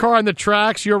sees your car on the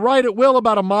tracks, you're right, it will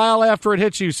about a mile after it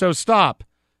hits you, so stop,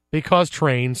 because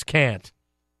trains can't.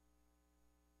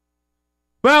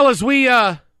 Well, as we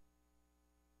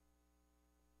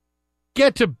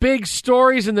get to big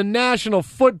stories in the National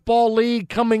Football League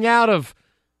coming out of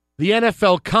the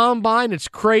NFL Combine, it's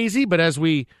crazy, but as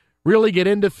we really get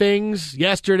into things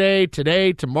yesterday,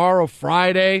 today, tomorrow,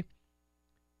 Friday,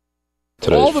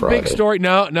 Today's all the Friday. big story.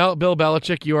 No, Bill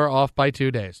Belichick, you are off by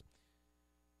 2 days.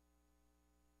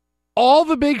 All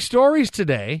the big stories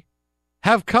today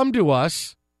have come to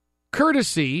us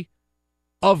courtesy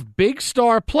of big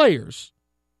star players,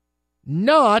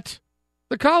 not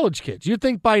the college kids. You'd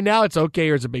think by now it's okay,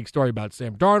 here's a big story about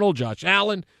Sam Darnold, Josh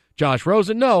Allen, Josh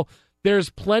Rosen. No,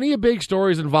 there's plenty of big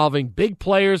stories involving big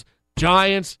players,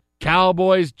 Giants,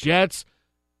 Cowboys, Jets,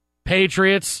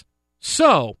 Patriots.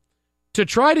 So, to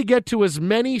try to get to as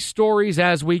many stories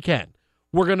as we can,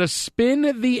 we're going to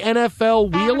spin the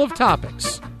NFL wheel of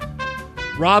topics.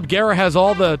 Rob Guerra has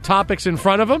all the topics in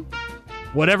front of him.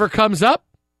 Whatever comes up,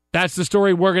 that's the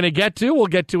story we're going to get to. We'll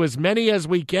get to as many as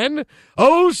we can.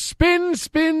 Oh, spin,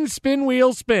 spin, spin,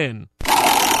 wheel, spin.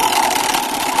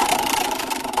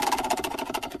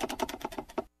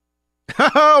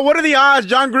 What are the odds,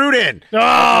 John Gruden? Oh,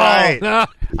 right. No.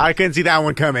 I couldn't see that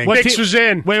one coming. Hicks was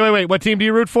in. Wait. What team do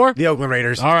you root for? The Oakland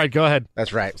Raiders. All right, go ahead.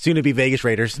 That's right. Soon to be Vegas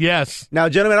Raiders. Yes. Now,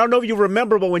 gentlemen, I don't know if you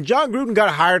remember, but when John Gruden got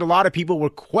hired, a lot of people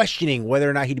were questioning whether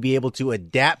or not he'd be able to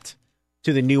adapt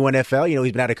to the new NFL. You know,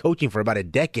 he's been out of coaching for about a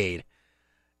decade.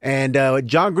 And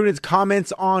John Gruden's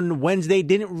comments on Wednesday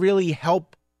didn't really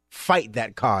help fight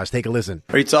that cause. Take a listen.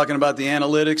 Are you talking about the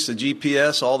analytics, the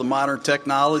GPS, all the modern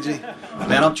technology?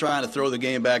 Man, I'm trying to throw the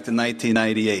game back to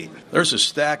 1998. There's a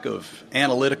stack of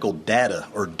analytical data,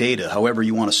 or data, however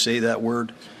you want to say that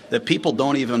word, that people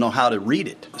don't even know how to read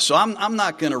it. So I'm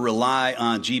not going to rely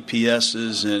on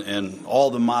GPSs and all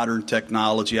the modern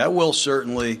technology. I will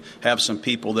certainly have some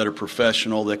people that are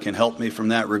professional that can help me from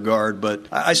that regard, but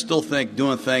I still think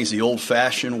doing things the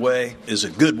old-fashioned way is a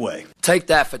good way. Take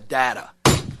that for data.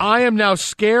 I am now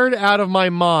scared out of my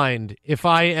mind, if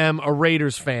I am a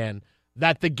Raiders fan,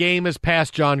 that the game has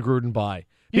passed John Gruden by.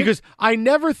 Because I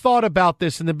never thought about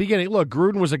this in the beginning. Look,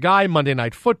 Gruden was a guy, Monday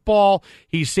Night Football.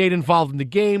 He stayed involved in the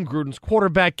game. Gruden's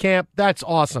quarterback camp. That's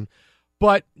awesome.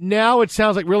 But now it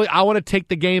sounds like, really, I want to take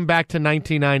the game back to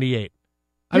 1998.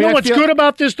 You know what's good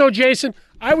about this, though, Jason?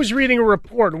 I was reading a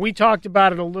report, and we talked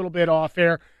about it a little bit off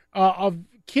air, of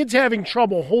kids having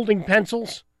trouble holding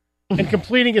pencils and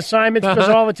completing assignments because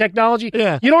of all the technology.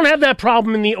 Yeah. You don't have that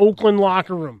problem in the Oakland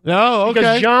locker room. No, okay.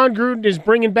 Because John Gruden is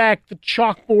bringing back the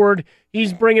chalkboard.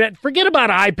 He's bringing it. Forget about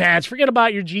iPads. Forget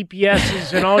about your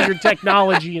GPSs and all your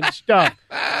technology and stuff.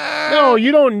 No,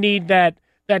 you don't need that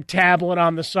tablet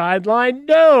on the sideline.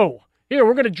 No. Here,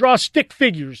 we're going to draw stick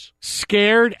figures.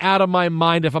 Scared out of my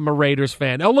mind if I'm a Raiders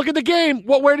fan. Oh, look at the game.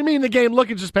 Where do you mean the game?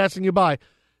 Look, it's just passing you by.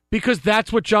 Because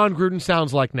that's what John Gruden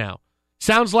sounds like now.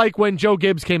 Sounds like when Joe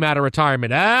Gibbs came out of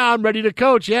retirement. I'm ready to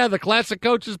coach. Yeah, the classic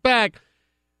coach is back.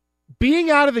 Being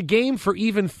out of the game for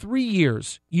even 3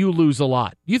 years, you lose a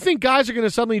lot. You think guys are going to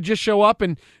suddenly just show up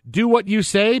and do what you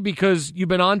say because you've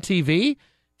been on TV?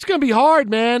 It's going to be hard,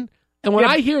 man. And when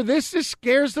I hear this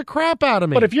scares the crap out of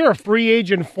me. But if you're a free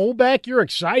agent fullback, you're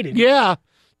excited. Yeah.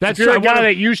 That's if you're a guy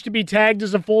that used to be tagged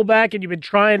as a fullback and you've been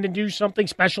trying to do something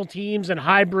special teams and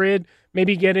hybrid,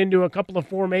 maybe get into a couple of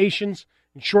formations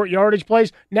and short yardage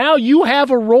plays, now you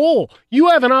have a role. You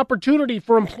have an opportunity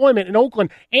for employment in Oakland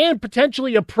and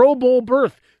potentially a Pro Bowl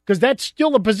berth because that's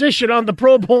still a position on the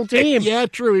Pro Bowl team. Yeah,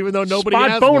 true, even though nobody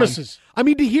Spot has bonuses. one. I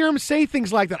mean, to hear him say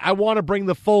things like that, I want to bring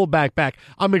the fullback back.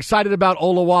 I'm excited about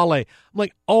Olawale. I'm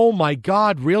like, oh, my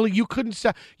God, really? You couldn't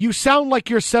you sound like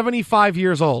you're 75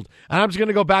 years old, and I'm just going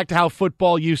to go back to how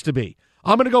football used to be.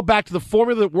 I'm going to go back to the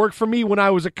formula that worked for me when I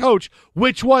was a coach,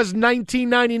 which was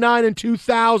 1999 and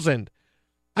 2000.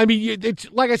 I mean,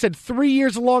 it's like I said, 3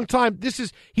 years a long time.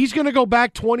 He's going to go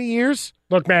back 20 years?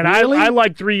 Look, man, really? I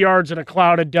like 3 yards in a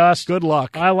cloud of dust. Good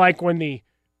luck. I like when the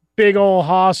big old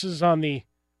hosses on the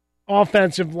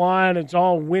offensive line, it's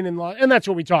all winning line. And that's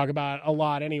what we talk about a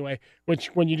lot anyway, which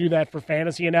when you do that for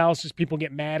fantasy analysis, people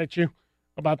get mad at you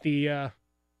about the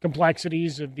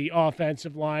complexities of the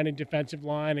offensive line and defensive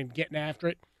line and getting after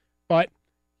it. But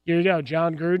here you go,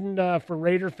 John Gruden for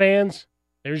Raider fans.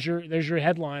 There's your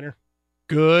headliner.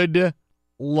 Good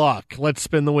luck. Let's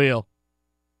spin the wheel.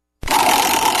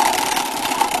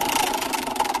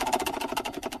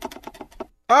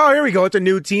 Oh, here we go. It's a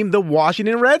new team, the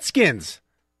Washington Redskins.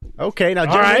 Okay, now,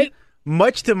 gentlemen,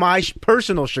 much to my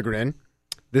personal chagrin,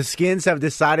 the Skins have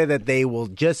decided that they will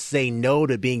just say no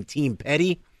to being Team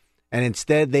Petty, and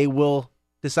instead they will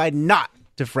decide not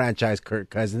to franchise Kirk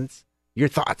Cousins. Your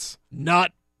thoughts?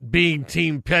 Not being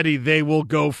Team Petty, they will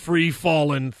go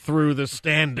free-falling through the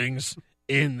standings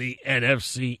in the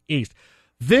NFC East.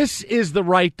 This is the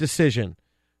right decision,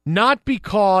 not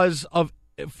because of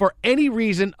for any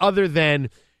reason other than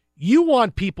you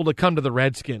want people to come to the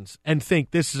Redskins and think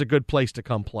this is a good place to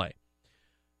come play.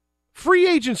 Free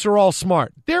agents are all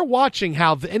smart. They're watching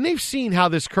and they've seen how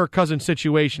this Kirk Cousins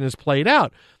situation has played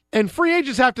out. And free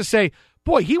agents have to say,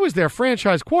 boy, he was their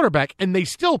franchise quarterback, and they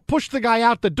still pushed the guy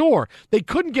out the door. They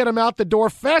couldn't get him out the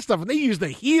door fast enough, and they used the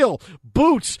heel,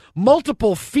 boots,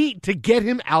 multiple feet to get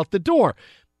him out the door.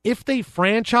 If they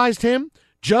franchised him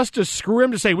just to screw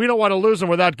him, to say, we don't want to lose him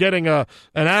without getting an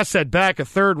asset back, a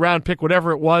third-round pick,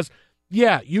 whatever it was,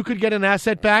 yeah, you could get an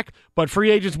asset back, but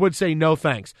free agents would say no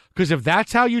thanks. Because if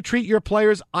that's how you treat your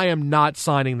players, I am not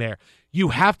signing there. You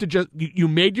have to you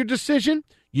made your decision.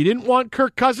 You didn't want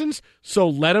Kirk Cousins, so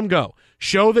let him go.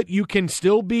 Show that you can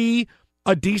still be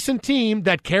a decent team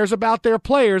that cares about their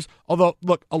players. Although,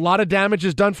 look, a lot of damage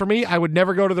is done for me. I would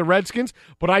never go to the Redskins,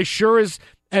 but I sure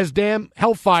as damn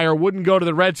hellfire wouldn't go to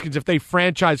the Redskins if they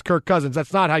franchise Kirk Cousins.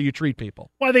 That's not how you treat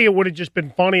people. Well, I think it would have just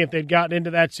been funny if they'd gotten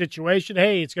into that situation.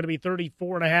 Hey, it's going to be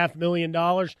 $34.5 million.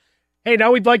 Hey,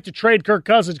 now we'd like to trade Kirk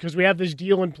Cousins because we have this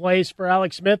deal in place for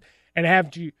Alex Smith, and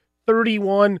have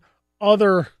 31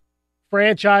 other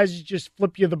franchises just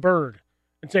flip you the bird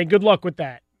and say, good luck with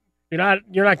that. You're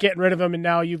not getting rid of him, and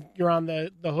now you're on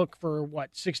the hook for,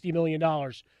 $60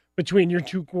 million between your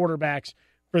two quarterbacks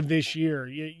for this year.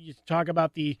 You talk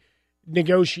about the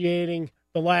negotiating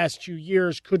the last 2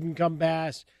 years, couldn't come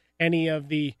past any of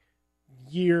the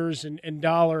years and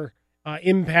dollar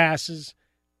impasses.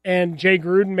 And Jay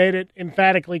Gruden made it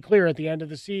emphatically clear at the end of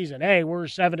the season, hey, we're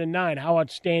 7-9. How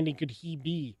outstanding could he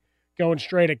be going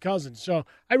straight at Cousins? So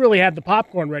I really had the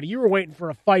popcorn ready. You were waiting for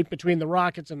a fight between the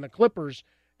Rockets and the Clippers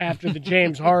after the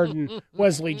James Harden,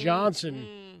 Wesley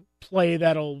Johnson play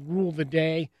that'll rule the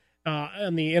day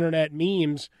on the internet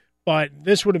memes. But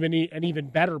this would have been an even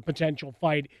better potential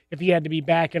fight if he had to be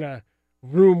back in a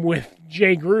room with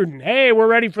Jay Gruden. Hey, we're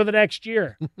ready for the next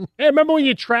year. Hey, remember when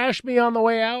you trashed me on the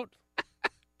way out?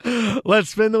 Let's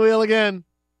spin the wheel again.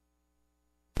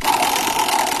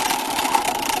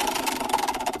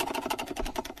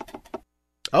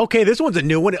 Okay, this one's a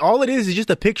new one. All it is just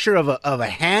a picture of a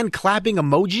hand clapping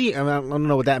emoji. I don't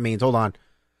know what that means. Hold on.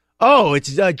 Oh,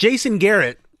 it's Jason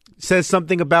Garrett says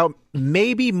something about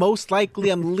maybe most likely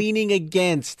I'm leaning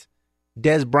against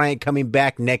Dez Bryant coming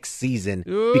back next season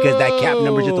because that cap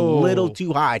number is just a little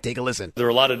too high. Take a listen. There are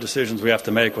a lot of decisions we have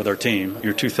to make with our team.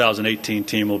 Your 2018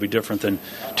 team will be different than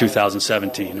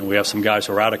 2017. And we have some guys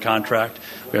who are out of contract.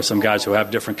 We have some guys who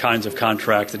have different kinds of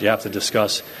contracts that you have to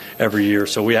discuss every year.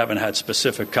 So we haven't had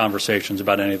specific conversations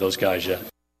about any of those guys yet.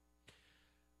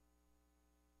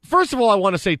 First of all, I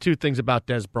want to say two things about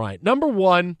Dez Bryant. Number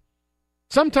one,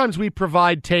 sometimes we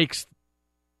provide takes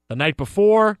the night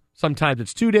before. Sometimes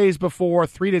it's 2 days before,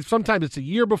 3 days. Sometimes it's a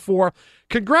year before.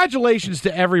 Congratulations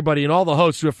to everybody and all the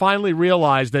hosts who have finally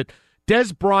realized that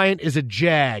Dez Bryant is a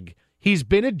Jag. He's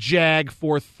been a Jag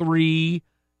for 3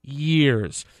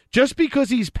 years. Just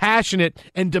because he's passionate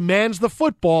and demands the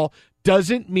football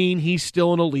doesn't mean he's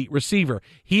still an elite receiver.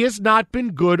 He has not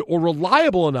been good or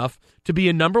reliable enough to be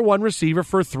a number one receiver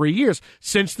for 3 years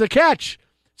since the catch.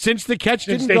 Since the catch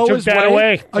didn't go his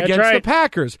way against the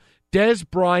Packers. Dez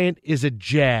Bryant is a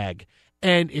Jag.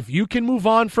 And if you can move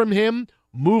on from him,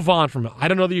 move on from him. I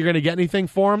don't know that you're going to get anything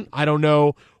for him. I don't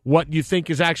know what you think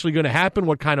is actually going to happen,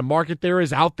 what kind of market there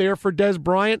is out there for Dez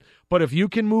Bryant. But if you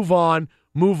can move on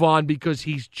because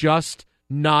he's just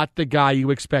not the guy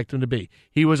you expect him to be.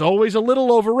 He was always a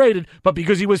little overrated, but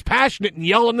because he was passionate and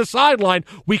yelling the sideline,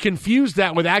 we confused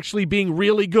that with actually being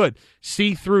really good.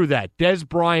 See through that. Dez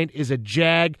Bryant is a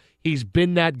Jag. He's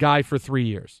been that guy for 3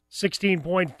 years.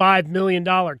 $16.5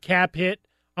 million cap hit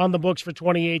on the books for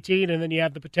 2018, and then you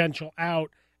have the potential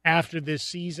out after this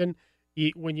season.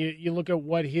 When you look at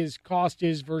what his cost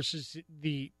is versus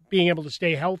the being able to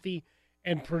stay healthy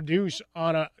and produce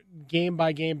on a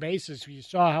game-by-game basis, you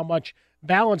saw how much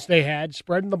balance they had,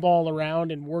 spreading the ball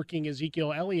around and working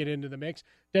Ezekiel Elliott into the mix.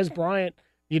 Des Bryant,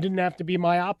 you didn't have to be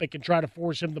myopic and try to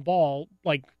force him the ball,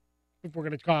 like if we're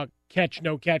going to talk catch,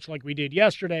 no catch like we did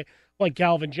yesterday, like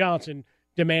Calvin Johnson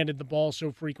demanded the ball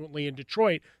so frequently in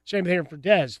Detroit. Same thing for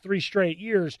Des. 3 straight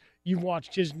years, you've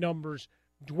watched his numbers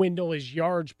dwindle, his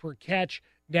yards per catch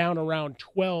down around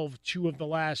 12 2 of the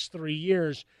last 3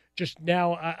 years. Just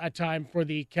now a time for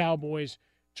the Cowboys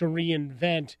to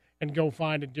reinvent and go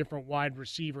find a different wide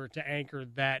receiver to anchor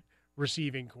that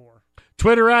receiving core.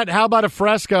 Twitter at How About a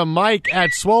Fresca, Mike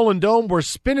at Swollen Dome. We're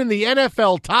spinning the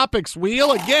NFL topics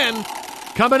wheel again,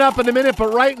 coming up in a minute.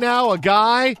 But right now, a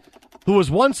guy who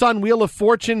was once on Wheel of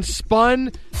Fortune,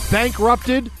 spun,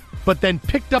 bankrupted, but then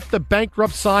picked up the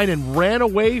bankrupt sign and ran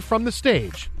away from the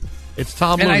stage. It's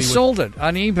Tom Looney. And I sold it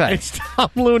on eBay. It's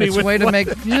Tom Looney. It's a way to make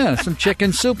some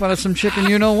chicken soup out of some chicken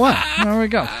you-know-what. There we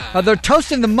go. They're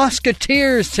toasting the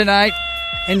Musketeers tonight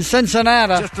in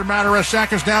Cincinnati. Just a matter of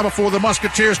seconds now before the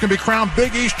Musketeers can be crowned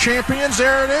Big East champions.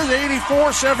 There it is,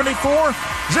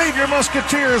 84-74. Xavier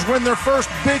Musketeers win their first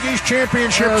Big East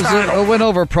championship title. A win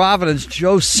over Providence.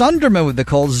 Joe Sunderman with the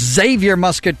call. Xavier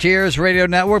Musketeers Radio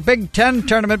Network. Big Ten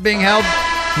tournament being held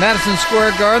Madison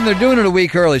Square Garden. They're doing it a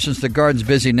week early since the Garden's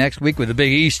busy next week with the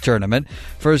Big East tournament.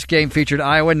 First game featured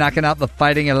Iowa knocking out the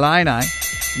Fighting Illini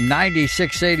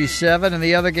 96-87, and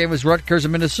the other game was Rutgers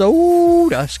and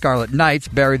Minnesota. Scarlet Knights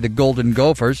buried the Golden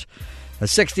Gophers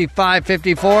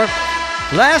 65-54.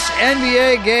 Last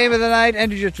NBA game of the night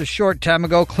ended just a short time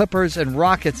ago. Clippers and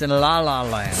Rockets in La La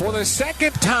Land. For the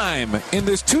second time in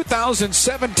this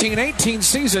 2017-18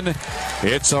 season,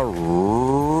 it's a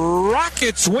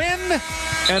Rockets win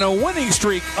and a winning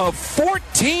streak of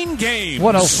 14 games.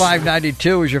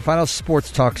 105.92 is your final.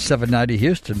 Sports Talk 790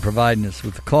 Houston providing us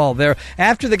with the call there.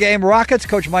 After the game, Rockets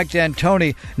coach Mike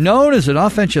D'Antoni, known as an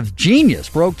offensive genius,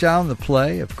 broke down the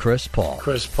play of Chris Paul.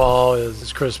 Chris Paul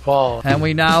is Chris Paul. And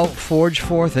we now forge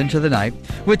forth into the night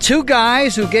with two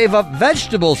guys who gave up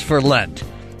vegetables for Lent.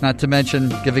 Not to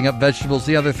mention giving up vegetables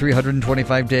the other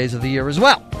 325 days of the year as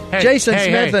well. Jason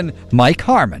Smith and Mike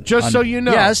Harmon. Just so you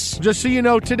know. Yes. Just so you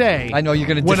know today. I know you're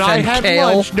going to defend when I had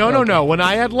kale. Lunch, no. When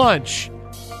I had lunch,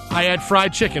 I had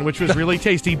fried chicken, which was really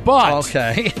tasty. But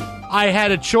I had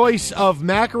a choice of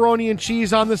macaroni and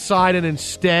cheese on the side, and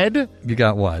instead... You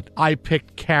got what? I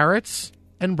picked carrots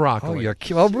and broccoli.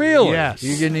 Oh, really? Yes.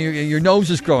 Your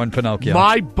nose is growing, Pinocchio.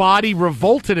 My body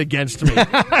revolted against me.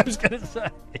 I was going to say.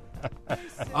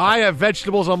 I have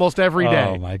vegetables almost every day.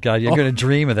 Oh, my God. You're going to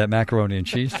dream of that macaroni and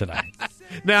cheese tonight.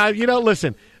 Now,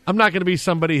 listen, I'm not going to be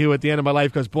somebody who at the end of my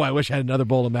life goes, boy, I wish I had another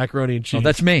bowl of macaroni and cheese. Oh,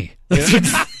 that's me.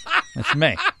 That's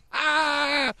me.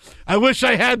 I wish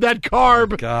I had that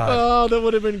carb. God. Oh, that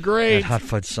would have been great. That Hot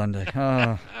Fudge Sunday.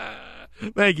 Oh.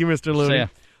 Thank you, Mr. Looney. See ya.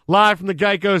 Live from the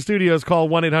Geico Studios, call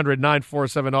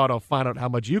 1-800-947-AUTO. Find out how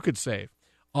much you could save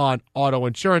on auto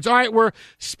insurance. All right, we're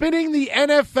spinning the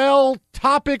NFL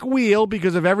topic wheel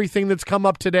because of everything that's come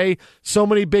up today. So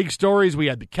many big stories. We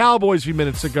had the Cowboys a few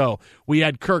minutes ago. We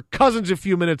had Kirk Cousins a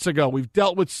few minutes ago. We've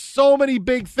dealt with so many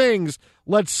big things.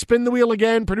 Let's spin the wheel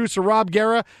again. Producer Rob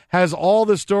Guerra has all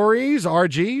the stories.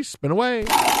 RG, spin away.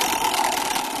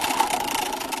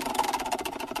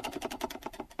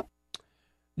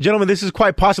 Gentlemen, this is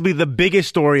quite possibly the biggest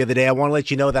story of the day. I want to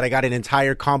let you know that I got an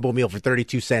entire combo meal for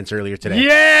 32 cents earlier today.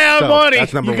 Yeah, buddy.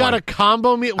 That's number one. You got a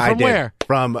combo meal from where?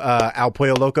 From El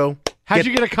Pollo Loco. How'd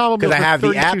you get a combo meal for 32 cents? Because I have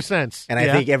the app, cents? And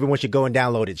I think everyone should go and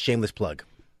download it. Shameless plug.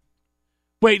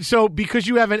 Wait, so because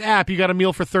you have an app, you got a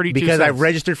meal for 32 cents? Because I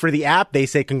registered for the app. They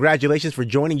say, congratulations for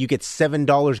joining. You get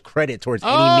 $7 credit towards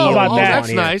any meal. Oh, that's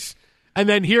nice. And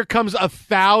then here comes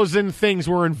 1,000 things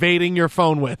we're invading your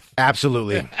phone with.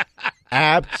 Absolutely.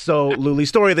 Absolutely.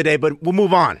 Story of the day, but we'll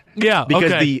move on. Yeah,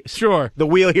 because the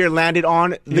wheel here landed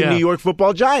on the New York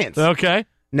Football Giants. Okay.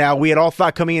 Now, we had all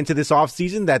thought coming into this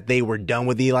offseason that they were done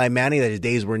with Eli Manning, that his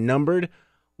days were numbered.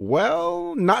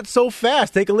 Well, not so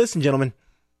fast. Take a listen, gentlemen.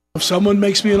 If someone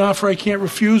makes me an offer I can't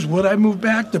refuse, would I move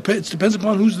back? It depends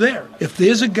upon who's there. If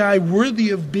there's a guy worthy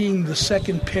of being the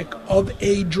second pick of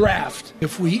a draft,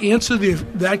 if we answer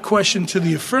that question to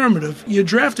the affirmative, you're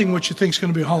drafting what you think is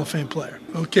going to be a Hall of Fame player.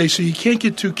 Okay, so you can't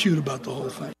get too cute about the whole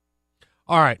thing.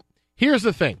 All right, here's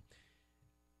the thing.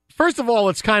 First of all,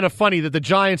 it's kind of funny that the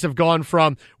Giants have gone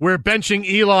from we're benching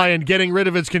Eli and getting rid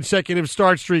of his consecutive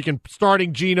start streak and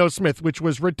starting Geno Smith, which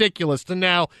was ridiculous, to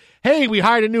now, hey, we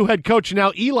hired a new head coach and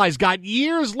now Eli's got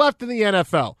years left in the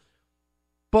NFL.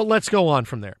 But let's go on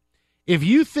from there. If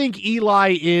you think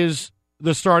Eli is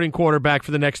the starting quarterback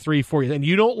for the next 3-4 years and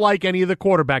you don't like any of the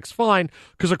quarterbacks, fine,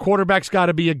 because a quarterback's got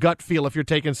to be a gut feel if you're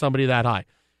taking somebody that high.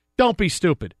 Don't be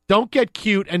stupid. Don't get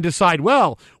cute and decide,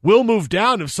 well, we'll move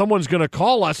down if someone's going to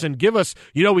call us and give us,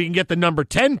 we can get the number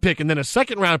 10 pick and then a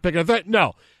second-round pick.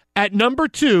 No. At number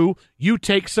 2, you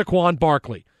take Saquon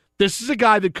Barkley. This is a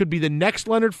guy that could be the next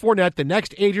Leonard Fournette, the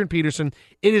next Adrian Peterson.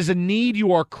 It is a need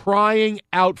you are crying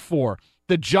out for.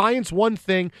 The Giants, one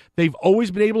thing they've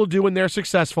always been able to do when they're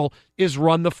successful is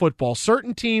run the football.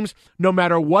 Certain teams, no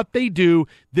matter what they do,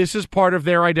 this is part of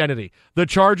their identity. The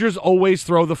Chargers always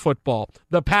throw the football.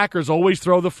 The Packers always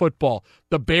throw the football.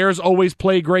 The Bears always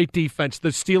play great defense. The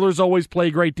Steelers always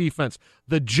play great defense.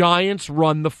 The Giants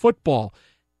run the football,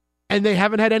 and they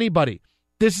haven't had anybody.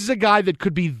 This is a guy that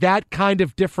could be that kind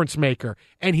of difference maker,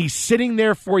 and he's sitting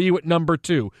there for you at number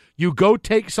 2. You go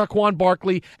take Saquon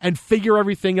Barkley and figure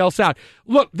everything else out.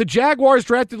 Look, the Jaguars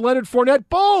drafted Leonard Fournette.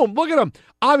 Boom! Look at them.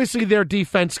 Obviously, their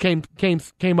defense came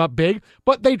up big,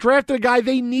 but they drafted a guy.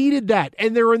 They needed that,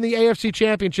 and they're in the AFC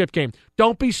Championship game.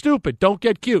 Don't be stupid. Don't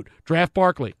get cute. Draft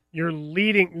Barkley. You're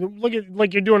leading. Look at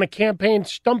like you're doing a campaign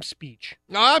stump speech.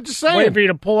 No, I'm just saying. Waiting for you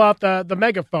to pull out the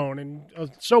megaphone and a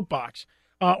soapbox.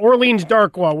 Orleans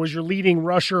Darkwa was your leading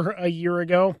rusher a year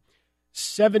ago.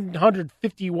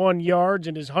 751 yards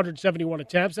in his 171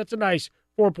 attempts. That's a nice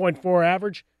 4.4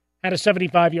 average. Had a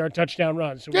 75-yard touchdown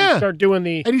run. So when you start doing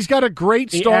and he's got a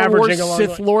great Star Wars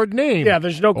Sith Lord name. Yeah,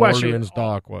 there's no question. Orleans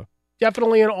Darkwa.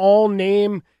 Definitely an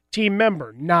all-name team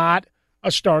member, not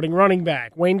a starting running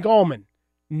back. Wayne Gallman,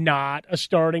 not a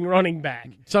starting running back.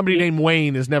 Somebody named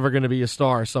Wayne is never going to be a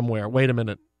star somewhere. Wait a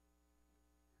minute.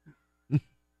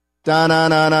 Batman.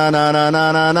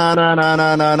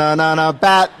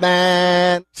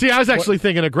 See, I was actually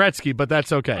thinking of Gretzky, but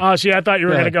that's okay. Oh, see, I thought you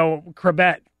were going to go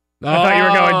Krebet. I thought you were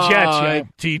going Jets.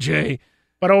 TJ.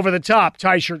 But over the top,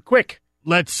 tie shirt quick.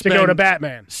 Let's go to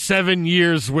Batman. 7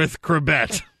 years with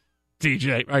Krebet.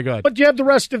 TJ. All right, go ahead. But you have the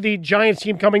rest of the Giants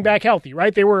team coming back healthy,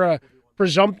 right? They were a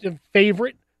presumptive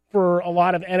favorite for a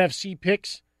lot of NFC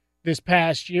picks this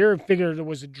past year. Figured it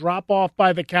was a drop-off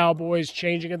by the Cowboys,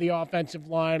 changing of the offensive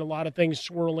line, a lot of things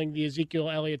swirling the Ezekiel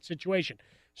Elliott situation.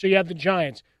 So you have the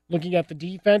Giants looking at the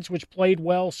defense, which played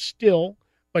well still,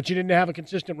 but you didn't have a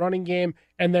consistent running game,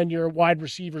 and then your wide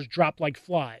receivers dropped like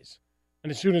flies. And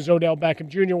as soon as Odell Beckham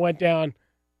Jr. went down,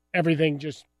 everything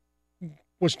just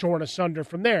was torn asunder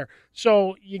from there.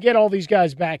 So you get all these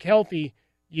guys back healthy.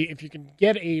 If you can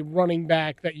get a running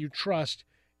back that you trust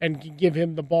and give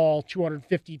him the ball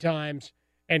 250 times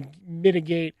and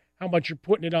mitigate how much you're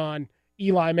putting it on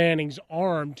Eli Manning's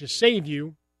arm to save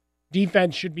you,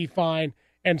 defense should be fine,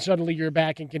 and suddenly you're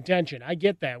back in contention. I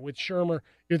get that. With Shermer,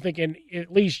 you're thinking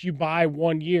at least you buy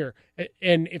 1 year.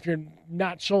 And if you're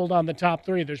not sold on the top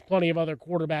 3, there's plenty of other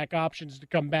quarterback options to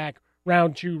come back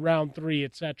round 2, round 3,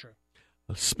 etc.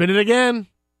 Spin it again.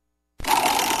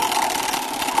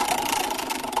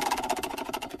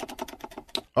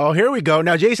 Oh, here we go.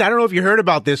 Now, Jason, I don't know if you heard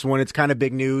about this one. It's kind of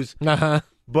big news.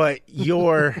 But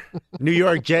your New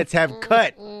York Jets have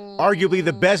cut arguably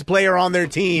the best player on their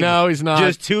team. No, he's not.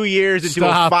 Just 2 years into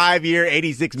a 5-year,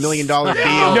 $86 million deal.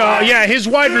 No, yeah, his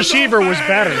wide receiver was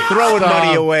better. Throwing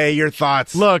money away. Your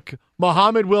thoughts? Look,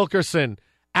 Muhammad Wilkerson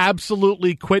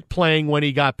absolutely quit playing when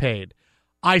he got paid.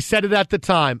 I said it at the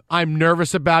time. I'm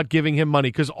nervous about giving him money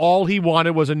because all he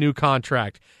wanted was a new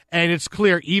contract. And it's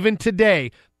clear, even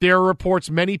today, there are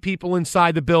reports many people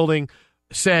inside the building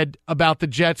said about the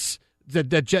Jets, the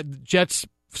Jets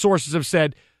sources have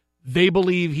said they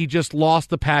believe he just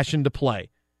lost the passion to play.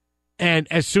 And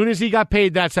as soon as he got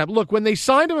paid, that's happened. Look, when they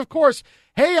signed him, of course,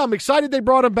 hey, I'm excited they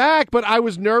brought him back, but I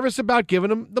was nervous about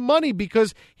giving him the money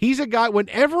because he's a guy,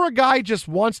 whenever a guy just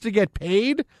wants to get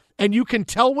paid, and you can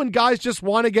tell when guys just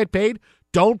want to get paid,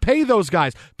 don't pay those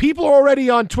guys. People are already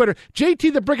on Twitter.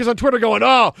 JT the Brick is on Twitter going,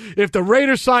 oh, if the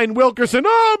Raiders sign Wilkerson,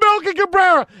 oh, Melvin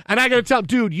Cabrera. And I got to tell him,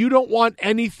 dude, you don't want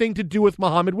anything to do with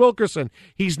Muhammad Wilkerson.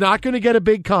 He's not going to get a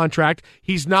big contract.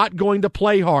 He's not going to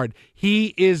play hard.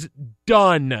 He is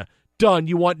done.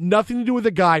 You want nothing to do with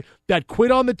a guy that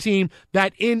quit on the team,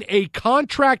 that in a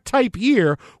contract-type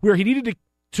year where he needed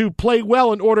to play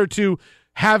well in order to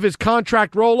have his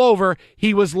contract roll over,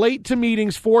 he was late to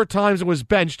meetings 4 times and was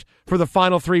benched for the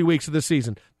final 3 weeks of the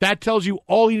season. That tells you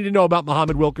all you need to know about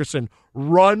Muhammad Wilkerson.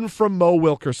 Run from Mo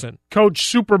Wilkerson. Coach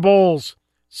Super Bowls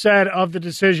said of the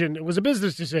decision, it was a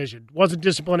business decision. It wasn't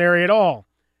disciplinary at all.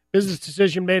 Business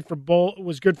decision made for both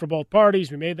was good for both parties.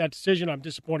 We made that decision. I'm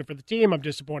disappointed for the team. I'm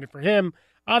disappointed for him.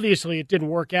 Obviously, it didn't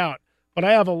work out, but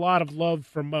I have a lot of love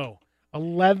for Mo.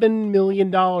 $11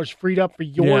 million freed up for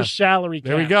your salary cap.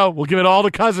 There we go. We'll give it all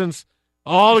to Cousins.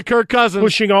 All to Kirk Cousins.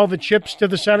 Pushing all the chips to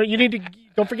the center. You need to,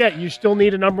 don't forget, you still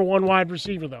need a number one wide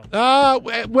receiver, though.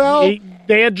 Well.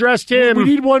 They addressed him we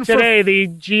need one today, the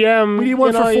GM. We need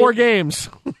one for 4 games.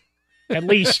 At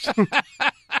least.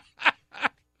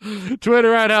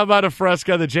 Twitter at How About a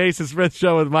Fresca, the Jason Smith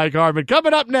Show with Mike Harmon.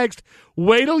 Coming up next,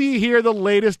 wait till you hear the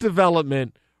latest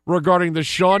development regarding the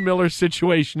Sean Miller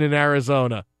situation in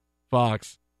Arizona.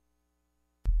 Fox.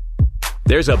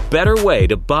 There's a better way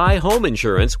to buy home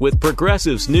insurance with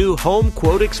Progressive's new Home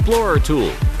Quote Explorer tool.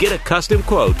 Get a custom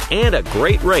quote and a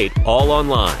great rate all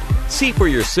online. See for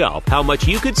yourself how much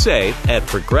you could save at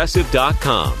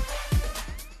Progressive.com.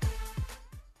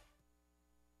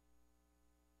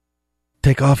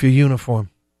 Take off your uniform.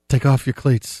 Take off your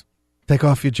cleats. Take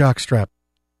off your jockstrap.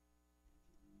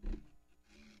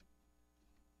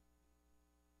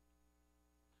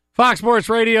 Fox Sports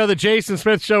Radio, the Jason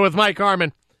Smith Show with Mike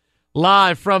Harmon.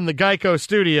 Live from the Geico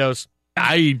Studios.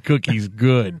 I eat cookies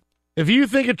good. If you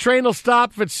think a train will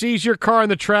stop if it sees your car on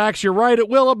the tracks, you're right, it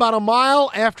will about a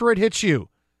mile after it hits you.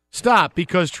 Stop,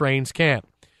 because trains can't.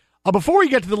 Before we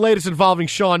get to the latest involving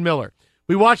Sean Miller,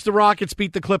 we watched the Rockets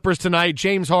beat the Clippers tonight.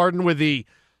 James Harden with the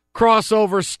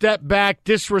crossover, step back,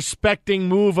 disrespecting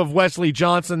move of Wesley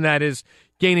Johnson that is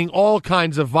gaining all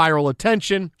kinds of viral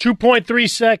attention. 2.3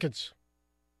 seconds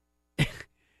of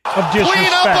disrespect.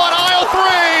 Clean up on aisle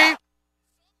 3.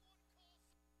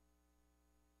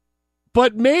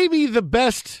 But maybe the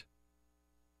best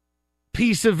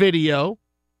piece of video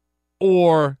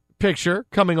or picture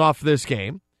coming off this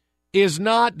game is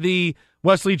not the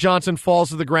Wesley Johnson falls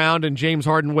to the ground and James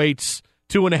Harden waits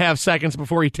 2.5 seconds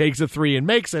before he takes a 3 and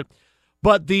makes it,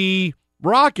 but the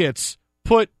Rockets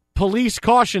put police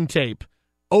caution tape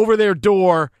over their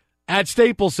door at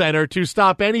Staples Center to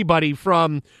stop anybody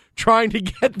from trying to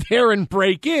get there and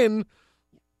break in,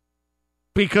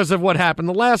 because of what happened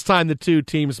the last time the two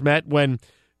teams met, when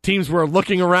teams were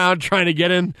looking around trying to get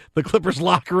in the Clippers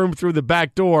locker room through the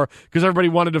back door because everybody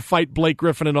wanted to fight Blake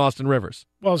Griffin and Austin Rivers.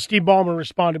 Well, Steve Ballmer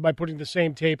responded by putting the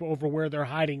same tape over where they're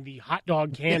hiding the hot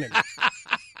dog cannon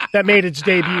that made its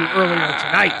debut earlier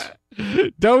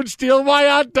tonight. Don't steal my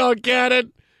hot dog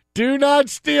cannon. Do not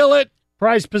steal it.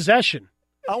 Prized possession.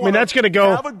 I mean, that's going to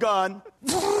go. Have a gun.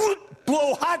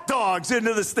 Blow hot dogs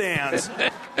into the stands.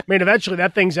 I mean, eventually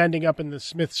that thing's ending up in the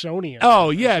Smithsonian. Oh,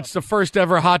 yeah, it's the first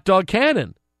ever hot dog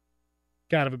cannon.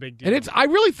 Kind of a big deal. And I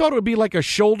really thought it would be like a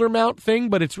shoulder mount thing,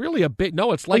 but it's really a bit.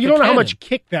 No, it's like you a don't know cannon. how much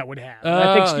kick that would have.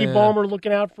 I think Steve Ballmer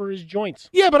looking out for his joints.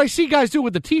 Yeah, but I see guys do it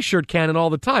with the T-shirt cannon all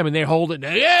the time, and they hold it.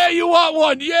 Yeah, you want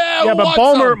one? Yeah, but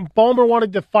Ballmer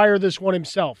wanted to fire this one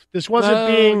himself. This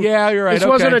wasn't being. Yeah, you're right. This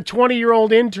wasn't a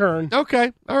 20-year-old intern.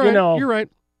 Okay, all right. You're right.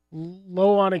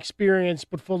 Low on experience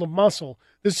but full of muscle.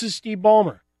 This is Steve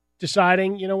Ballmer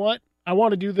deciding, you know what? I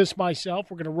want to do this myself.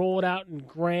 We're going to roll it out in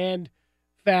grand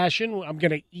fashion. I'm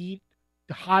going to eat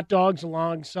hot dogs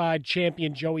alongside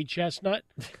champion Joey Chestnut,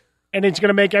 and it's going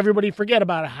to make everybody forget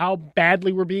about how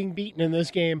badly we're being beaten in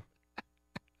this game.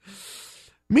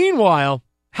 Meanwhile,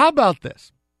 how about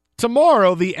this?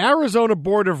 Tomorrow, the Arizona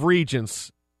Board of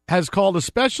Regents has called a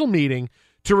special meeting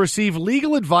to receive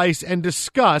legal advice and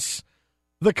discuss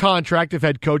the contract of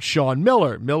head coach Sean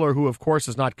Miller. Miller, who, of course,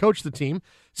 has not coached the team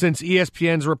since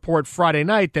ESPN's report Friday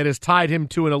night that has tied him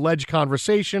to an alleged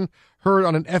conversation heard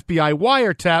on an FBI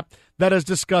wiretap that has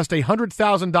discussed a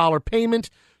 $100,000 payment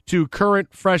to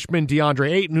current freshman DeAndre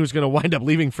Ayton, who's going to wind up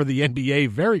leaving for the NBA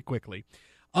very quickly.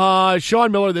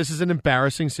 Sean Miller, this is an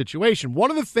embarrassing situation. One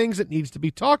of the things that needs to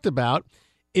be talked about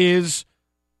is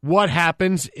what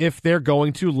happens if they're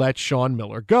going to let Sean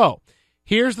Miller go.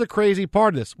 Here's the crazy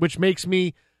part of this, which makes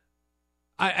me,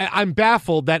 I'm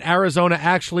baffled that Arizona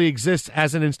actually exists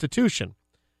as an institution.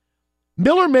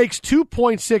 Miller makes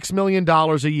 $2.6 million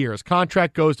a year. His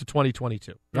contract goes to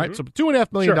 2022, right? Mm-hmm. So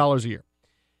 $2.5 million a year.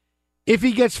 If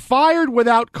he gets fired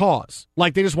without cause,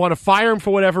 like they just want to fire him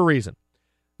for whatever reason,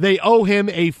 they owe him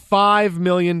a $5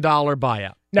 million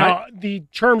buyout. Now, right? The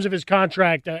terms of his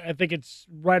contract, I think it's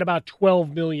right about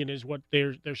 $12 million is what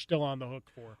they're still on the hook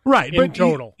for. Right, in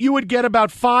total. You would get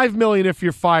about $5 million if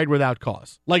you're fired without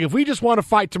cause. Like if we just want to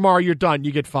fight tomorrow, you're done.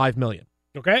 You get $5 million.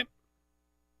 Okay.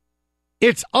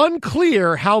 It's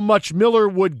unclear how much Miller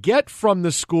would get from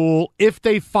the school if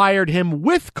they fired him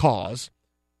with cause,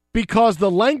 because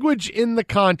the language in the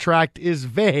contract is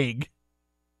vague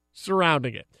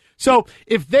surrounding it. So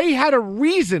if they had a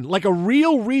reason, like a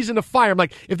real reason to fire him,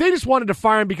 like if they just wanted to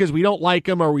fire him because we don't like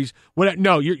him or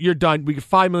no, you're done. We get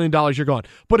 $5 million, you're gone.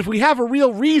 But if we have a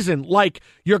real reason, like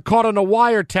you're caught on a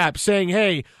wiretap saying,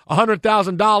 hey,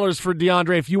 $100,000 for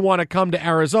DeAndre if you want to come to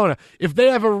Arizona, if they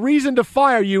have a reason to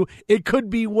fire you, it could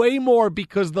be way more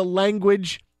because the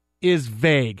language is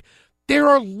vague. There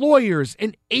are lawyers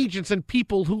and agents and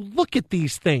people who look at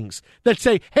these things that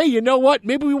say, hey, you know what?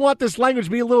 Maybe we want this language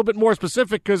to be a little bit more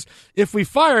specific because if we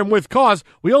fire him with cause,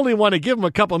 we only want to give him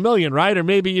a couple million, right? Or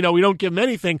maybe, we don't give him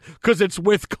anything because it's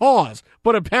with cause.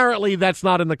 But apparently that's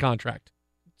not in the contract.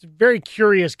 It's a very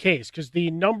curious case because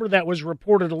the number that was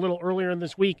reported a little earlier in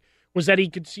this week was that he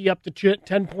could see up to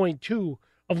 10.2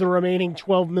 of the remaining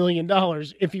 $12 million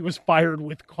if he was fired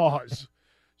with cause.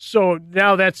 So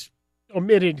now that's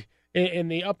omitted in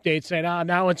the update saying,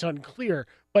 now it's unclear.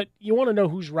 But you want to know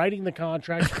who's writing the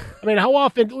contract. I mean, how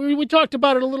often, we talked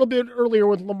about it a little bit earlier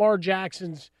with Lamar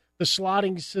Jackson's, the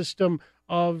slotting system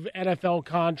of NFL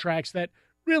contracts that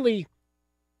really,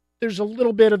 there's a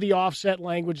little bit of the offset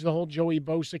language, the whole Joey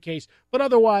Bosa case. But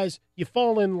otherwise, you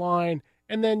fall in line,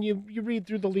 and then you read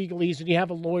through the legalese, and you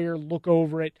have a lawyer look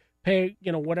over it, pay,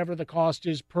 whatever the cost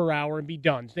is per hour and be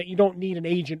done. That you don't need an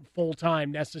agent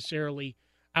full-time necessarily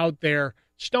out there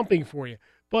stumping for you.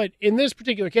 But in this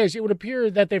particular case, it would appear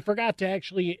that they forgot to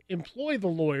actually employ the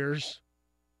lawyers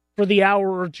for the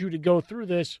hour or two to go through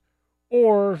this,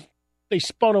 or they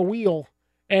spun a wheel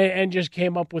and just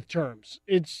came up with terms.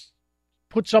 It's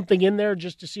put something in there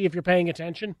just to see if you're paying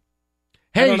attention.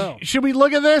 Hey, should we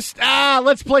look at this?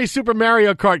 Let's play Super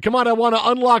Mario Kart. Come on, I want to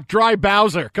unlock Dry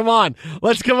Bowser. Come on,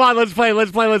 let's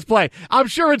play. I'm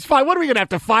sure it's fine. What are we gonna have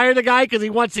to fire the guy because he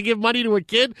wants to give money to a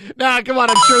kid? Nah, come on.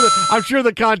 I'm sure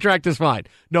the contract is fine.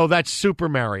 No, that's Super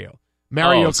Mario.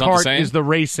 Mario Kart is the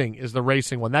racing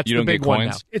one. That's the big one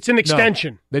now. It's an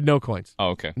extension. No coins.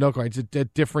 Oh, okay. No coins. It's a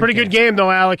different. Pretty good game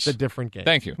though, Alex. It's a different game.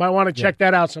 Thank you. Might want to check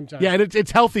that out sometime. Yeah, and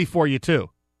it's healthy for you too.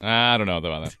 I don't know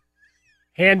about that.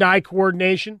 Hand-eye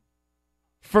coordination.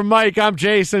 For Mike, I'm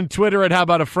Jason. Twitter at How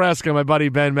About a Fresca. My buddy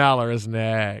Ben Maller is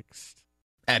next.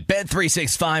 At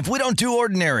Bet365, we don't do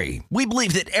ordinary. We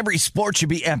believe that every sport should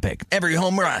be epic. Every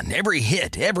home run, every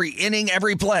hit, every inning,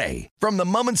 every play. From the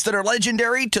moments that are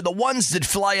legendary to the ones that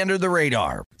fly under the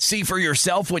radar. See for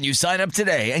yourself when you sign up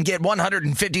today and get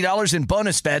 $150 in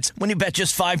bonus bets when you bet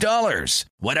just $5.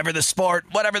 Whatever the sport,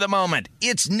 whatever the moment,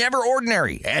 it's never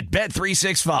ordinary at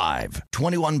Bet365.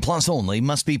 21 plus only.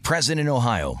 Must be present in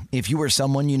Ohio. If you or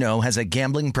someone you know has a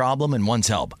gambling problem and wants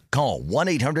help, call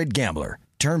 1-800-GAMBLER.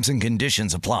 Terms and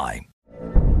conditions apply.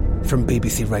 From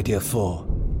BBC Radio 4,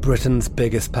 Britain's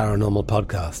biggest paranormal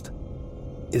podcast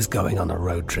is going on a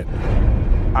road trip.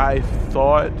 I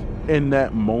thought in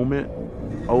that moment,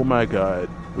 oh my God,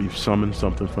 we've summoned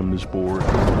something from this board.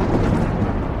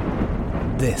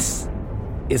 This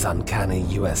is Uncanny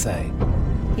USA.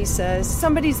 He says,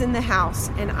 somebody's in the house,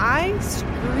 and I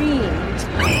screamed.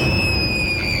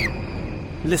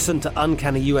 Listen to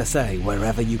Uncanny USA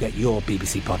wherever you get your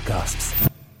BBC podcasts,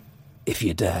 if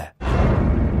you dare.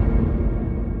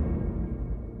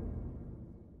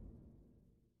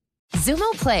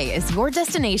 Xumo Play is your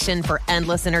destination for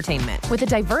endless entertainment. With a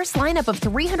diverse lineup of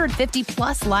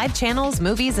 350-plus live channels,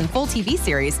 movies, and full TV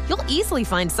series, you'll easily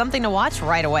find something to watch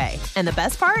right away. And the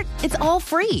best part? It's all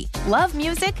free. Love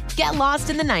music? Get lost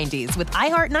in the 90s with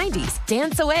iHeart 90s.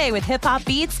 Dance away with hip-hop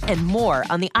beats and more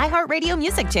on the iHeartRadio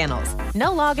music channels. No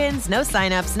logins, no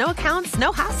signups, no accounts,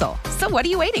 no hassle. So what are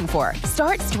you waiting for?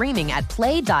 Start streaming at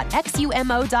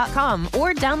play.xumo.com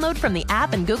or download from the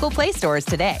app and Google Play stores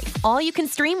today. All you can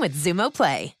stream with Xumo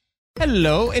Play.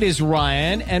 Hello, it is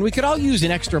Ryan, and we could all use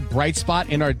an extra bright spot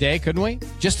in our day, couldn't we?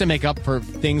 Just to make up for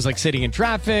things like sitting in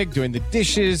traffic, doing the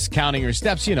dishes, counting your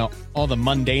steps, all the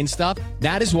mundane stuff.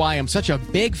 That is why I'm such a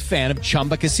big fan of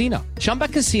Chumba Casino. Chumba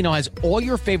Casino has all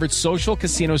your favorite social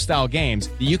casino-style games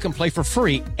that you can play for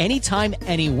free anytime,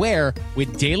 anywhere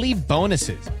with daily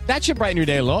bonuses. That should brighten your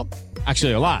day a little.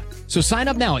 Actually, a lot. So sign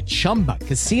up now at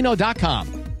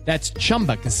ChumbaCasino.com. That's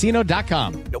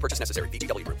ChumbaCasino.com. No purchase necessary.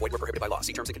 VGW Group. Void where prohibited by law.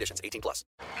 See terms and conditions. 18+.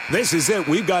 This is it.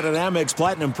 We've got an Amex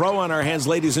Platinum Pro on our hands,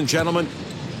 ladies and gentlemen.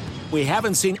 We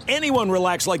haven't seen anyone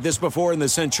relax like this before in the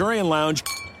Centurion Lounge.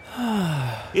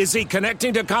 Is he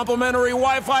connecting to complimentary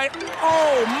Wi-Fi?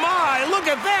 Oh, my. Look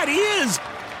at that. He is.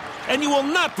 And you will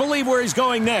not believe where he's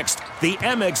going next. The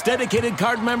Amex dedicated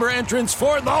card member entrance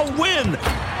for the win.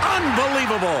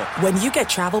 Unbelievable. When you get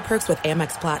travel perks with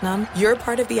Amex Platinum, you're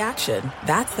part of the action.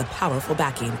 That's the powerful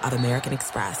backing of American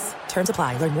Express. Terms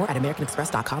apply. Learn more at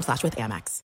americanexpress.com/withAmex.